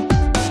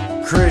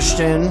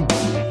 Christian,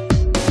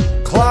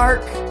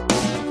 Clark,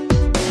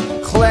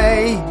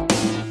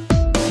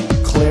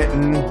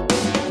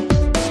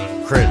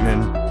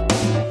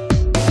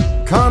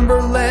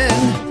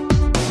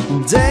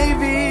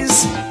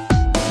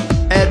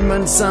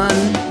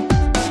 Johnson,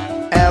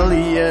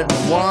 Elliott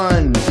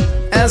 1,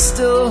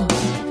 Estill,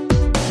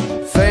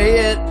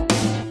 Fayette,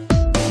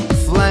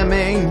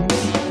 Fleming,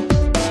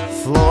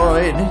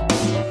 Floyd,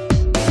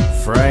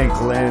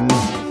 Franklin,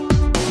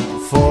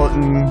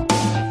 Fulton,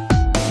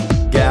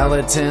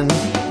 Gallatin,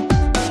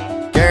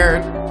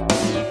 Garrett,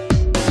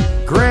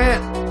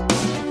 Grant,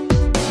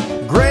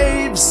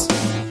 Graves,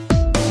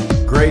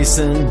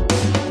 Grayson,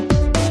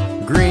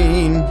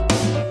 Green,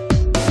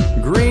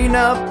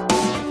 Greenup,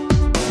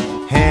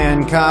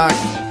 Hancock,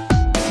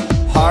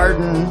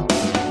 Hardin,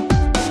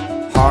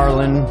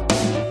 Harlan,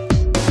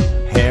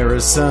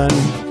 Harrison,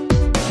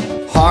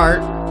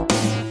 Hart,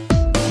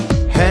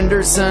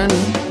 Henderson,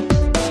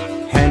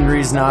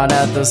 Henry's not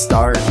at the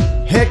start,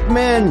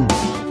 Hickman,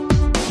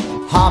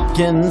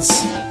 Hopkins,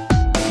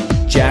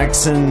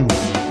 Jackson,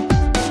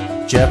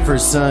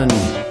 Jefferson,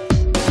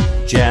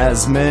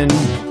 Jasmine,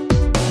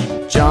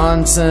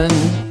 Johnson,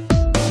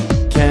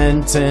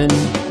 Kenton,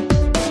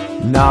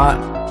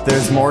 Knott,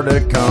 there's more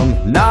to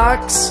come,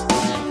 Knox,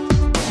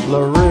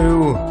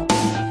 LaRue,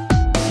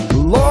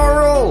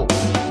 Laurel,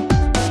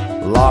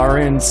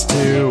 Lawrence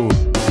 2,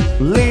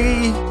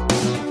 Lee,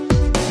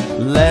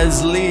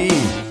 Leslie,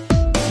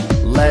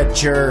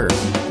 Letcher,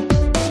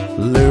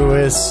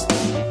 Lewis,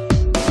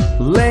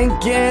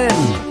 Lincoln,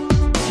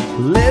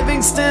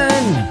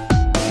 Livingston,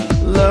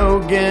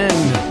 Logan,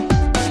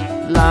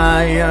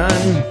 Lyon,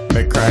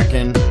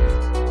 McCracken,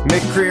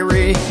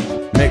 McCreary,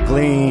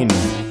 McLean,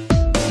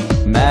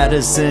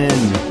 Madison,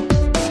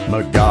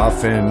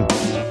 McGoffin,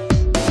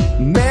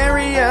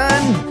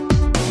 Marion,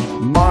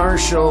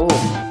 Marshall,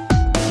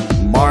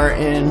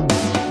 Martin,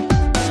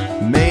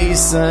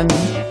 Mason,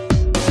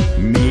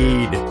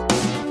 Meade,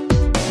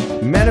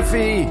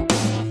 Menifee,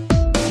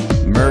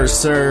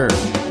 Mercer,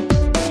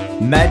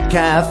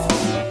 Metcalf,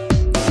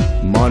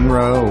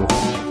 Monroe,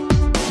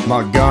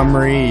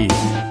 Montgomery,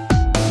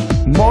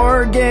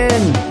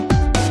 Morgan,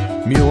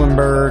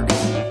 Muhlenberg,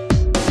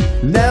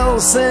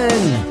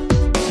 Nelson,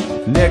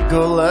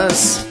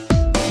 Nicholas,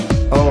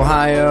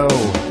 Ohio,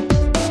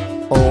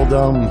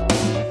 Oldham,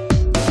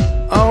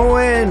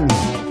 Owen,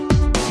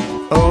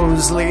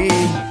 Owsley,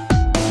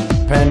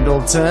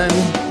 Pendleton,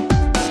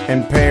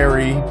 and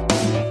Perry,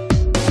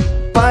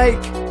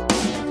 Pike,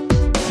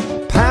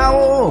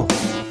 Powell,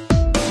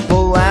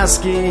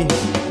 Pulaski,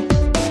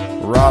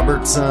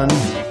 Robertson,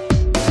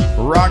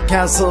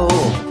 Rockcastle,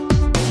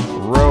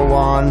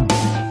 Rowan,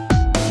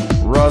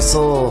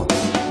 Russell,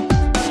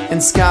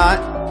 and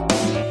Scott,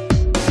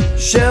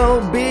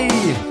 Shelby,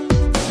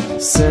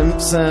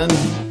 Simpson,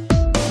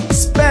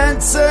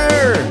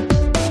 Spencer,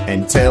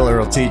 and Taylor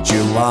will teach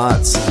you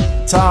lots,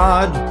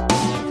 Todd,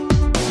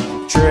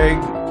 Trigg,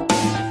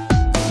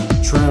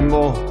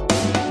 Trimble,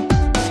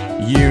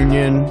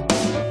 Union,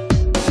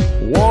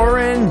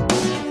 Warren,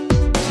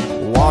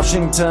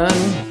 Washington,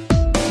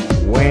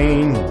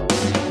 Wayne,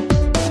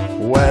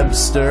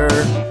 Webster,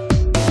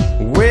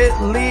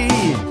 Whitley,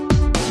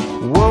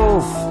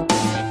 Wolf,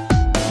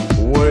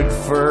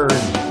 Woodford.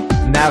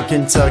 Now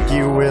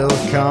Kentucky will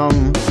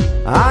come.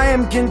 I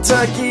am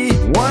Kentucky,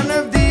 one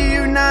of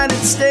the United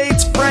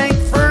States.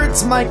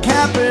 Frankfurt's my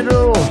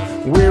capital.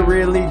 We're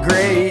really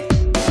great.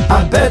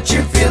 I bet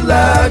you feel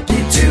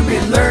lucky to be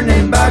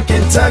learning about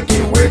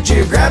Kentucky. We're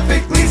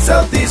geographically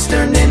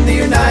southeastern in the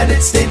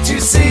United States. You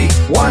see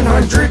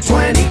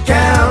 120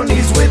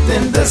 counties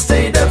within the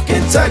state of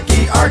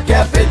Kentucky. Our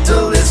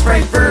capital is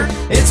Frankfurt.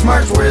 It's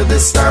marked where the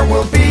star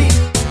will be.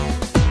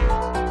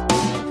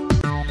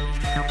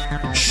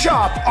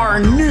 Shop our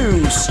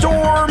new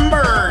store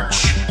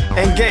merch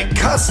and get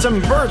custom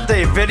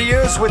birthday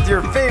videos with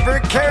your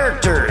favorite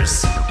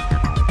characters.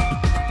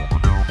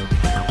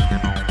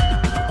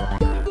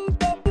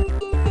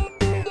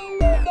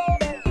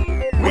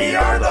 We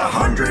are the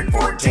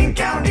 114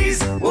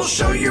 counties. We'll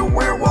show you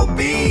where we'll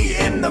be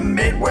in the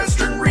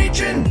Midwestern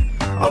region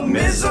of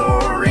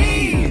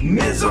Missouri.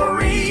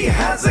 Missouri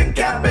has a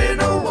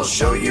capital. We'll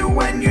show you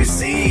when you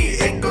see.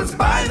 It goes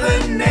by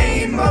the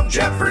name of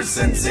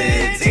Jefferson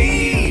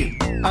City.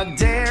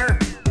 Adair,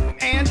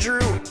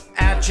 Andrew,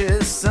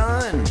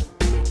 Atchison,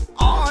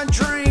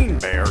 Audrey,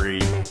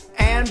 Barry,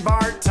 and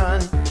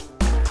Barton,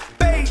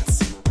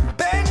 Bates,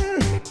 Benton,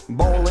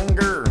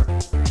 Bollinger,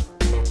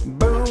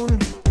 Boone,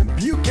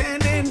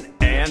 Buchanan,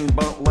 and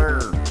Butler.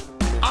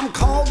 I'm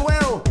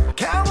Caldwell,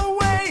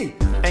 Callaway,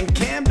 and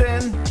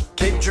Camden,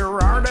 Cape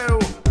Girardeau,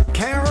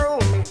 Carroll,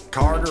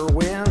 Carter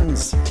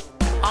wins.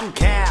 I'm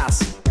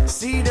Cass,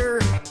 Cedar,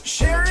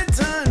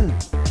 Sheraton,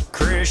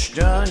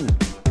 Christian,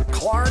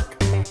 Clark,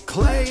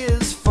 Clay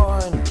is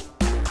fun,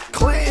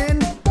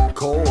 Clinton,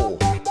 Cole,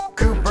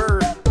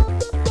 Cooper,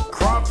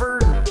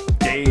 Crawford,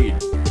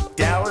 Dade,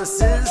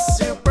 Dallas is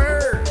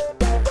super,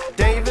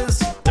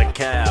 Davis,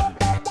 DeKalb,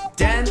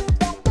 Dent,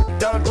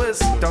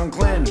 Douglas,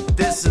 Dunklin,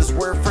 this is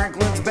where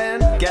Franklin's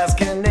been,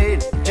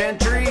 Gasconade,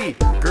 Gentry,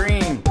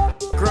 Green,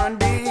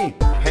 Grundy,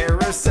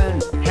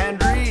 Harrison,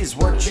 Hendry's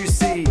what you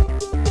see,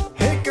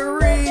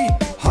 Hickory,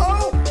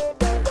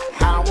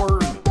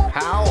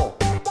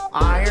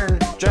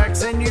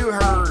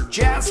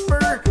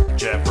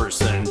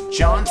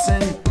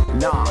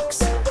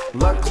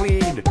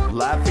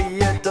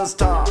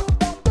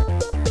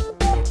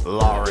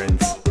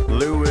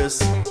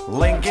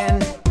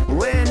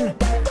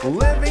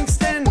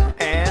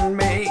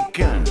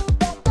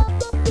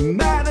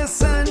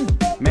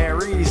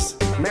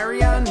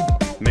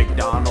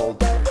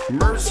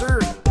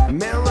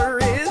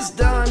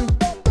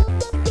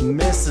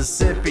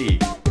 Mississippi,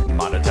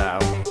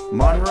 Montauk,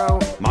 Monroe,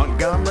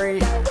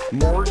 Montgomery,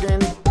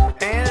 Morgan,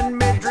 and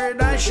Madrid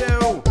I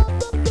show.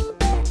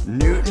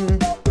 Newton,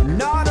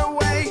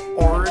 Nottoway,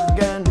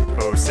 Oregon,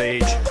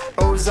 Osage,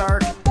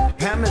 Ozark,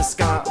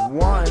 Pemiscot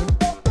 1,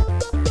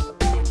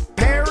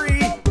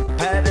 Perry,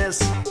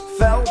 Pettus,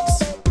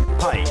 Phelps,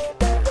 Pike,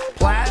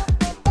 Platte,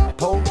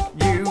 Polk,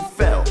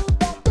 Fell,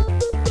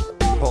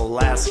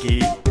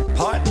 Pulaski,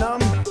 Putnam,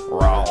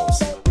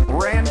 Rawls,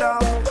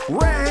 Randolph,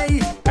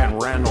 Ray,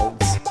 and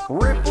Reynolds,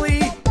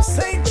 Ripley,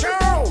 St.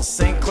 Charles,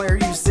 St. Clair,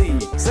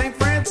 UC, St.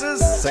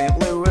 Francis, St.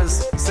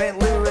 Louis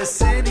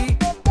City,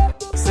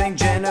 St.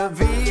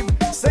 Genevieve,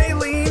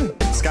 Saline,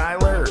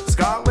 Schuyler,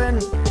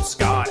 Scotland,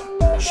 Scott,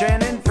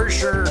 Shannon for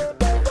sure,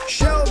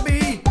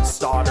 Shelby,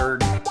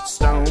 Stoddard,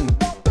 Stone,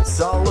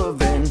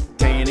 Sullivan,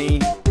 Taney,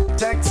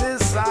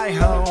 Texas,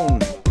 Ione,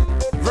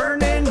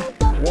 Vernon,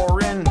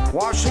 Warren,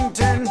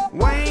 Washington,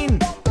 Wayne,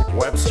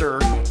 Webster,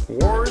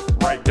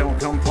 Worth, right, don't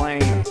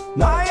complain.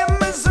 I am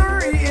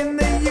Missouri in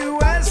the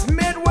U.S.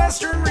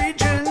 Midwestern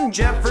region.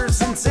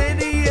 Jefferson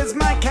City is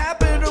my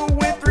capital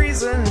with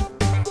reason.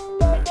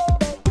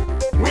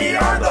 We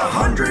are the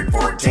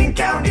 114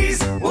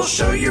 counties. We'll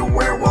show you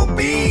where we'll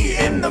be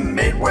in the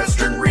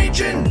Midwestern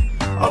region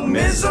of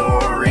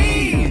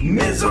Missouri.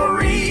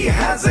 Missouri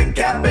has a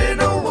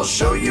capital. We'll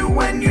show you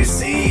when you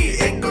see.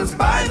 It goes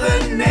by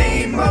the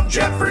name of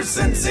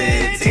Jefferson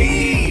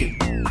City.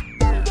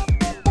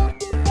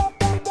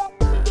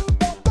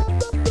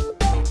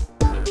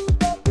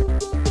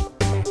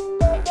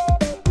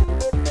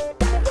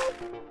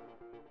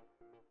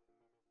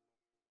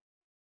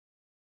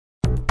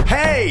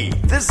 Hey,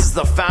 this is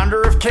the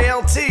founder of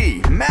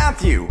KLT,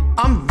 Matthew.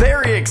 I'm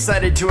very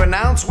excited to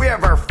announce we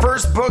have our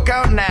first book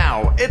out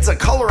now. It's a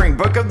coloring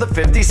book of the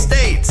 50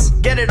 states.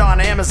 Get it on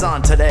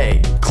Amazon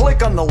today.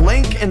 Click on the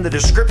link in the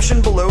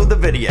description below the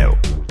video.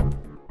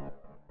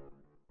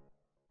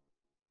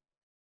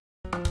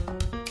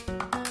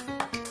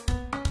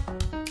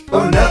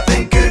 Oh,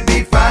 nothing could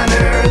be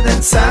finer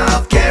than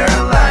South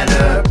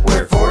Carolina.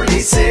 We're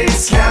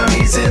 46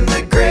 counties in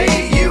the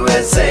great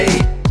USA.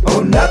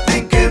 Oh,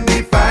 nothing could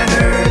be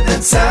finer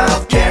than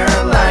South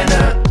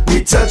Carolina.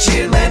 We touch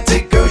the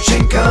Atlantic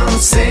Ocean, come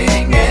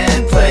sing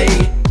and play.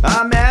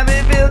 I'm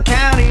Abbeville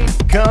County,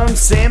 come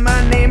say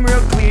my name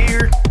real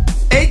clear.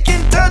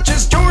 Aiken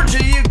touches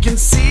Georgia, you can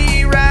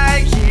see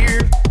right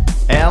here.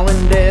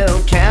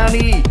 Allendale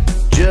County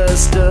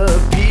just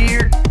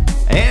appeared.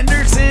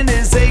 Anderson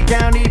is a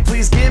county,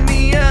 please give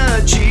me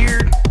a cheer.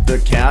 The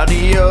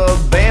county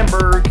of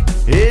Bamberg,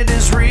 it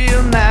is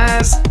real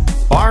nice.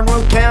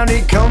 Barnwell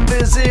County, come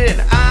visit,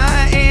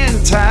 I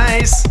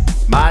entice.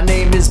 My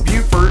name is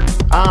Buford,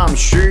 I'm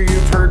sure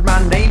you've heard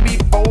my name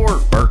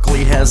before.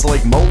 Berkeley has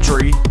Lake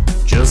Moultrie,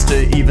 just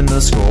to even the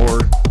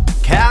score.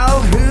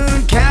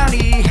 Calhoun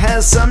County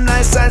has some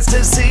nice sights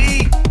to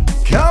see.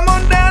 Come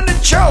on down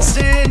to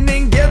Charleston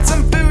and get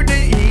some food to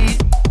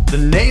eat. The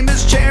name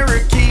is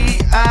Cherokee,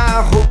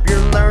 I hope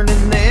you're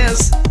learning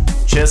this.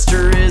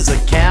 Chester is a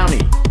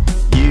county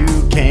you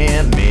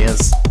can't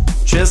miss.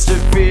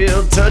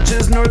 Chesterfield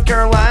touches North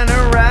Carolina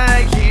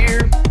right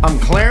here. I'm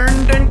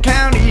Clarendon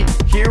County,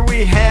 here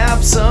we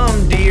have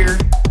some deer.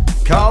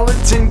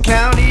 Colleton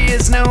County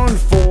is known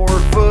for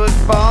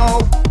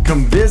football.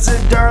 Come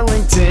visit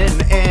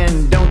Darlington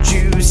and don't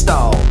you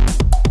stall.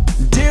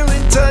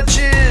 Dillon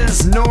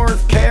touches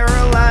North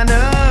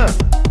Carolina.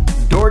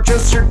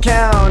 Dorchester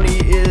County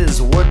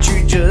is what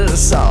you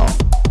just saw.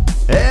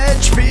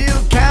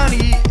 Edgefield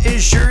County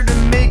is sure to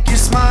make you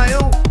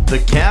smile. The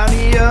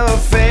county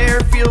of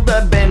Fairfield,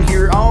 I've been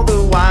here all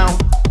the while.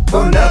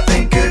 Oh,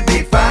 nothing could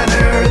be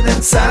finer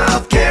than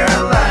South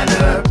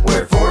Carolina.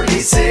 We're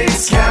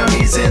 46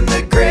 counties in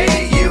the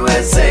great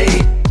USA.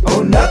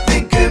 Oh,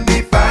 nothing could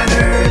be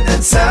finer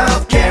than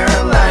South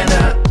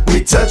Carolina.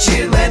 We touch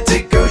the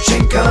Atlantic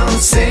Ocean, come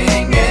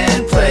sing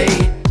and play.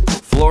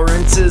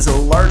 Florence is a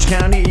large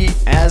county,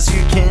 as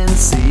you can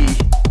see.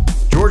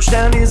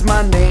 Georgetown is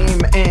my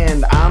name,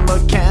 and I'm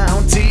a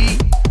county.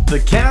 The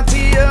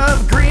county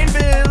of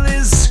Greenville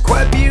is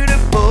quite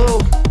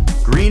beautiful.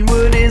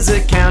 Greenwood is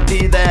a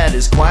county that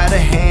is quite a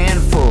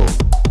handful.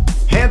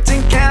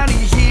 Hampton County,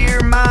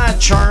 here my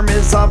charm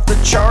is off the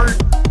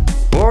chart.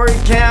 Horry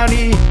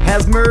County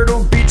has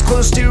Myrtle Beach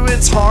close to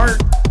its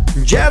heart.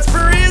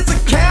 Jasper is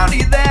a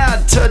county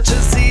that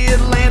touches the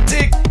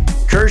Atlantic.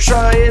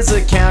 Kershaw is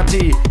a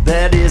county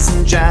that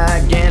isn't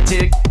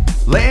gigantic.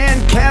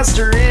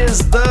 Lancaster is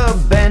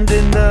the bend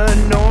in the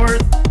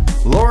north.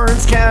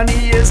 Lawrence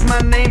County is my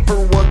name for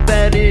what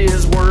that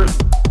is worth.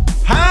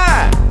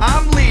 Hi,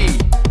 I'm Lee,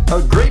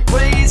 a great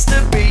place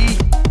to be.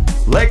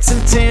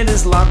 Lexington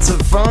is lots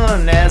of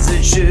fun, as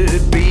it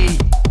should be.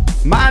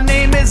 My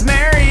name is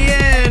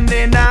Marion,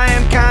 and I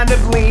am kind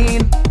of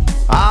lean.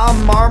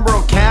 I'm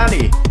Marlboro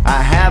County,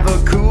 I have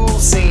a cool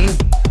scene.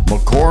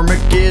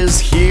 McCormick is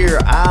here,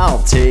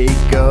 I'll take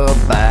a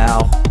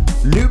bow.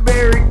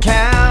 Newberry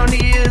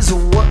County is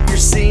what you're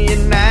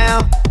seeing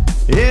now.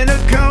 In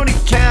Oconee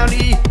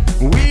County,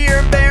 we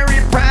are very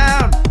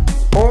proud.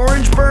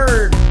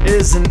 Orangeburg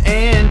is an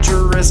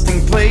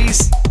interesting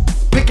place.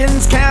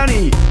 Pickens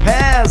County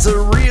has a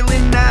really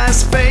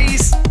nice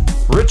face.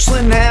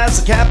 Richland has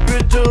the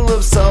capital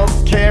of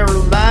South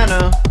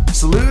Carolina.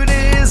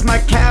 Saluda is my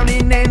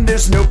county name,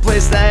 there's no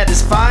place that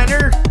is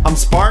finer. I'm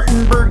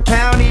Spartanburg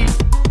County,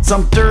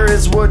 Sumter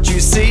is what you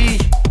see.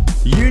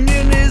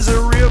 Union is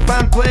a real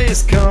fine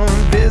place, come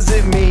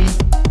visit me.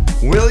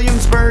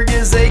 Williamsburg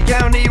is a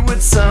county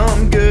with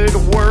some good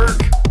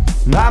work.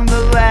 I'm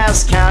the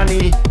last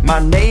county, my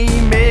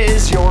name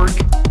is York.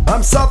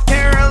 I'm South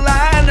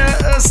Carolina,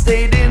 a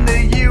state in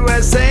the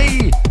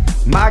USA.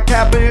 My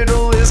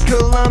capital is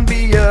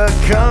Columbia,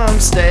 come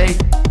stay.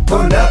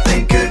 Oh,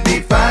 nothing could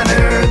be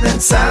finer than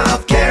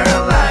South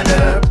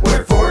Carolina.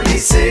 We're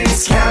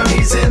 46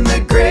 counties in the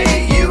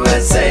great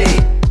USA.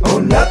 Oh,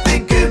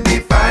 nothing could be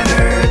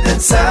finer than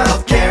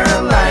South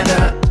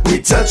Carolina.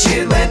 We touch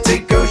the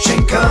Atlantic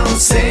Ocean, come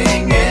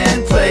sing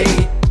and play.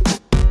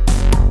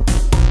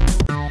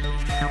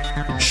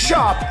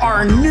 Shop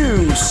our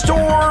new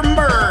store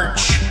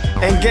merch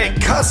and get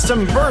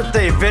custom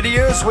birthday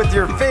videos with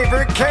your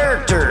favorite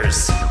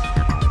characters.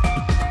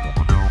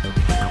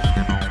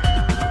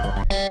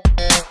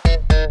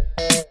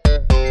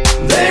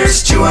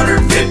 There's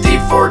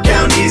 254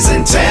 counties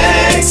in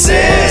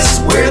Texas.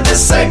 We're the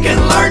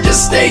second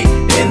largest state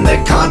in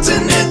the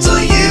continental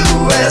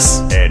U.S.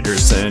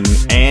 Anderson,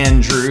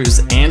 Andrews,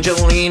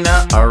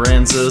 Angelina,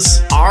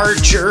 Aransas,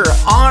 Archer,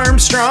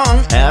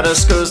 Armstrong,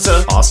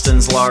 Atascosa,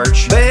 Austin's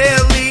large,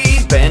 Bailey,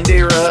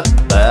 Bandera,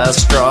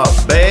 Bastrop,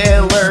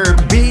 Baylor,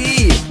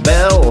 B,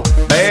 Bell,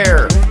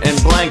 Bear,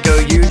 and Blanco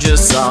you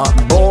just saw.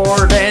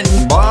 Borden,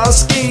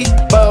 Bosque,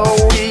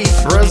 Bowie,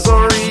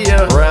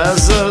 Brazoria,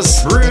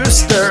 Brazos,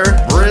 Brewster,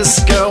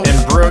 Briscoe,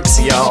 and Brooks,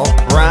 y'all.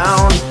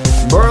 Brown,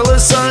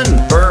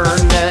 Burleson,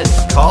 Burnett,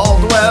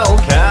 Caldwell,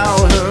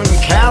 Calhoun,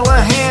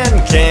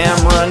 Callahan,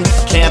 Cameron,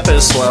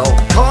 Campuswell,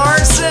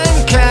 Carson,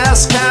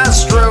 Cass,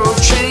 Castro,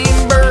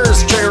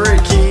 Chambers,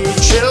 Cherokee,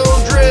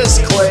 Childress,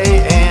 Clay,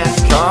 and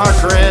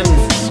Cochran,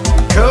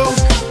 Coke,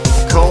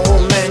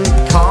 Coleman,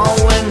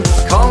 Collin,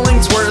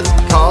 Collingsworth,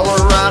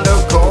 Colorado,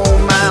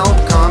 Comal,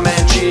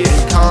 Comanche,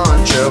 and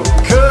Concho,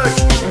 Cook,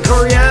 and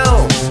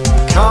Coriel,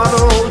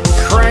 Cottle,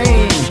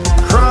 Crane,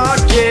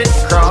 Crockett,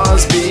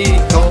 Crosby,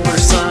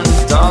 Culberson,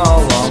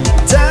 Dahlem,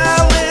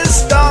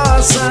 Dallas,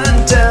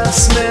 Dawson, Deaf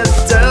Smith,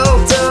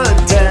 Delta,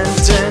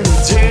 Denton,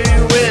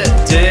 DeWitt,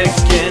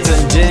 Dickens,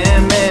 and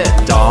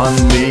Dimmitt,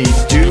 Donley,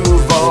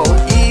 Duval,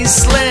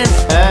 Eastland,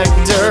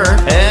 Hector,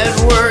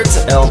 Edwards,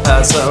 El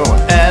Paso,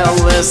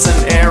 Ellis,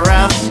 and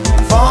Arath,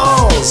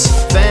 Falls,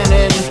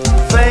 Fannin,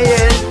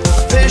 Fayette,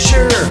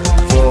 Fisher,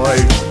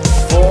 Floyd,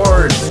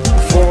 Ford,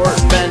 Fort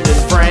Bend,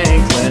 and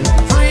Franklin,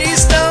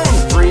 Freestone,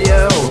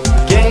 Frio,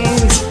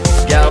 Gaines,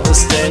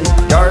 Galveston,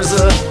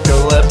 Garza,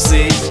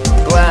 Gillespie,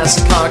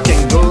 Glasscock,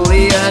 and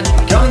Goliad,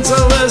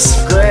 Gonzales,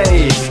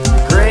 Gray,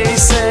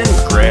 Grayson,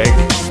 Greg,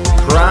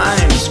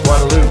 Grimes,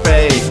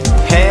 Guadalupe,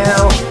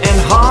 Hale, and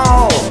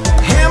Hall,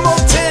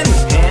 Hamilton,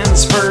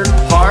 Hansford,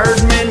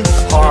 Hardman,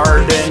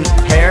 Hardin,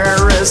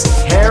 Harris,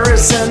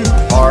 Harrison,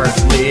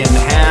 Hartley, and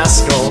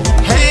Haskell,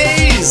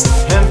 Hayes,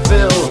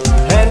 Hemphill,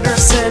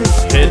 Henderson,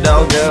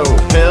 Hidalgo,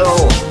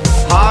 Hill,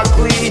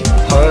 Hockley,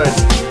 Hood,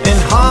 and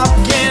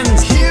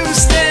Hopkins,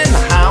 Houston,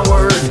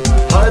 Howard,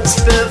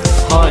 Hudspeth,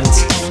 Hunt,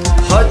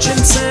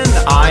 Hutchinson,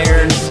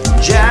 Iron,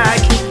 Jack,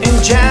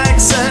 and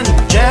Jackson,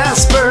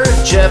 Jasper,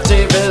 Jeff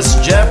Davis,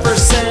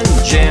 Jefferson,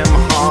 Jim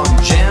Hogg,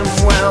 Jim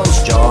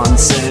Wells,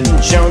 Johnson,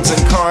 Jones,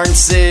 and Carn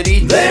City.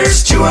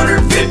 There's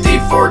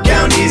 254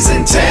 counties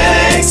in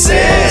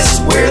Texas.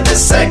 We're the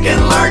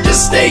second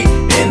largest state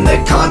in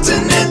the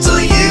continental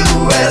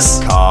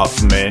U.S.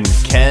 Kaufman,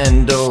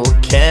 Kendall,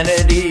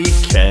 Kennedy,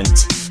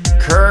 Kent,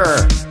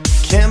 Kerr,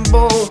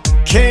 Kimball,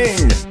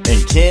 King,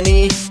 and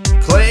Kinney,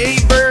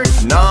 Clayburg,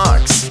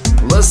 Knox,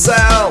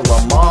 LaSalle,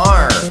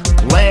 Lamar,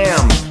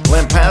 Lamb,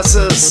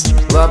 Lampasas,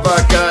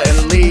 Lavaca,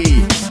 and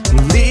Lee,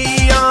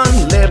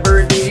 Leon,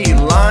 Liberty,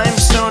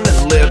 Limestone,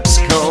 and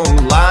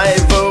Lipscomb,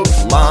 Live Oak,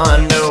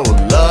 Lano,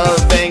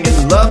 Loving,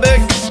 and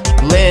Lubbock,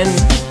 Lynn,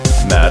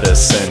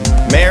 Madison,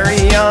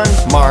 Marion,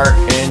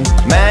 Martin,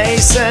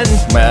 Mason,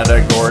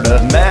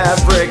 Matagorda,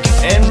 Maverick,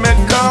 and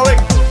McCulloch,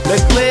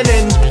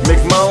 McLennan,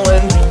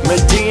 McMullen,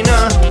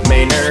 Medina,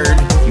 Maynard,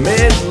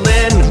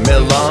 Midland,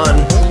 Milan,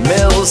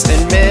 Mills,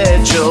 and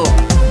Mitchell,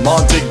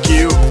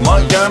 Montague,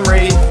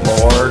 Montgomery,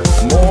 Moore,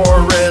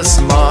 Morris,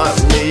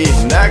 Motley,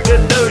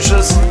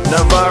 Nacogdoches,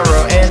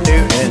 Navarro, and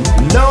Newton,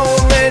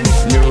 Nolan,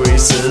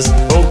 Nueces,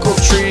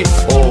 Ochiltree,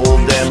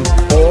 Oldham,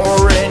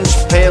 Orange,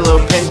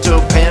 Palo Pinto,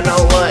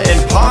 Panola,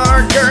 and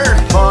Parker,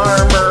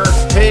 Palmer,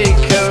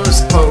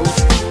 Pecos, Pope,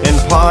 and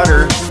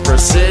Potter,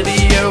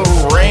 Presidio,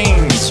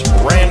 Rains,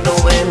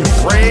 Randall, and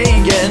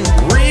Reagan,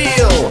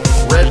 Real,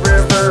 Red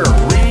River,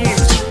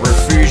 Reeves,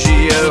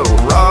 Refugio,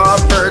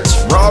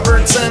 Roberts,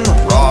 Robertson,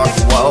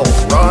 Rockwell,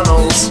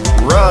 Runnels,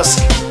 Rusk,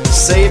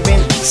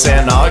 Sabin,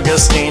 San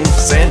Augustine,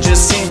 San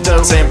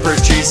Jacinto, San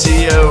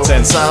Patricio,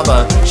 San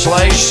Saba,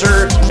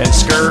 Schleicher, and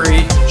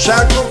Scurry,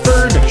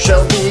 Shackelford,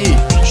 Shelby,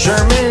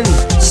 Sherman,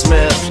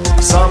 Smith,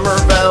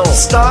 Somerville,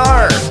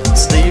 Star,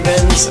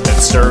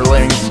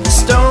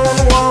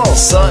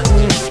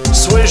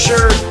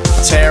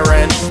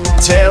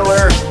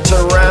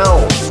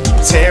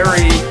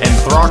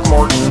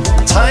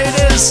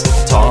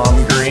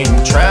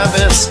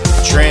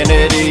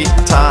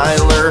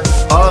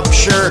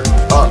 Upshur,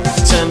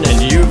 Upton,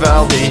 and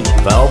Uvalde,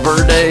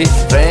 Valverde,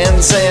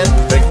 Van Zandt,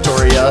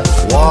 Victoria,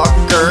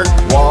 Walker,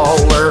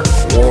 Waller,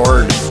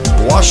 Ward,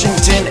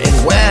 Washington and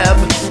Webb,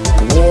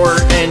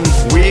 Wharton,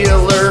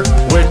 Wheeler,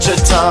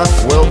 Wichita,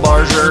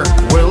 Wilbarger,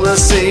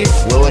 Willacy,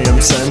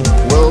 Williamson,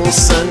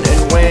 Wilson,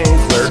 and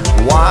Winkler,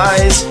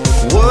 Wise,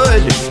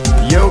 Wood,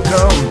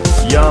 Yoakum,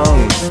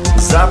 Young,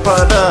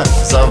 Zapata,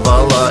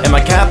 Zavala, and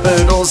my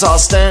capital's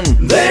Austin.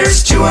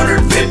 There's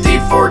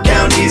 254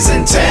 counties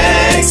in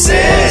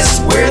Texas.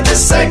 We're the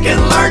second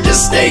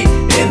largest state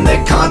in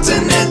the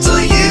continental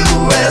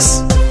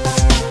U.S.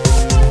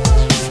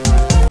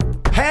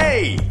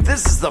 Hey,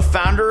 this is the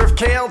founder of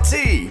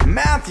KLT,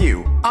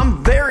 Matthew.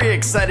 I'm very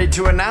excited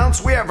to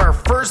announce we have our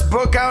first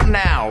book out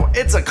now.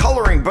 It's a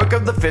coloring book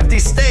of the 50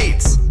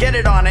 states. Get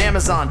it on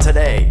Amazon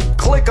today.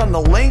 Click on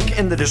the link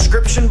in the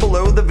description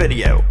below the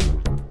video.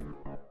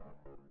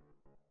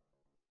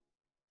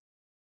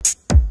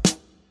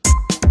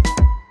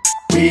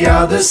 We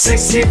are the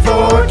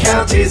 64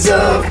 counties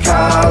of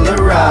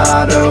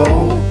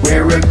Colorado.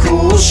 We're a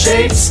cool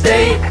shaped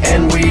state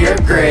and we are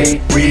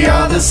great. We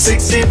are the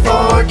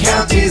 64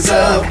 counties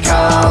of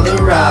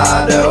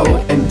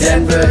Colorado, and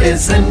Denver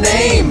is the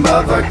name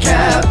of our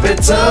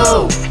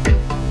capital.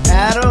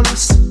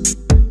 Adams,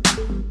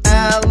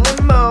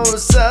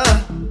 Alamosa,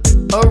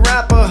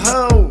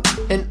 Arapahoe,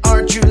 and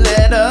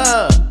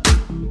Archuleta,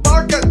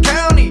 Barca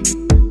County,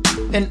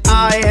 and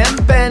I am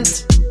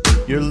Bent.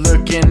 You're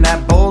looking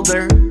at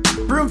Boulder,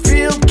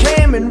 Broomfield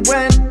came and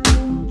went,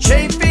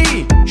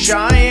 Chaffee,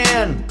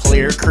 Cheyenne,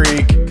 Clear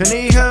Creek,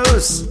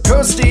 Conejos,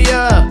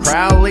 Costia,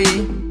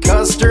 Crowley,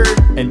 Custer,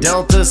 and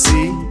Delta C,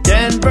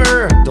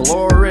 Denver,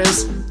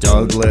 Dolores,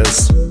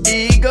 Douglas,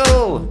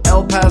 Eagle,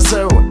 El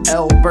Paso,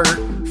 Elbert,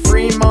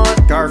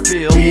 Fremont,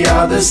 Garfield. We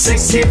are the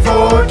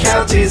 64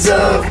 counties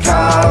of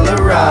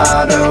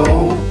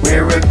Colorado.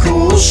 We're a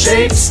cool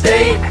shaped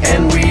state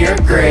and we are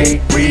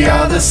great. We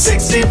are the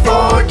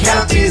 64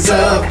 counties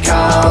of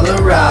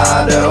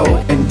Colorado,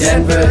 and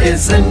Denver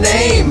is the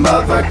name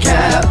of our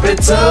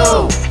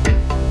capital.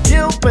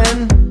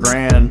 Gilpin,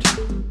 Grand,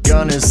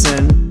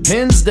 Gunnison,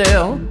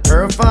 Hinsdale,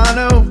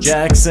 Herefano,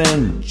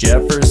 Jackson,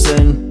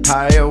 Jefferson,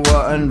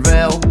 Kiowa, and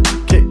Vail,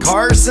 Kit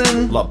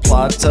Carson, La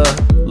Plata,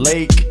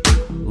 Lake,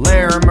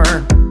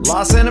 Larimer,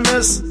 Los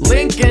Animas,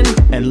 Lincoln,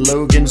 and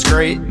Logan's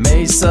Great,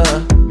 Mesa,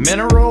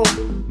 Mineral,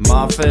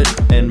 Moffett,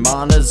 and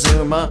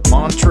Montezuma,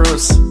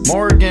 Montrose,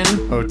 Morgan,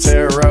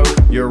 Otero,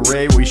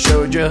 Uray, we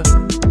showed ya,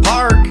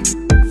 Park,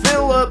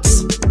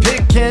 Phillips,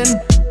 Pitkin,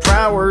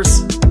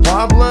 Prowers,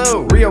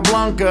 Pueblo, Rio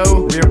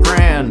Blanco, Rio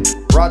Grande,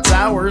 Rod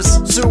Towers,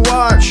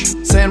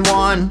 Suwatch, San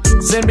Juan,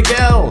 San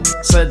Miguel,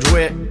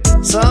 Sedgwick,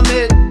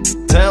 Summit,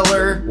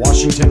 Teller,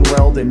 Washington,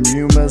 Weldon,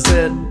 Yuma's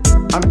it.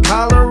 I'm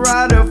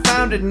Colorado,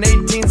 founded in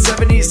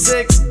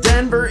 1876.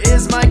 Denver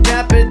is my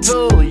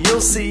capital,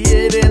 you'll see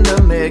it in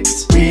the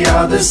mix. We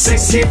are the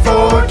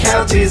 64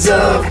 counties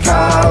of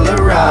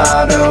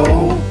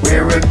Colorado.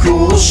 We're a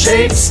cool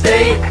shaped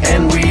state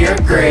and we are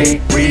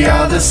great. We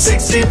are the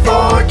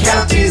 64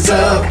 counties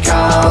of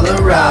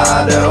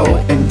Colorado,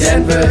 and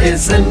Denver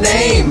is the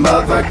name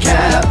of our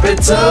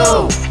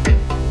capital.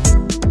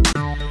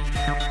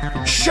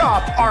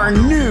 Shop our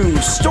new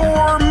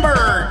store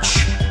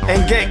merch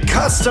and get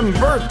custom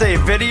birthday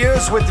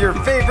videos with your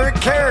favorite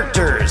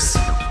characters.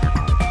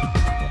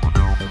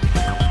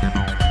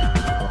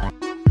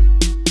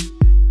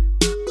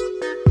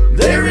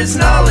 There is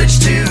knowledge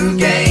to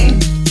gain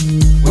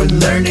when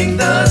learning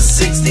the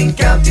 16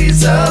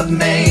 counties of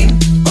Maine.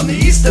 On the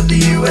east of the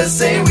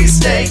USA we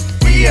stay,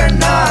 we are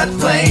not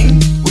plain.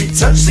 We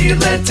touch the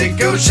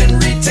Atlantic Ocean,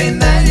 retain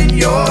that in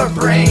your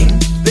brain.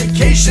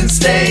 Vacation,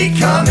 stay,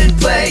 come and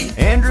play.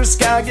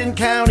 Androscoggin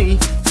County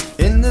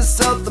in the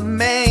south of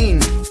Maine.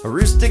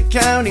 Aroostook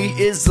County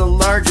is the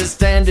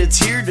largest and it's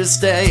here to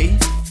stay.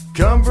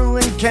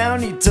 Cumberland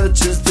County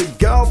touches the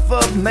Gulf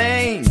of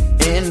Maine.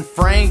 In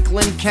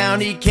Franklin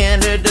County,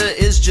 Canada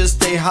is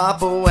just a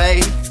hop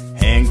away.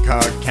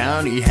 Hancock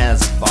County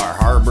has Bar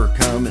Harbor,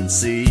 come and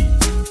see.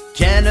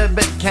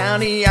 Kennebec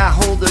County, I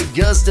hold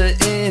Augusta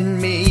in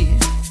me.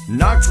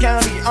 Knox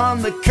County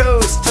on the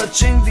coast,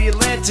 touching the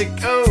Atlantic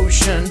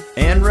Ocean.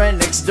 And right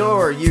next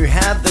door, you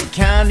have the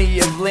county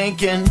of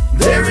Lincoln.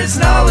 There is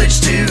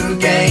knowledge to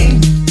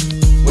gain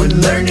when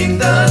learning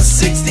the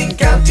 16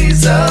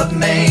 counties of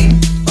Maine.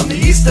 On the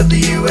east of the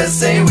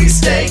USA we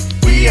stay,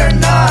 we are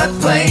not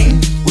plain.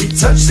 We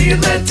touch the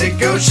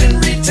Atlantic Ocean,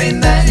 retain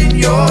that in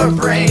your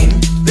brain.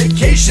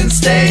 Vacation,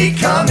 stay,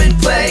 come and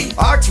play.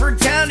 Oxford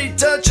County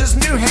touches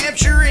New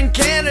Hampshire in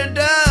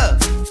Canada.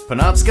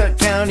 Penobscot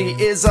County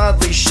is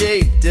oddly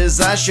shaped, as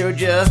I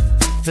showed ya.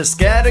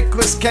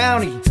 Piscataquis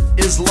County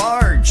is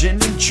large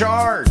and in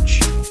charge.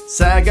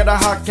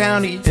 Sagadahoc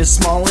County is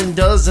small and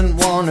doesn't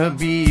wanna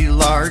be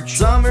large.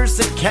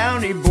 Somerset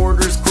County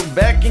borders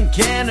Quebec and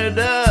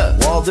Canada.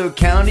 Waldo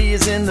County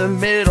is in the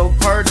middle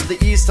part of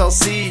the East, I'll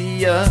see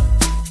ya.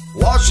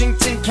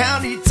 Washington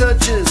County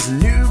touches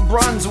New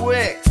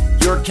Brunswick.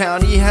 York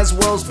County has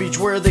Wells Beach,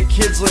 where the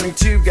kids learning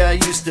tube guy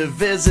used to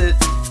visit.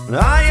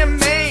 I am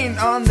Maine,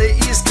 on the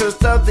east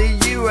coast of the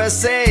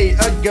USA.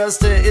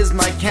 Augusta is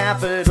my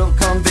capital,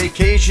 come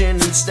vacation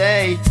and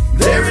stay.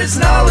 There is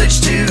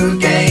knowledge to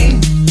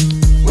gain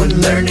when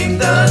learning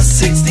the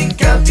 16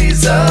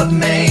 counties of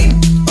Maine.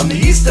 On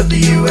the east of the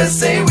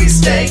USA we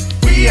stay,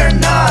 we are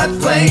not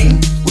plain.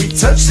 We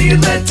touch the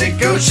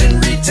Atlantic Ocean,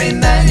 retain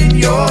that in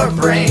your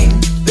brain.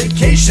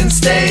 Vacation,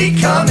 stay,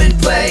 come and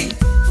play.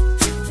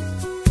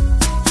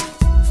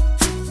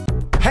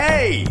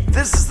 Hey,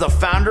 this is the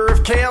founder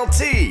of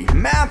KLT,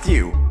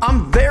 Matthew.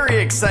 I'm very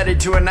excited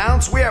to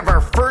announce we have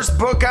our first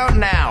book out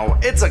now.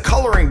 It's a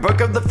coloring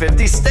book of the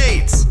 50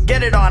 states.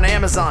 Get it on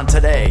Amazon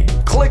today.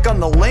 Click on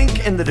the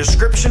link in the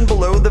description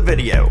below the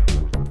video.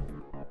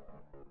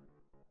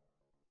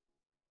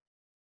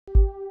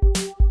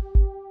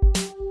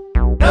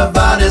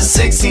 Nevada's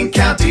 16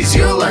 counties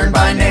you'll learn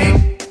by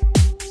name.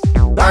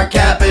 Our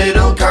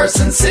capital,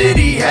 Carson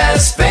City,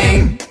 has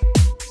fame.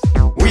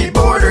 We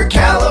border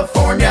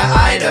California,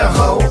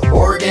 Idaho,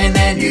 Oregon,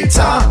 and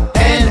Utah,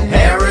 and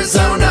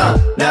Arizona.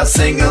 Now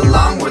sing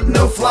along with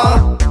no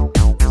flaw.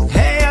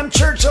 Hey, I'm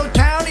Churchill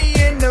County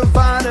in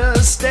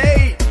Nevada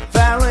State.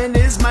 Fallon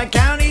is my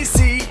county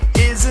seat,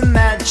 isn't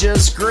that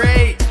just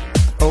great?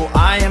 Oh,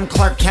 I am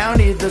Clark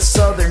County, the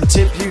southern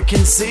tip you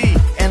can see,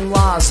 and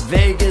Las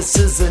Vegas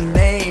is the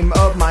name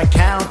of my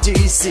county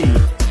seat.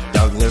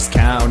 Douglas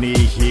County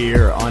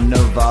here on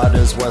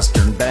Nevada's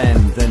western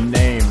bend, the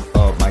name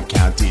of my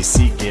county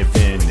seat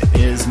given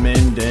is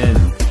Minden.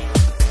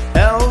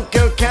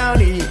 Elko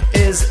County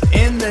is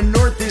in the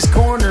northeast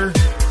corner.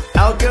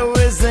 Elko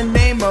is the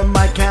name of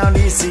my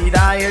county seat,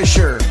 I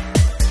assure.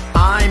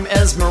 I'm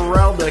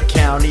Esmeralda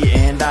County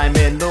and I'm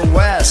in the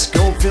west.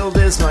 Goldfield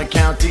is my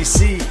county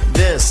seat,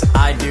 this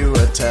I do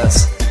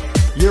attest.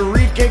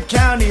 Eureka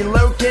County,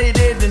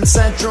 located in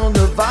central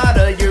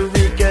Nevada.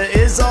 Eureka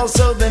is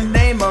also the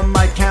name of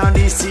my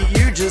county seat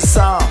you just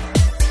saw.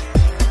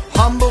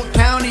 Humboldt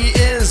County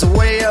is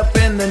way up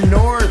in the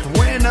north.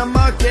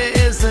 Winnemucca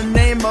is the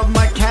name of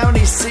my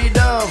county seat,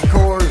 of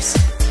course.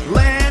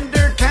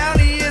 Lander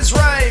County is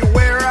right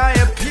where I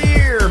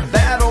appear.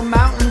 Battle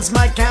Mountain's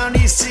my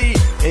county seat,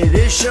 it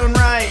is shown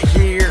right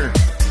here.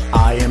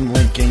 I am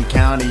Lincoln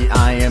County,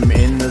 I am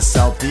in the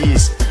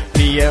southeast.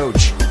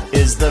 Pioche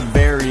is the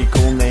very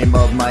cool name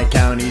of my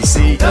county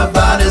seat.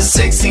 Nevada's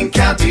 16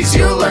 counties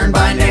you'll learn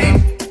by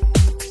name.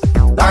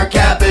 Our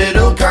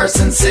capital,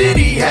 Carson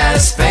City,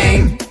 has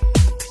fame.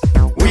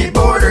 We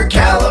border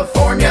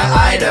California,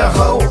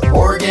 Idaho,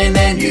 Oregon,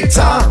 and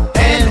Utah,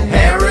 and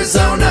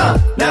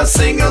Arizona. Now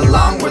sing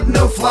along with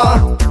no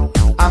flaw.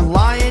 I'm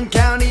Lyon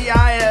County,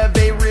 I have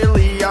a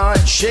really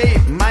odd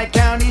shape. My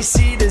county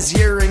seat is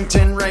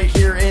Yerington, right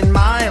here in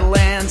my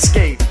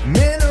landscape.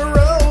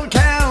 Mineral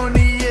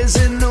County is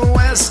in the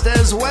west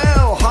as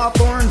well.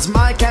 Hawthorne's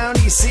my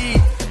county seat,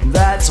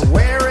 that's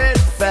where it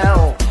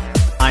fell.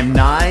 I'm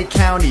Nye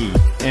County,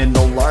 and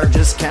the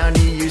largest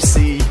county you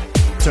see.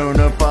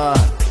 Tonopah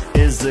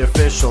is the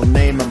official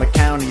name of my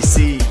county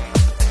seat.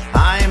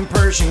 I am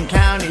Pershing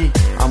County,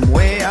 I'm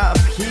way up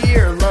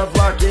here.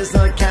 Lovelock is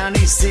the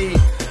county seat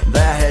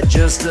that had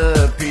just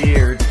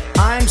appeared.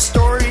 I'm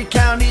Story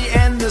County,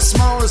 and the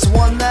smallest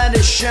one that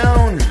is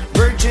shown.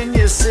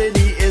 Virginia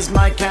City is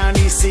my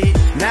county seat,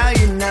 now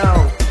you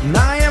know. And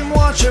I am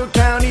Washoe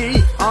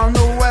County, on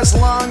the west,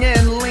 long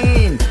and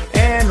lean.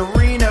 And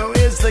Reno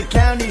is the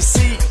county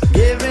seat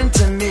given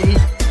to me.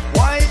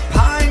 White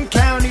Pine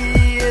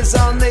County is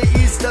on the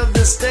east of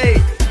the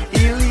state.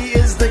 Ely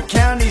is the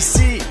county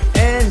seat,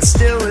 and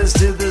still is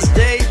to this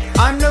day.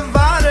 I'm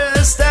Nevada,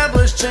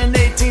 established in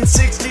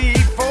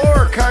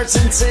 1864.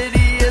 Carson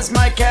City is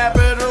my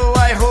capital,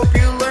 I hope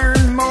you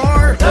learn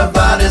more.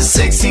 Nevada's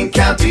 16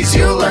 counties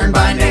you'll learn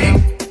by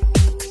name.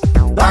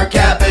 Our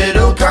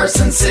capital,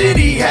 Carson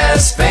City,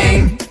 has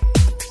fame.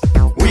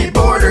 We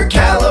border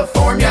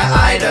California,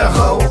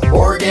 Idaho,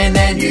 Oregon,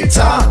 and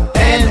Utah,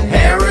 and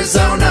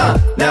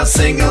Arizona. Now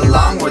sing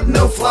along with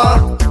no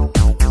flaw.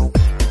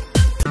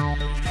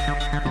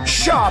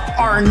 Shop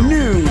our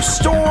new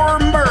store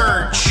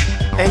merch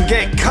and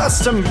get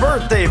custom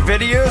birthday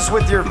videos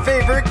with your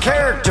favorite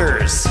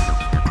characters.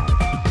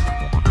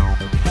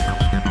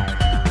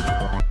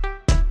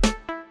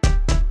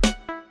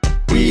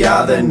 We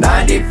are the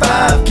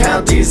 95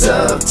 counties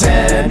of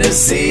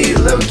Tennessee,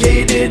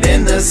 located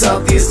in the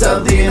southeast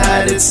of the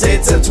United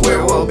States. That's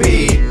where we'll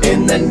be.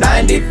 In the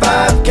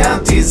 95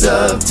 counties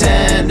of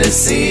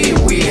Tennessee,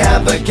 we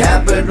have a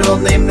capital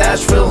named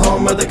Nashville,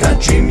 home of the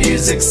country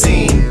music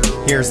scene.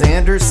 Here's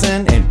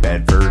Anderson and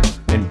Bedford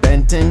and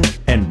Benton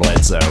and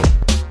Bledsoe,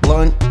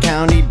 Blount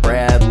County,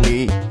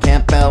 Bradley,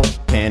 Campbell,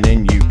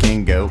 Cannon, you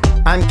can go.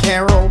 I'm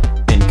Carroll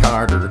and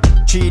Carter,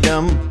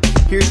 Cheatham,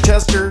 here's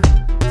Chester,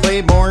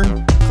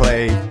 Claiborne,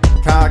 Clay,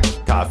 Cock,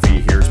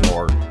 Coffee, here's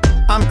more.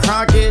 I'm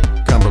Crockett,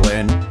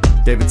 Cumberland,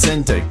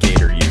 Davidson,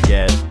 Decatur, you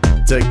get.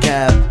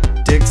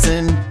 DeKalb,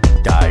 Dixon,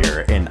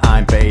 Dyer, and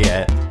I'm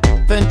Fayette.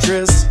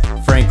 Fentress,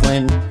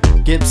 Franklin,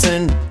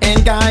 Gibson,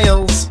 and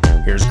Giles.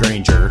 Here's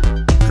Granger,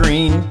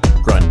 Green,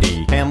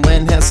 Grundy,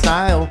 Hamlin has style.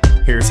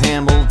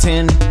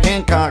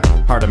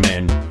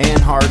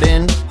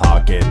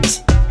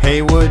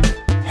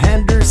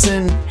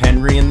 Henderson,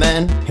 Henry and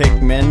then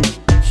Hickman,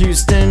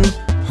 Houston,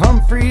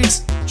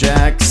 Humphreys,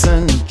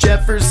 Jackson,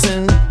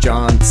 Jefferson,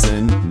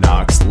 Johnson,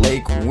 Knox,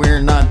 Lake,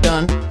 we're not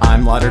done.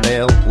 I'm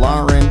Lauderdale,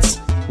 Lawrence,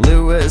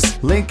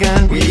 Lewis,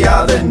 Lincoln. We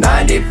are the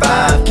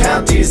 95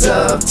 counties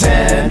of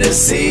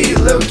Tennessee,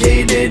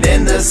 located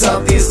in the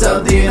southeast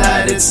of the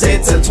United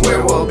States. That's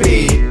where we'll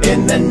be.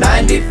 In the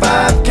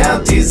 95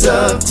 counties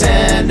of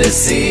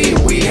Tennessee,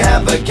 we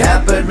have a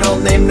capital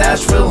named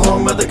Nashville,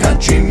 home of the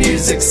country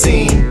music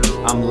scene.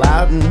 I'm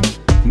Loudon,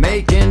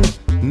 Macon,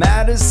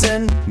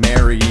 Madison,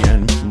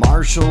 Marion,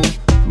 Marshall,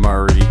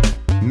 Murray,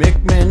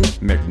 McMinn,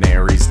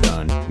 McNary's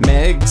done,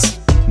 Meigs,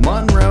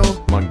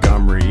 Monroe,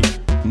 Montgomery,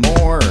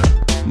 Moore,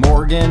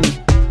 Morgan,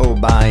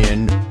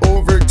 Obion,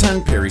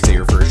 Overton, Perry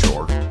Sayer for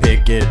sure,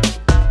 Pickett,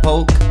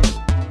 Polk,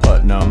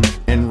 Putnam,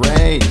 and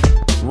Ray,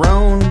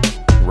 Roan,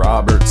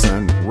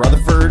 Robertson,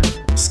 Rutherford,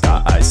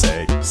 Scott, I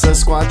say,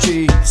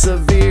 Sasquatchy,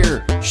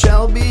 Sevier,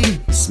 Shelby,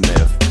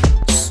 Smith,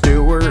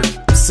 Stewart,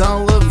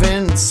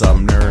 Sullivan,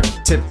 Sumner,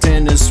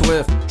 Tipton is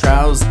Swift,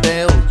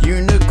 Trousdale,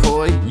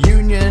 Unicoi,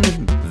 Union,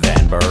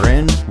 Van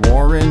Buren,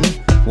 Warren,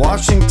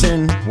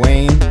 Washington,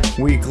 Wayne,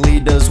 Weekly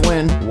does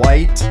win,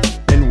 White,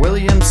 and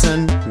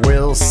Williamson,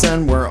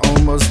 Wilson, we're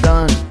almost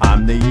done.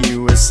 I'm the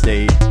U.S.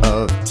 state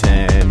of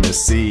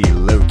Tennessee,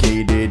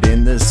 located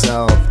in the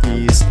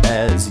southeast,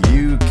 as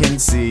you can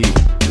see,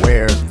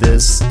 where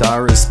this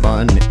star is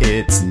spun,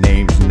 it's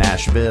named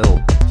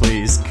Nashville.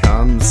 Please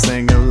come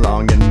sing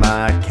along in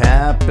my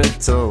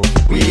capital.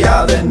 We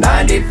are the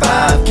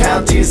 95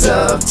 counties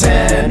of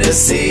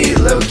Tennessee,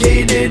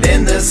 located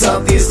in the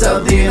southeast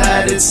of the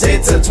United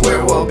States. That's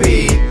where we'll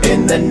be.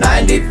 In the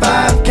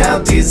 95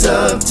 counties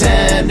of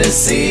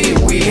Tennessee,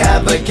 we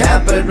have a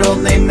capital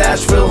named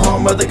Nashville,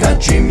 home of the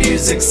country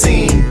music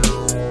scene.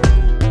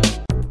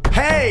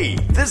 Hey,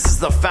 this is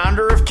the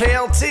founder of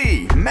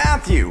KLT,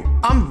 Matthew.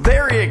 I'm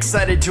very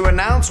excited to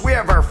announce we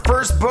have our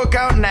first book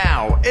out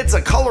now. It's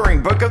a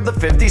coloring book of the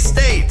 50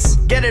 states.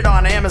 Get it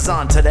on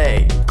Amazon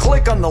today.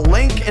 Click on the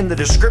link in the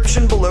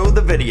description below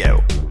the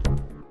video.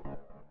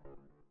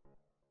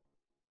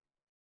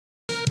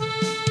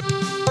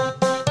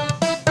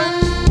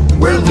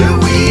 We're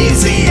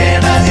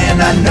Louisiana,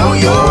 and I know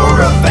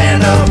you're a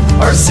fan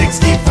of our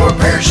 64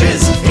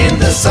 parishes in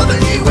the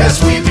southern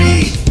U.S. we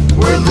be.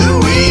 We're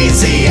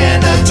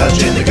Louisiana,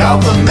 touching the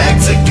Gulf of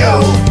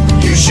Mexico.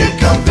 You should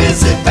come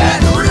visit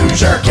Baton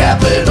Rouge, our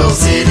capital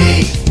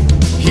city.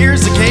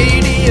 Here's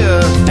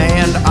Acadia,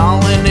 and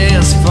all in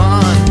is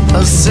fun.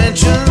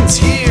 Ascension's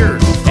here,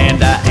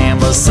 and I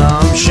am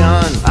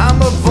Assumption.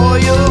 I'm a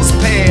Voiles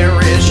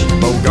Parish,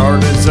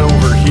 Bogart is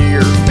over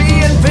here.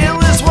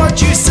 Bienville is what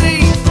you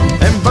see,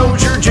 and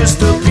Bossier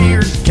just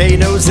appeared.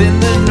 Cato's in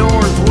the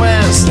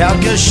northwest,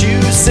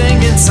 Calcasieu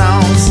singing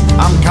songs.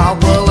 I'm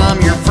Caldwell,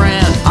 I'm your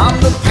friend. I'm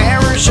the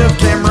parish of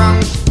Cameron.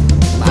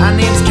 My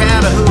name's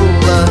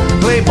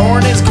Catahoula.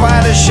 Claiborne is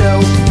quite a show.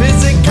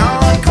 Visit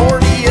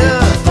Concordia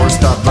or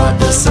stop by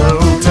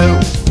DeSoto.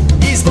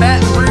 East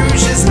Baton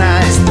Rouge is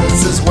nice.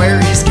 This is where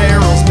East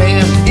Carroll's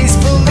been. East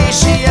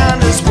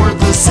Feliciana's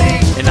worth a see.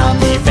 And I'm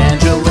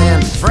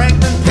Evangeline.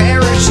 Franklin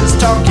Parish is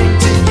talking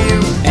to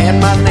you.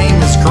 And my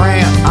name is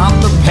Grant. I'm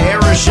the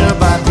parish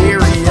of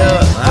Iberia.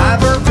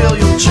 Iberville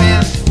you'll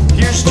chant.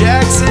 Here's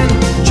Jackson,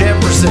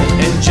 Jefferson,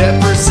 and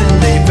Jefferson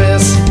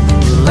Davis,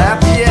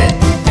 Lafayette,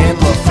 and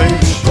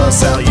Lafourche.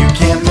 LaSalle you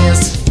can't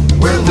miss.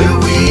 We're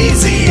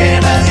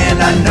Louisiana,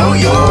 and I know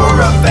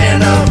you're a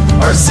fan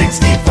of our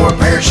 64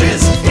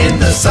 parishes in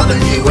the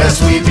southern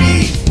U.S. we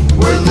be.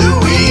 We're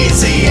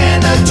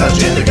Louisiana,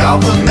 touching the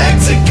Gulf of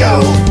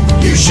Mexico.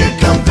 You should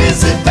come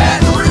visit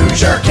Baton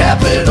Rouge, our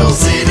capital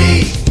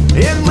city.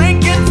 In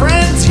Lincoln,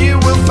 friends, you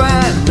will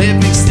find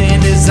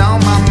Livingston is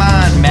on my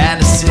mind.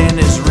 Madison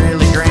is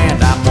really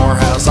grand. I'm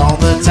Morehouse all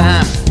the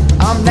time.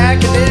 I'm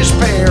Natchitoches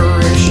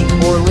Parish.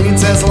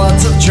 Orleans has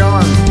lots of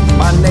charm.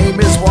 My name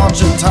is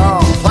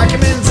Ouachita.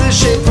 Plaquemines is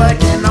shaped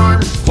like an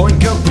arm.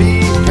 Point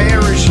Copee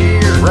Parish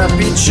here.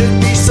 Rapids should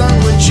be sung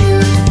with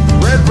cheer.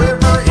 Red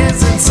River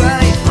is in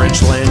sight.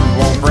 Richland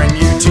won't bring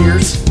you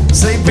tears.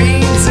 St.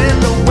 Beans in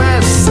the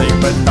west. St.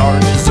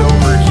 Bernard is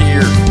over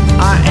here.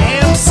 I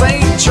am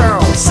St.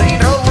 Charles.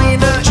 St.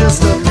 Helena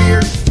just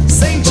appeared.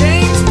 St.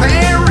 James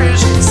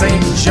Parish.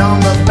 St. John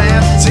the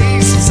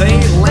Baptist.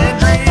 St.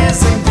 Landry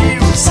is in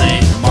view.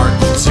 St.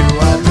 Martin's who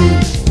I be.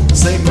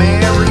 St.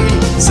 Mary.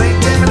 St.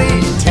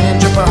 Timothy.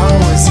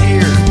 Tangipahoa is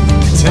here.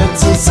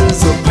 Tensas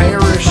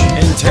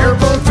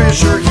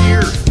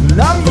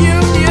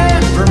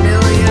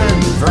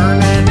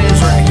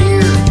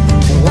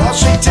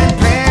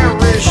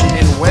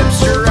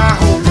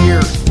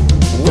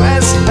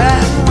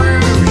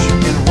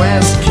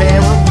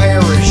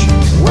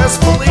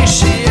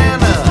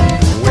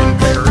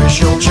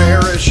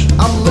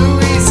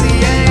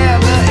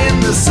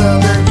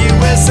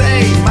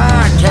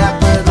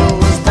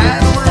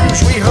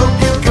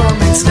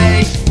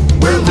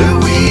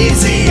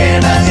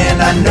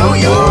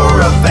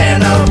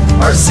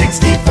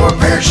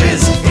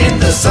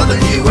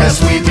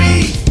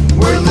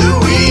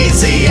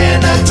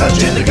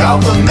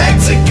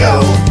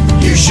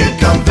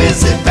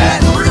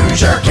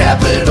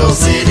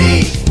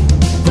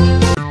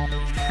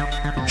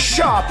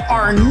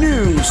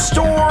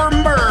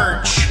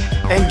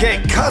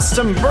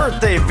custom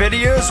birthday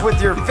videos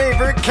with your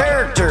favorite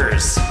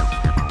characters.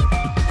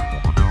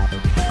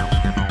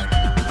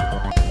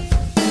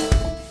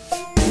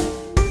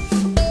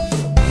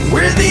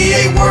 We're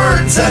the 8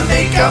 words that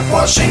make up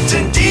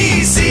Washington,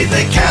 D.C.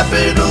 The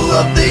capital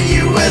of the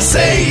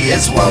USA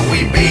is what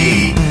we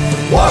be.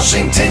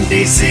 Washington,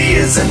 D.C.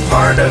 isn't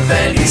part of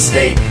any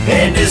state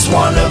and is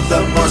one of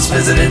the most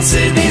visited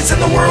cities in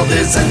the world.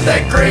 Isn't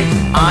that great?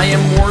 I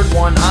am Ward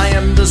 1, I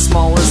am the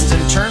smallest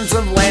in terms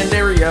of land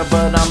area,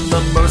 but I'm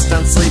the most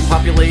densely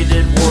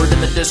populated ward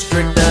in the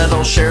district that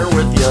I'll share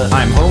with ya.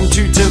 I'm home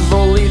to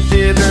Tivoli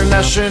Theater,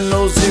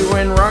 National Zoo,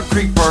 and Rock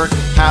Creek Park.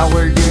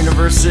 Howard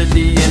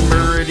University and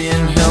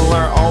Meridian Hill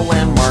are all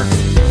landmarks.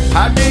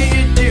 How do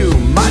you do?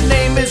 My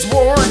name is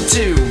Ward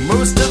 2.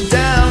 Most of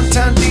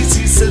downtown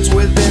DC sits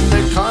within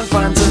the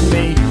confines of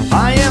me.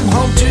 I am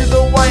home to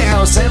the White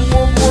House and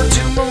World War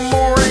II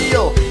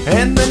Memorial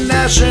and the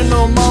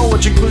National Mall,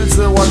 which includes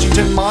the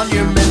Washington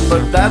Monument,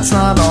 but that's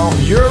not all.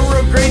 You're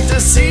real great to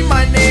see.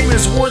 My name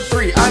is Ward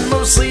 3. I'm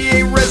mostly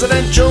a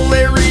residential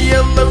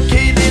area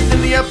located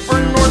in the upper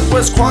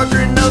northwest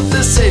quadrant of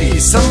the city.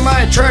 Some of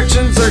my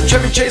attractions are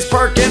Chevy Chase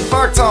Park and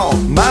Foxhall,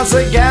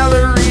 Mazda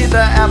Gallery,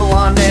 the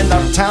Avalon, and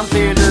Uptown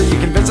Theater. You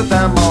can visit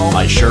them all.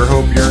 I sure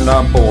hope you're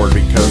not bored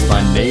because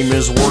my name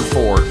is Ward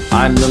 4.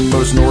 I'm the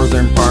most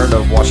northern part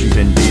of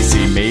Washington,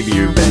 D.C. Maybe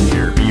you've been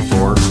here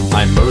before.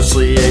 I'm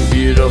mostly a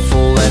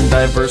beautiful and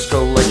diverse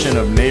collection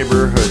of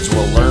neighborhoods.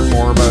 We'll learn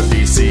more about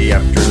D.C.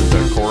 after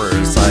the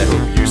chorus. I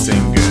hope you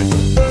sing good.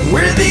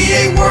 We're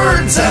the 8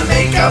 words that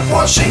make up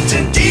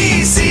Washington,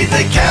 D.C.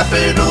 The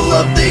capital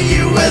of the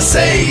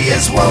USA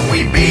is what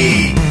we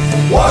be.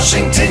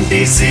 Washington,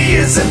 D.C.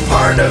 isn't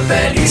part of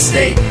any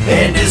state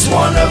and is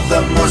one of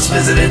the most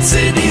visited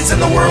cities in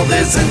the world.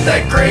 Isn't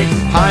that great?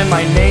 Hi,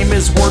 my name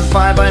is Ward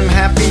 5. I'm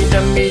happy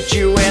to meet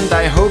you and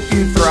I hope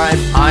you thrive.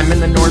 I'm in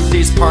the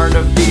northeast part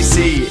of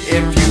DC,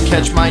 if you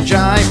catch my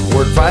jive.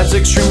 Ward 5's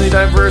extremely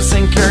diverse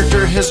in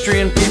character, history,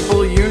 and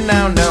people you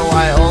now know.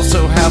 I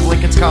also have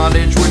Lincoln's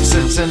Cottage, which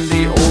sits in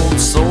the old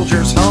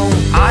soldier's home.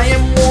 I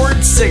am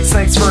Ward 6.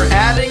 Thanks for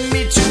adding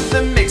me to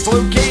the mix.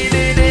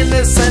 Located in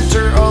the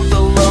center of the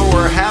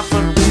lower half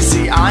of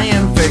DC, I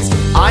am fixed.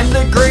 I'm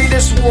the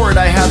greatest ward.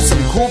 I have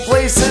some cool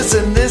places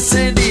in this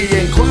city,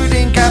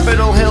 including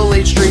Capitol Hill,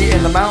 H Street,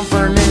 and the Mount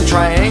Vernon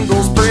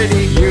Triangle's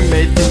pretty. You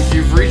may think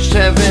you've reached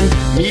heaven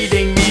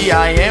meeting me.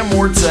 I am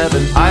Ward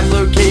 7. I'm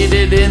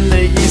located in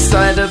the east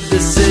side of the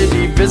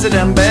city. Visit,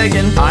 I'm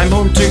begging. I'm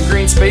home to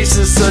green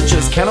spaces such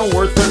as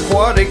Kenilworth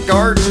Aquatic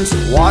Gardens,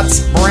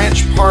 Watts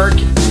Branch Park,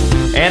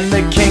 and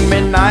the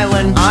Kingman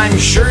Island. I'm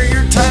sure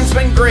your time's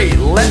been great.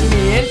 Let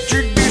me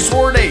introduce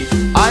Ward 8.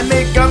 I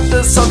make up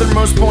the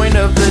southernmost point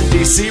of the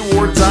DC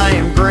wards. I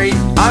am great.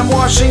 I'm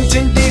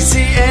Washington, DC,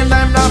 and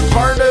I'm not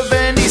part of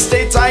any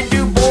states. I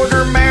do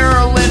border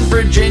Maryland,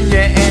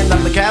 Virginia, and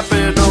I'm the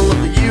capital of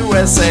the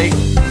USA.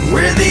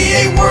 We're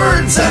the 8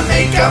 words that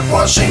make up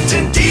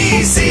Washington,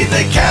 D.C.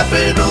 The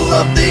capital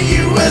of the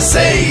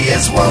USA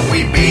is what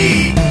we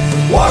be.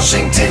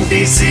 Washington,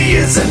 D.C.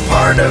 isn't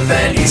part of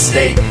any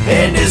state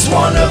and is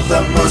one of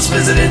the most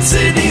visited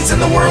cities in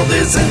the world.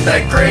 Isn't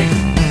that great?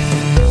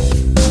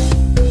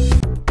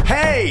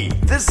 Hey,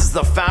 this is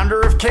the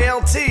founder of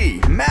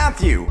KLT,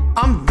 Matthew.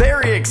 I'm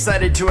very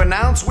excited to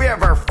announce we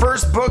have our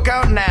first book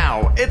out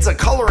now. It's a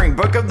coloring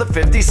book of the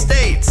 50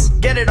 states.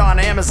 Get it on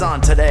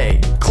Amazon today.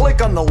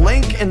 Click on the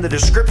link in the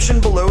description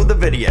below the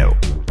video.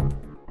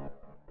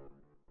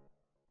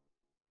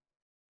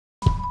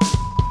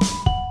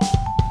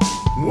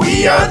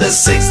 We are the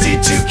 62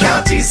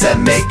 counties that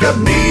make up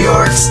New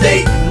York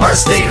State. Our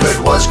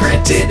statehood was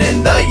granted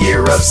in the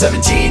year of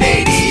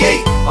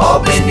 1788.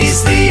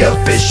 Albany's the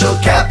official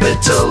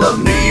capital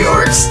of New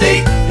York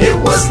State. It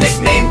was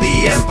nicknamed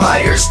the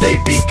Empire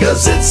State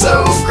because it's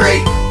so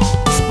great.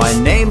 My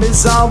name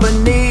is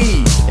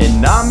Albany,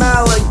 and I'm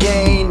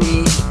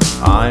Allegheny.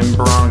 I'm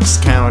Bronx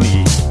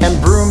County,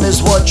 and Broome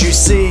is what you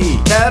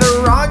see.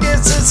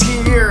 Cattaraugus is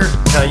here,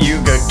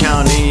 Cayuga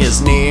County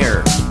is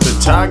near.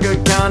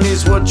 Watauga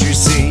County's what you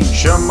see.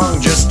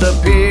 Chemung just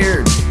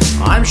appeared.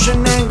 I'm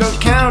Shenango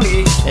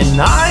County,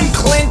 and I'm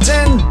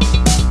Clinton.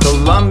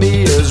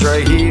 Columbia's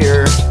right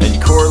here,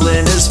 and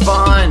Cortland is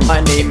fun.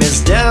 My name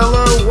is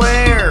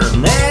Delaware,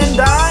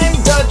 and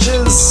I'm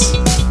Dutchess.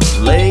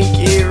 Lake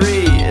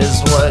Erie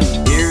is what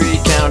Erie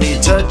County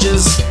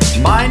touches.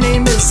 My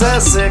name is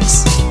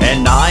Essex,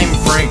 and I'm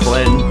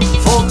Franklin.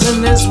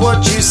 Fulton is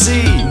what you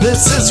see.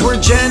 This is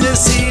where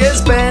Genesee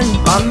has been.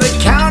 I'm the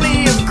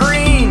county of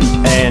Greene,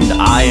 and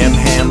I am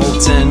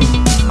Hamilton.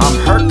 I'm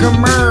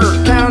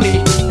Herkimer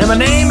County, and my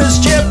name is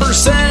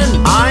Jefferson.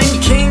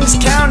 I'm Kings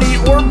County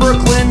or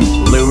Brooklyn.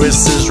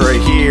 Lewis is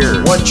right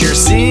here. What you're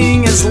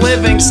seeing is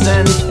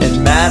Livingston,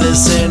 and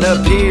Madison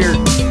appeared.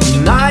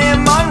 And I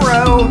am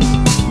Monroe.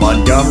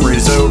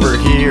 Montgomery's over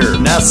here.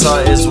 Nassau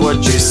is what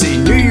you see.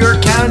 New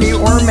York County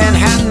or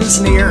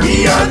Manhattan's near.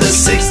 We are the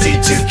 62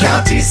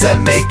 counties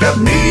that make up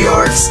New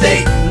York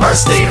State. Our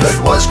statehood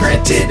was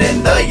granted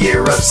in the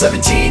year of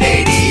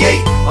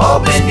 1788.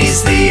 Albany's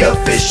the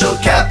official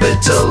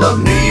capital of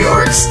New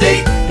York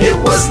State. It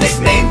was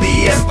nicknamed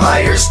the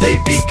Empire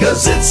State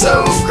because it's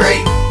so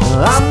great.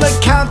 I'm the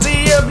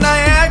county of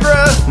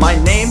Niagara.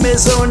 My name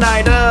is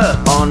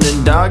Oneida.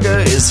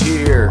 Onondaga is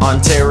here.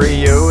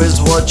 Ontario is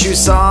what you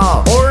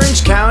saw.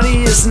 Orange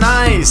County is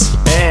nice.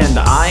 And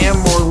I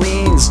am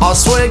Orleans.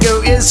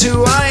 Oswego is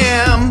who I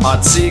am.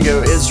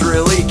 Otsego is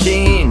really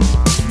keen.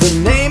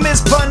 The name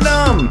is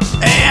Putnam.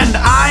 And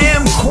I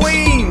am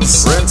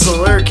Queens.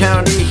 Rensselaer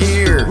County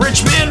here.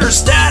 Richmond or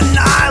Staten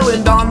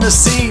Island on the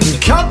sea.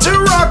 Come to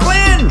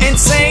Rockland and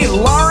St.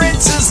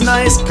 Lawrence is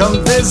nice.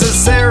 Come visit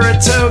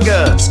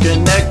Saratoga.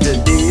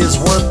 Schenectady is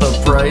worth the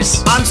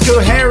price. I'm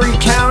Schoharie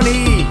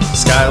County.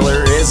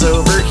 Schuyler is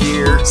over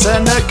here.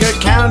 Seneca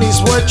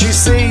County's what you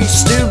see.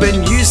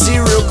 Steuben you see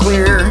real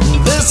clear.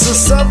 This is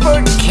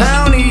Suffolk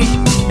County.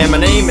 And my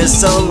name is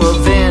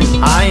Sullivan.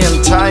 I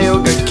am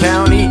Tioga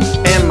County.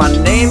 And my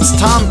name's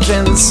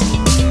Tompkins.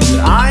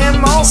 I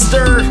am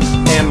Ulster.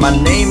 And my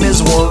name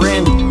is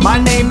Warren.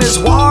 My name is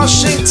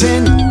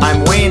Washington.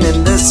 I'm Wayne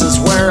and this is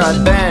where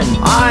I've been.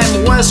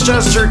 I'm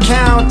Westchester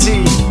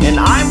County. And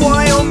I'm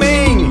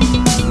Wyoming.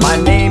 My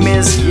name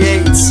is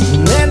Yates.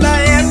 And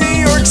I am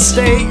New York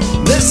State.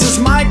 This is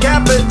my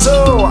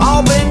capital,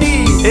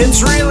 Albany.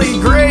 It's really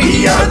great.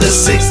 We are the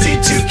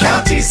 62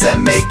 counties that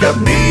make up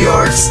New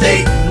York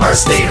State. Our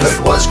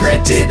statehood was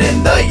granted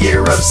in the year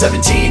of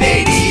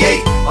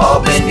 1788.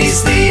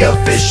 Albany's the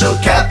official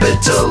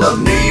capital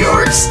of New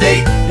York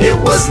State. It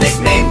was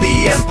nicknamed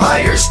the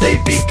Empire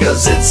State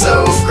because it's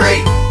so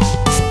great.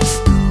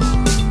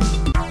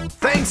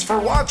 Thanks for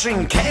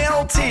watching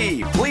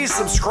KLT. Please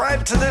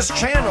subscribe to this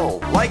channel,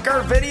 like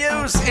our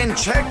videos, and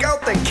check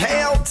out the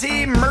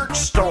KLT merch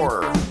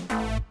store.